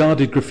always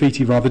regarded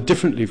graffiti rather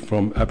differently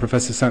from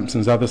Professor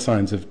Sampson's other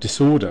signs of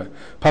disorder: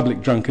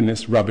 public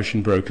drunkenness, rubbish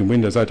and broken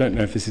windows. I don't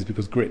know if this is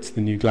because grit's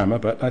the new glamour,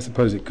 but I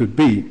suppose it could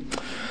be.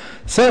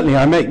 Certainly,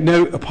 I make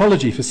no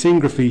apology for seeing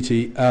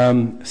graffiti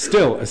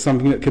still as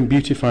something that can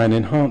beautify and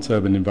enhance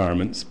urban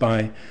environments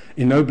by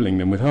ennobling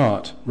them with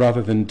art,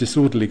 rather than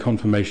disorderly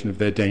confirmation of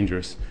their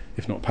dangerous,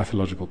 if not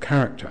pathological,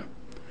 character.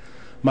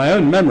 My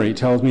own memory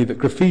tells me that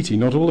graffiti,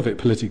 not all of it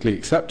politically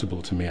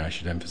acceptable to me, I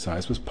should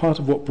emphasise, was part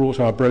of what brought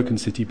our broken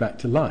city back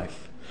to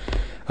life.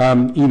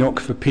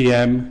 Enoch for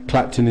PM,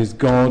 Clapton is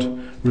God,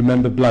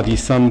 Remember Bloody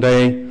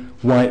Sunday,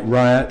 White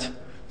Riot,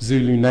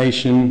 Zulu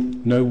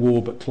Nation, No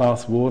War But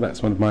Class War,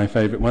 that's one of my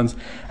favourite ones,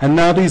 and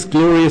now these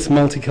glorious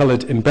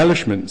multicoloured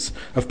embellishments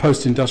of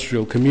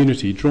post-industrial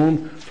community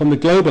drawn from the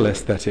global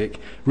aesthetic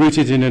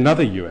rooted in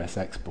another US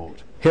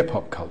export,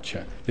 hip-hop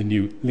culture, the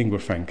new lingua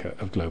franca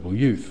of global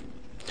youth.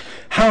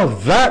 How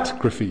that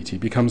graffiti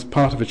becomes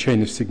part of a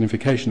chain of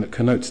signification that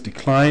connotes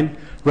decline,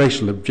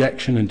 racial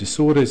objection and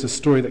disorder is a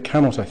story that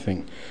cannot, I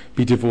think,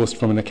 be divorced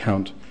from an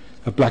account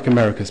of Black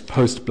America's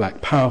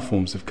post-Black power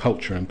forms of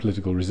culture and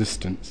political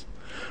resistance,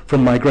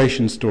 from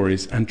migration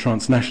stories and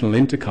transnational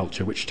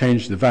interculture which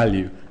changed the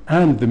value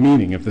and the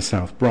meaning of the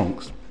South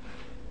Bronx.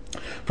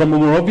 From a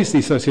more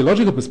obviously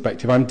sociological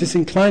perspective, I'm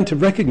disinclined to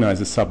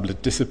recognise a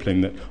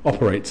sub-discipline that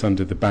operates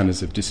under the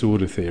banners of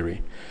disorder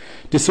theory.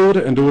 Disorder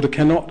and order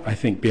cannot, I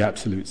think, be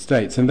absolute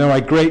states, and though I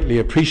greatly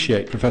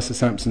appreciate Professor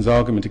Sampson's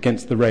argument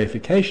against the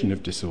reification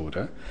of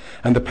disorder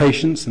and the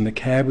patience and the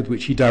care with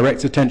which he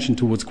directs attention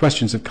towards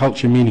questions of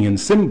culture, meaning and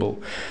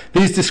symbol,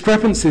 these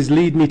discrepancies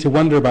lead me to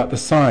wonder about the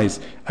size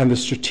and the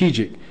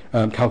strategic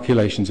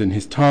calculations in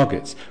his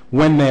targets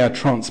when they are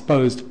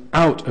transposed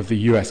out of the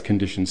US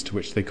conditions to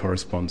which they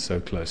correspond so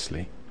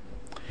closely.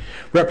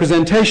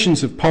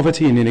 Representations of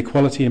poverty and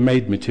inequality are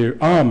made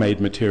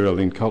material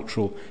in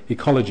cultural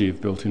ecology of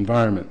built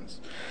environments.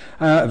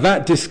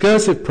 That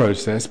discursive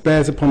process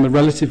bears upon the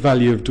relative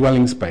value of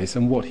dwelling space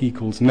and what he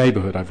calls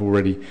neighbourhood. I've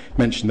already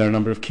mentioned there are a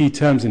number of key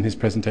terms in his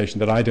presentation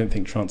that I don't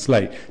think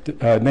translate.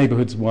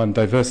 Neighbourhood's one,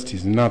 diversity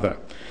is another.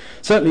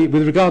 Certainly,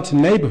 with regard to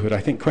neighbourhood, I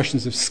think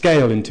questions of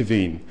scale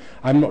intervene.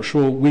 I'm not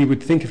sure we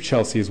would think of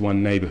Chelsea as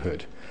one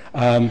neighbourhood.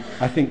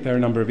 I think there are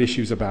a number of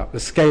issues about the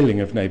scaling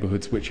of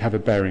neighbourhoods which have a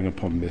bearing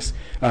upon this.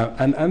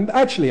 And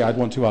actually, I'd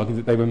want to argue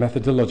that they were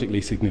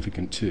methodologically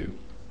significant too.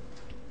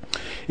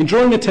 In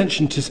drawing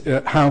attention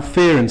to how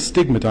fear and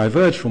stigma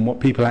diverge from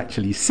what people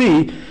actually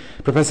see,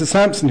 Professor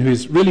Sampson, who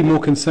is really more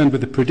concerned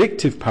with the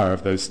predictive power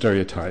of those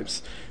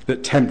stereotypes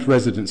that tempt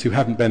residents who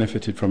haven't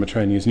benefited from a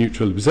training as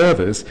neutral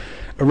observers,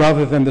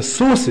 rather than the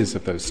sources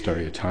of those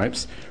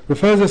stereotypes,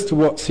 refers us to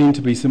what seem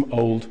to be some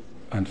old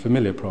and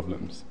familiar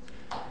problems.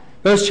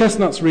 Those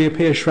chestnuts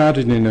reappear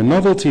shrouded in a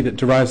novelty that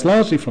derives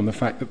largely from the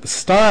fact that the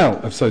style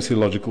of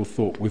sociological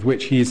thought with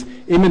which he is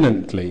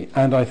imminently,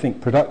 and I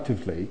think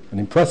productively and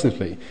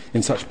impressively,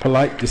 in such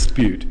polite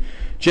dispute,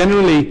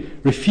 generally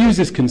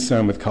refuses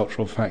concern with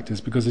cultural factors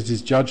because it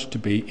is judged to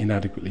be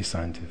inadequately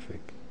scientific.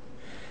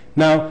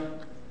 Now,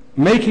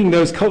 making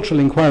those cultural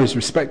inquiries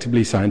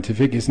respectably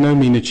scientific is no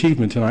mean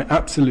achievement, and I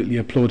absolutely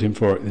applaud him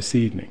for it this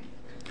evening.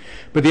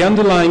 But the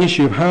underlying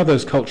issue of how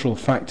those cultural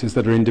factors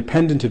that are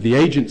independent of the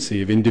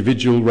agency of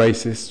individual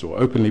racist or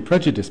openly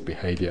prejudiced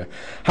behaviour,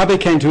 how they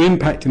came to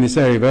impact in this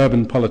area of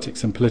urban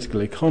politics and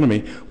political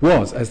economy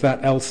was, as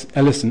that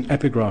Ellison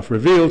epigraph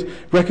revealed,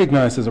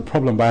 recognised as a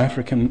problem by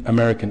African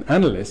American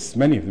analysts,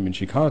 many of them in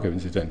Chicago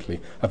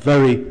incidentally, a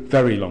very,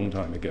 very long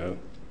time ago.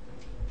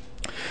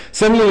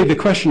 Similarly, the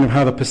question of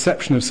how the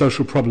perception of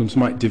social problems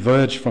might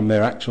diverge from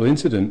their actual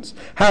incidents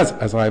has,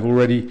 as I've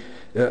already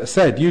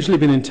said, usually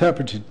been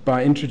interpreted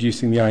by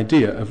introducing the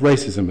idea of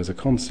racism as a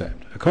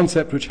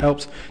concept which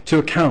helps to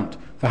account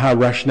for how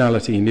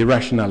rationality and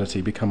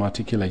irrationality become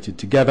articulated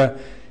together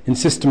in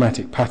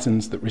systematic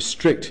patterns that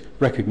restrict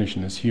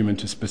recognition as human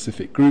to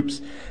specific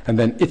groups and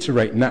then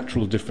iterate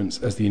natural difference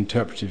as the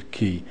interpretive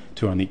key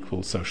to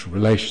unequal social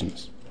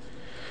relations.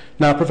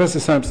 Now, Professor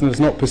Sampson has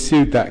not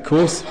pursued that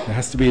course. There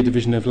has to be a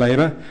division of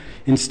labour.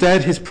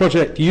 Instead, his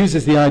project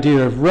uses the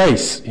idea of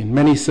race in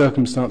many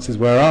circumstances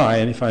where I,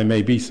 and if I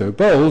may be so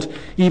bold,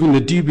 even the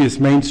dubious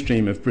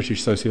mainstream of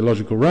British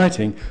sociological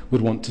writing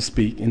would want to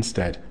speak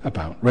instead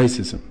about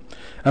racism.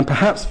 And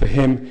perhaps for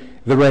him,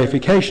 the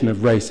reification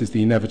of race is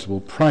the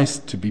inevitable price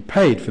to be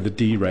paid for the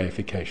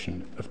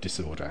de-reification of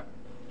disorder.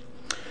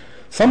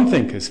 Some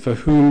thinkers for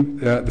whom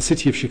the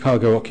city of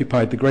Chicago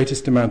occupied the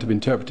greatest amount of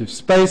interpretive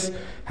space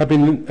have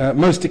been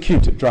most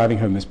acute at driving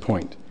home this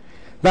point.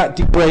 That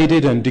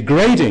degraded and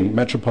degrading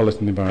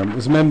metropolitan environment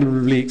was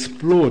memorably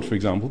explored, for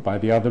example, by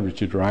the other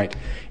Richard Wright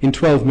in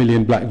 12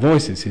 Million Black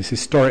Voices, his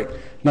historic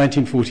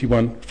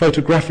 1941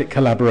 photographic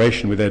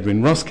collaboration with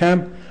Edwin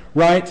Roskam.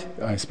 Wright,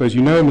 I suppose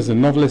you know him as a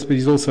novelist, but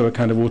he's also a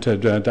kind of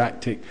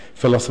autodidactic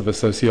philosopher,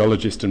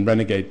 sociologist, and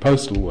renegade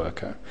postal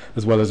worker,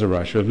 as well as a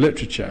writer of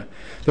literature.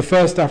 The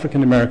first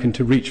African American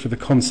to reach for the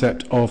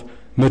concept of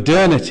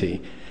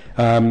modernity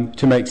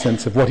to make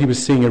sense of what he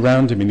was seeing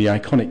around him in the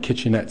iconic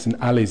kitchenettes and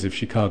alleys of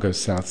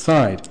Chicago's South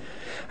Side.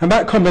 And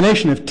that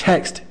combination of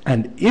text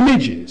and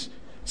images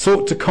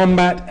sought to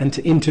combat and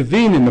to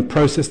intervene in the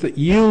process that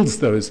yields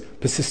those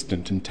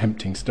persistent and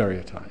tempting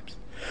stereotypes.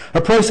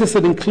 A process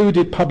that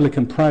included public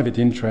and private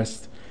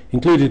interests,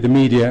 included the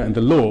media and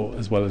the law,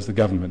 as well as the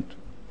government.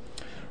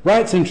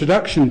 Wright's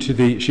introduction to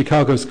the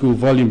Chicago School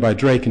volume by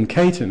Drake and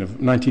Caton of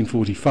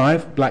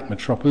 1945, Black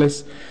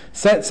Metropolis,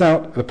 sets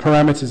out the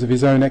parameters of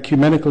his own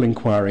ecumenical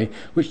inquiry,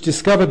 which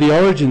discovered the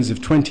origins of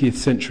 20th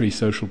century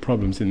social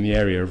problems in the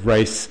area of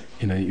race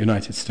in the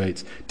United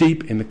States,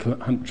 deep in the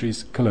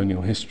country's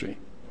colonial history.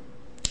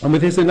 And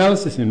with his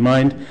analysis in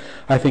mind,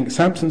 I think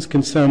Sampson's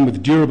concern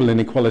with durable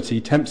inequality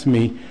tempts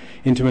me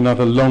into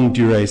another longue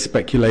durée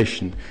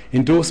speculation,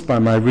 endorsed by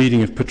my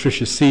reading of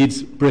Patricia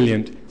Seed's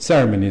brilliant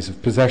Ceremonies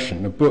of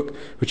Possession, a book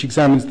which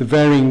examines the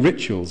varying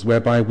rituals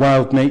whereby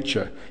wild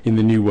nature in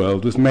the New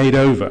World was made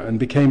over and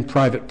became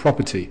private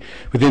property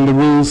within the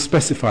rules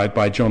specified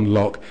by John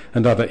Locke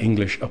and other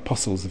English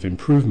apostles of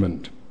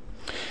improvement.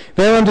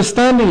 Their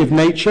understanding of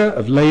nature,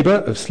 of labour,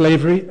 of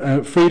slavery,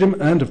 freedom,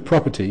 and of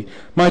property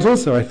might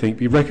also, I think,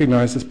 be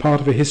recognised as part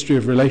of a history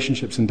of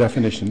relationships and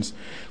definitions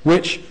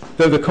which,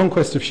 though the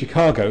conquest of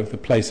Chicago, the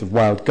place of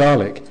wild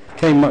garlic,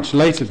 came much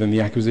later than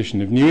the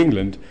acquisition of New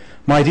England,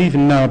 might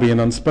even now be an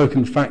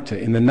unspoken factor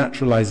in the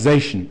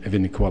naturalisation of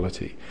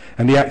inequality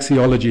and the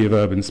axiology of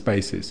urban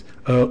spaces,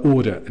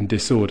 order and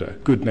disorder,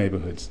 good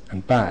neighbourhoods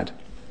and bad.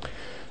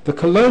 The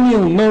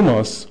colonial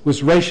nomos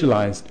was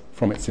racialised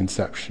from its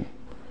inception.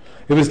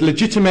 It was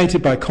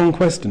legitimated by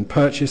conquest and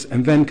purchase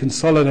and then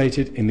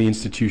consolidated in the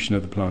institution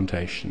of the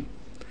plantation.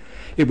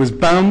 It was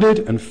bounded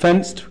and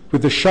fenced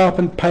with the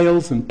sharpened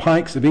pales and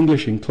pikes of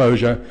English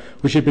enclosure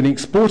which had been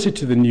exported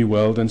to the New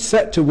World and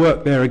set to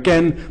work there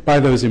again by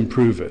those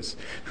improvers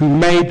who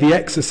made the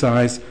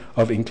exercise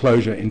of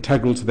enclosure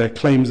integral to their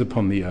claims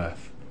upon the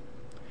earth.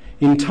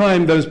 In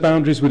time, those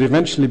boundaries would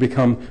eventually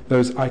become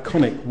those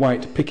iconic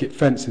white picket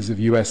fences of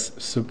US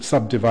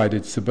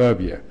subdivided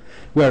suburbia,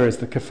 whereas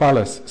the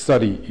Cefalos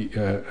study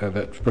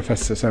that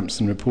Professor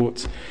Sampson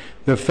reports,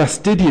 the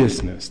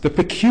fastidiousness, the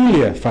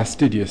peculiar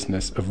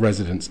fastidiousness of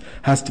residence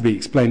has to be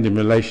explained in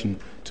relation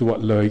to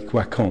what Loïc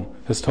Wacon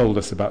has told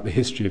us about the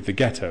history of the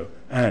ghetto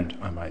and,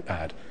 I might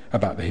add,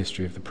 about the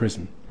history of the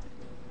prison.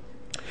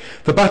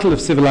 The battle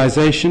of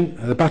civilization,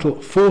 the battle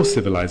for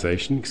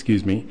civilization,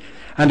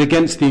 and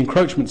against the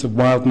encroachments of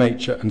wild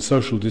nature and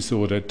social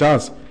disorder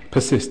does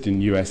persist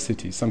in US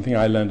cities, something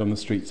I learned on the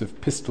streets of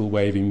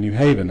pistol-waving New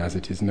Haven, as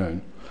it is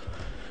known.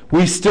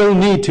 We still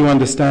need to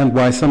understand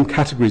why some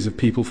categories of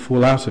people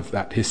fall out of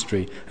that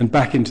history and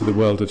back into the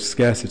world of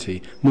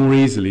scarcity more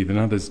easily than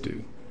others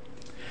do.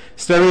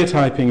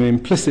 Stereotyping and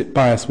implicit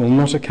bias will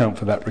not account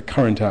for that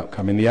recurrent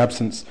outcome in the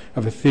absence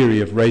of a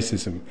theory of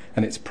racism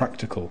and its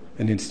practical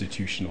and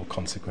institutional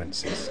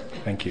consequences.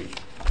 Thank you.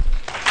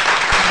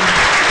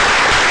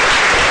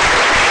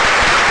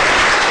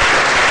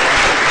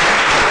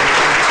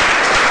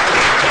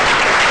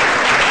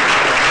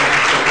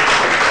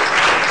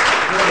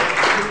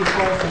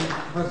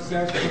 Professor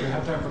Sampson, we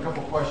have time for a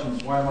couple of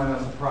questions. Why am I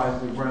not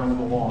surprised we ran a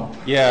little long?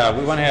 Yeah,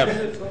 we want to have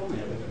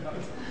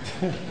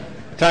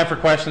Time for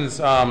questions.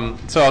 So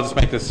I'll just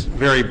make this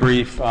very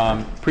brief.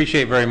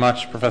 Appreciate very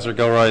much Professor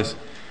Gilroy's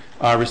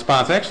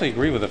response. I actually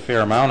agree with a fair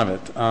amount of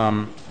it.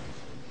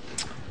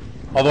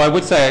 Although I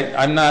would say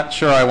I'm not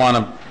sure I want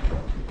to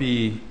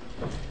be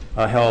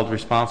held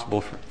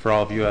responsible for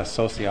all of U.S.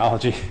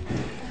 sociology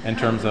in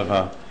terms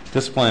of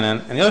discipline.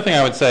 And the other thing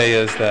I would say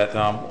is that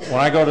when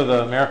I go to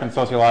the American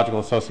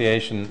Sociological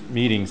Association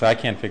meetings, I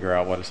can't figure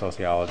out what a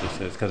sociologist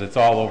is because it's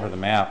all over the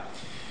map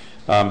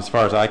as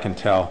far as I can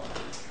tell.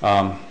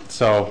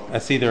 So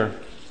that's either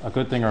a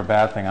good thing or a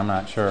bad thing, I'm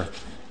not sure.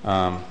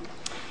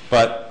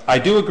 But I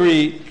do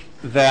agree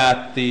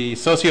that the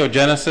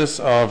sociogenesis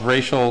of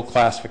racial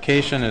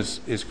classification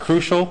is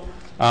crucial.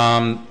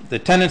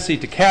 The tendency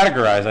to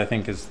categorize, I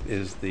think,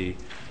 is the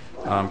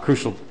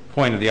crucial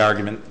point of the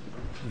argument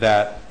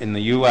that in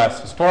the U.S.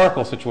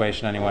 historical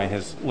situation, anyway,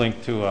 has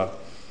linked to a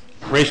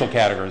racial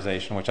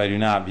categorization, which I do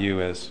not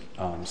view as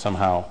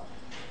somehow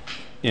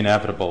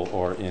inevitable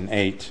or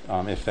innate,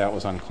 if that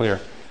was unclear.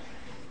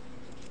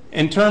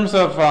 In terms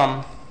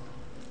of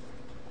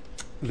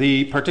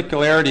the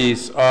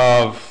particularities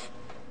of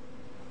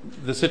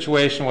the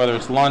situation, whether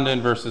it's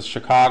London versus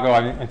Chicago,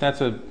 I mean,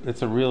 that's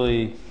a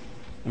really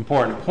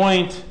important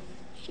point.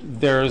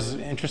 There's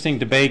interesting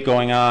debate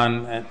going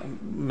on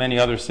at many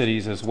other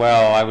cities as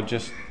well. I would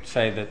just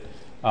say that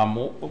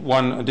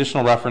one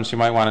additional reference you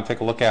might want to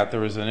take a look at,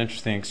 there was an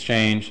interesting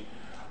exchange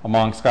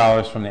among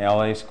scholars from the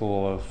LA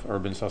School of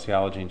Urban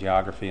Sociology and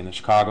Geography and the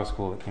Chicago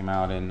School that came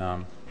out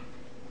in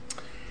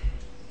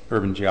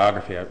Urban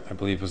Geography, I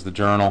believe was the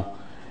journal.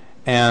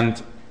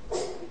 And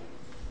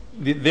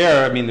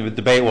there, I mean, the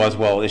debate was,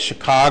 well, is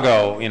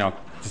Chicago,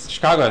 does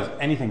Chicago has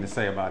anything to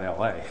say about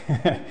LA?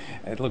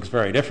 It looks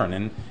very different.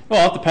 And,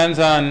 well, it depends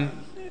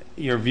on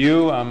your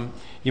view.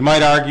 You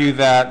might argue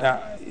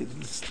that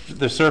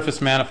the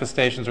surface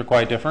manifestations are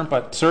quite different,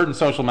 but certain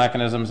social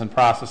mechanisms and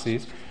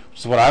processes, which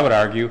is what I would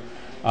argue,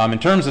 in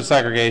terms of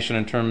segregation,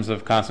 in terms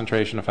of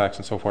concentration effects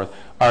and so forth,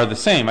 are the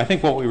same. I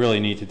think what we really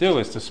need to do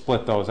is to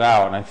split those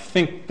out. And I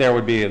think there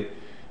would be an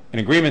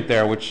agreement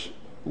there, which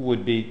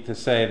would be to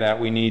say that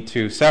we need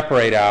to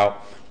separate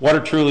out what are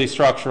truly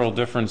structural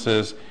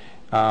differences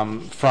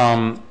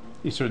from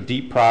these sort of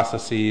deep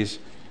processes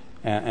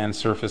and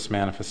surface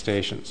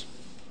manifestations.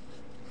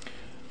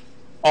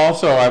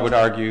 Also, I would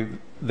argue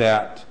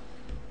that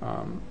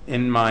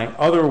in my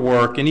other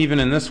work, and even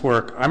in this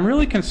work, I'm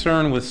really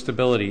concerned with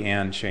stability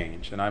and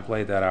change, and I've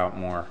laid that out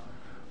more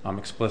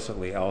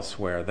explicitly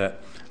elsewhere,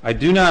 that I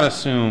do not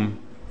assume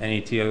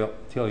any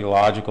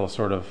teleological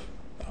sort of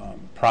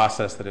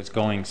process that it's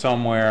going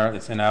somewhere,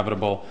 it's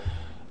inevitable.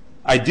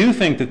 I do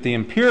think that the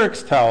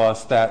empirics tell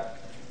us that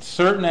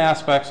certain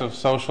aspects of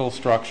social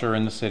structure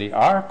in the city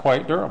are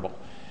quite durable.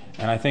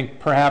 And I think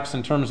perhaps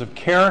in terms of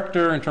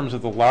character, in terms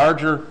of the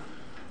larger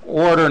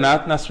order,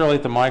 not necessarily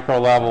at the micro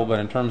level, but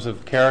in terms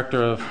of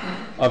character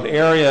of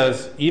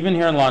areas, even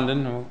here in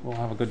London, we'll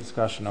have a good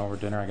discussion over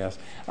dinner, I guess,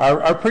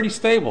 are pretty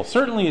stable.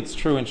 Certainly it's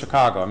true in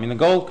Chicago. I mean, the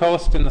Gold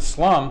Coast in the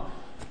Slum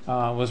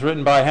was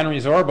written by Henry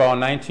Zorba in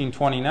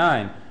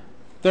 1929.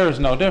 There's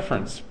no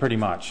difference, pretty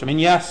much. I mean,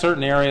 yes,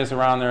 certain areas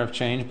around there have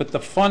changed, but the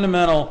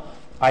fundamental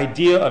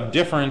idea of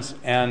difference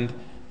and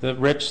the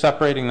rich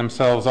separating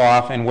themselves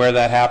off and where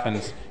that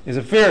happens is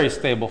a very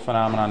stable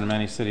phenomenon in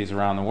many cities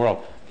around the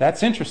world.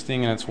 That's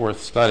interesting and it's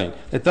worth studying.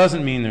 It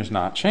doesn't mean there's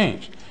not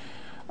change.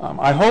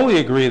 I wholly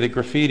agree that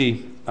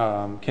graffiti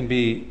can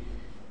be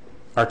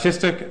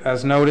artistic,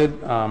 as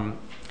noted, and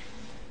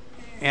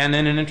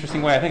in an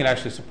interesting way. I think it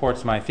actually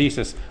supports my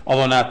thesis,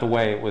 although not the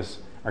way it was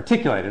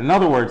articulated. In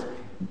other words,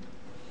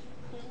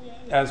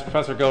 as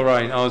Professor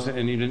Gilroy knows,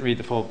 and you didn't read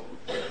the full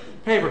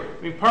paper,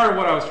 I mean, part of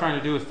what I was trying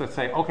to do is to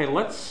say, okay,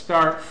 let's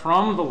start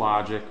from the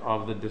logic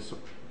of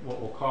what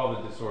we'll call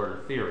the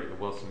disorder theory, the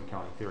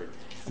Wilson-Kelly theory,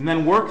 and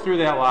then work through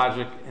that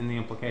logic and the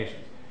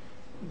implications.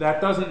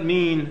 That doesn't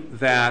mean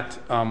that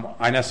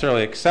I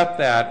necessarily accept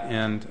that,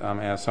 and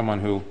as someone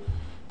who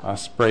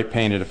spray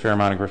painted a fair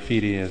amount of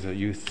graffiti as a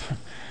youth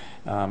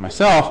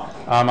myself,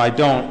 I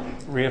don't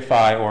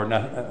reify or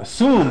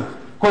assume.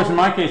 Of course, in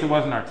my case, it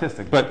wasn't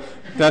artistic, but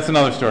that's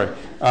another story.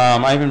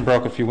 I even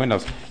broke a few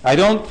windows. I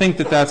don't think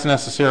that that's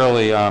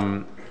necessarily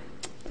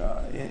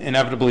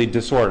inevitably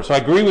disorder. So I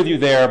agree with you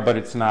there, but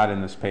it's not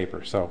in this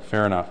paper, so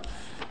fair enough.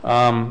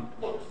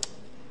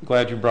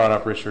 Glad you brought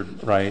up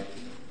Richard Wright.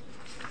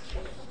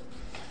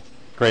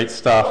 Great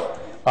stuff.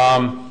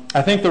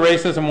 I think the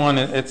racism one,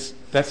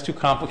 that's too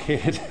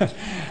complicated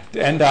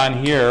to end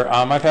on here.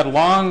 I've had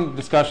long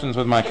discussions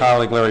with my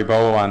colleague Larry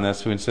Bowo on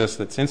this, who insists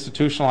that it's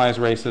institutionalized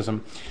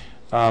racism,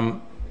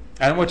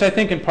 and which I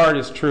think in part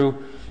is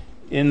true.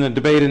 In the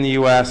debate in the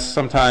U.S.,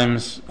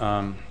 sometimes,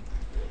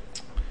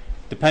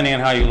 depending on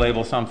how you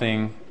label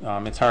something,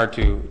 it's hard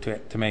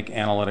to make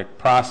analytic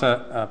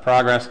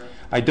progress.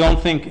 I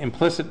don't think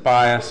implicit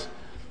bias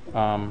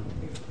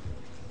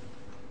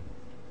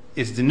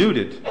is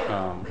denuded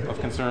of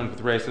concern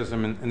with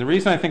racism. And the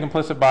reason I think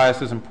implicit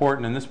bias is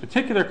important in this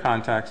particular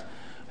context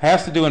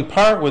has to do in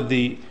part with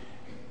the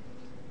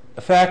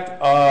effect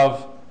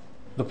of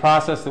the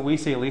process that we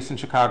see, at least in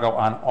Chicago,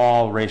 on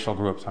all racial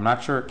groups. I'm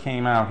not sure it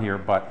came out here,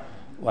 but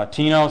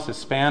Latinos,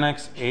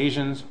 Hispanics,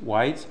 Asians,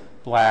 whites,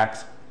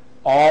 blacks,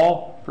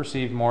 all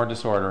perceived more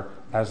disorder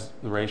as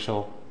the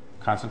racial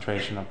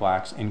concentration of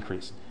blacks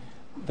increased.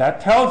 That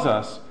tells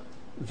us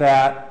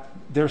that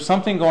there's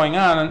something going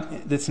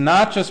on that's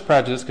not just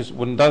prejudice, because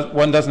one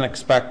doesn't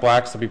expect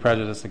blacks to be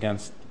prejudiced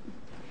against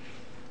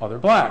other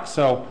blacks.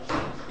 So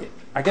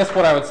I guess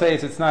what I would say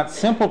is it's not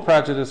simple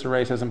prejudice or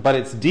racism, but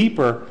it's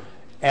deeper.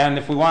 And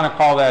if we want to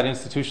call that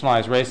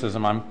institutionalized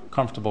racism, I'm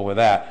comfortable with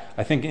that.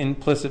 I think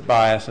implicit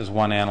bias is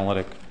one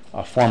analytic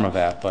form of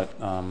that, but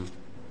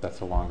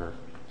that's a longer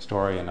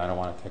story, and I don't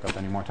want to take up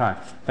any more time.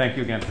 Thank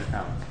you again for your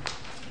comments.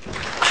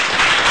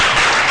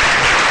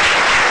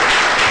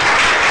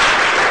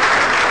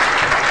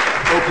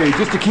 Okay,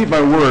 just to keep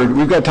my word,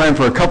 we've got time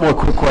for a couple of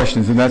quick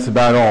questions, and that's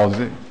about all.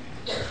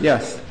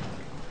 Yes.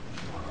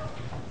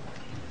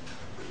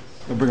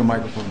 I'll bring a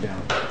microphone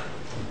down.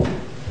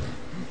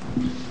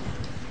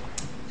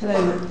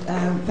 Hello,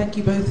 thank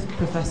you both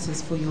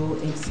professors for your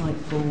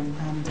insightful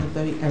and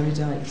very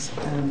erudite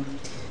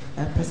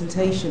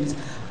presentations.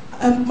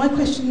 My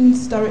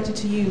question's directed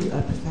to you,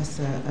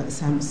 Professor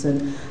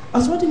Sampson. I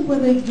was wondering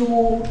whether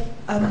your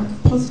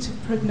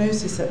positive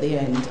prognosis at the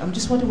end, I'm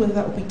just wondering whether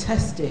that will be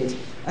tested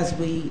as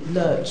we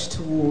lurch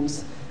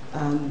towards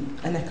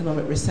an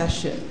economic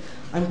recession.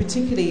 I'm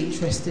particularly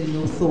interested in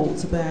your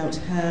thoughts about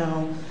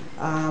how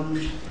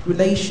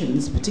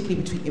relations,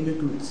 particularly between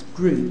immigrant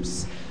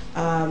groups,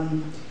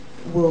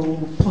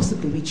 will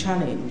possibly be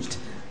challenged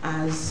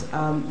as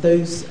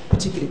those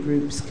particular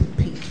groups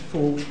compete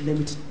for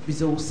limited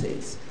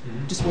resources.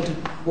 Just wondered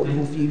what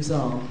your views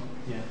are.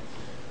 Yeah,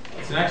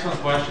 it's an excellent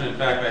question. In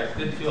fact, I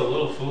did feel a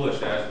little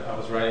foolish as I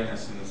was writing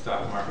this and the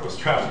stock market was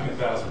dropping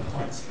 1,000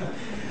 points,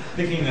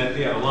 thinking that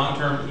the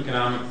long-term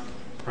economic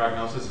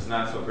prognosis is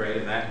not so great,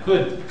 and that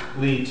could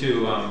lead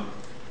to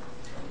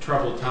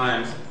troubled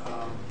times.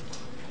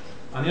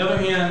 On the other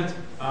hand,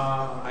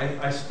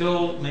 I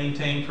still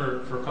maintain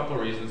for a couple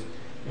of reasons.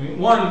 I mean,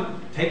 one,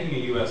 taking a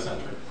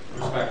U.S.-centric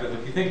perspective,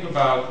 if you think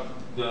about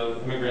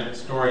the immigrant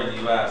story in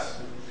the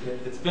U.S.,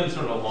 it's been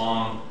sort of a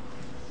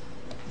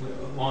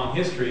long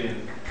history,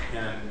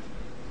 and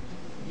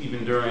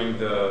even during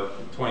the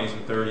 20s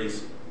and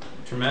 30s,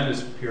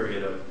 tremendous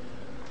period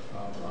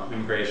of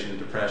immigration,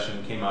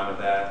 depression came out of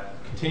that,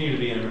 continue to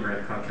be an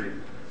immigrant country.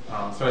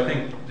 So I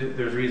think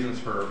there's reasons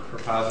for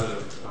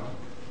positive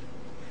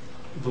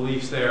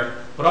beliefs there.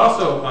 But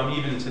also,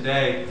 even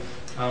today,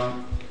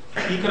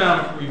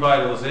 economic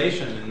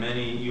revitalization in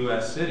many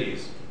U.S.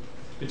 cities,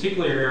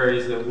 particularly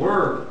areas that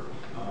were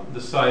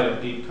the site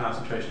of deep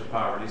concentration of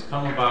poverty, has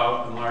come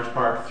about in large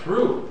part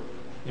through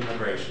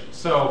immigration.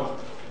 So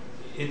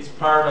it's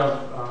part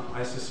of,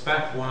 I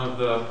suspect, one of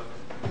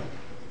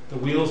the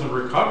wheels of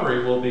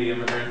recovery will be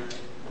immigrant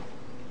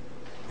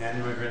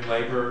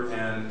labor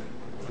and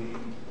the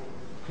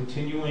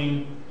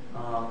continuing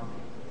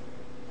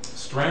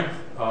strength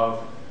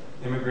of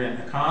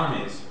immigrant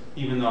economies,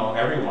 even though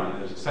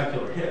there's a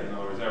secular hit, in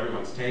other words,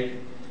 everyone's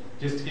taking.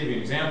 Just to give you an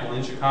example,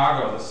 in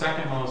Chicago, the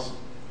second most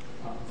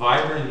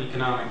vibrant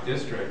economic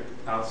district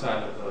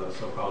outside of the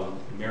so-called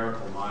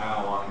Miracle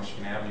Mile along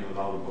Michigan Avenue with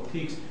all the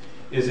boutiques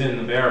is in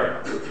the Bay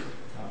Area,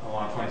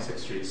 along 26th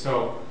Street.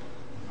 So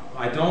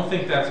I don't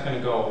think that's going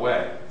to go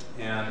away.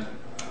 And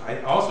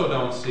I also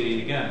don't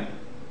see, again,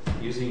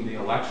 using the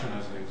election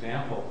as an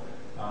example,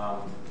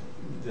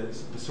 the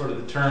sort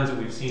of the turns that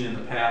we've seen in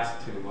the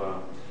past to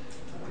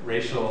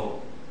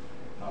racial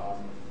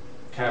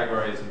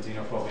categories and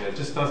xenophobia. It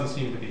just doesn't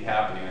seem to be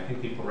happening. I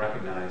think people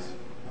recognize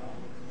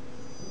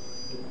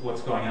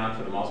what's going on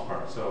for the most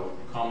part. So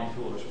call me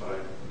foolish, but I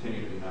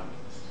continue to be not.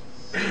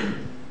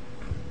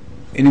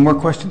 Any more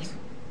questions?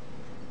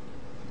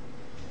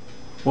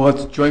 Well,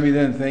 let's join me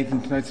then in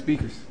thanking tonight's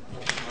speakers.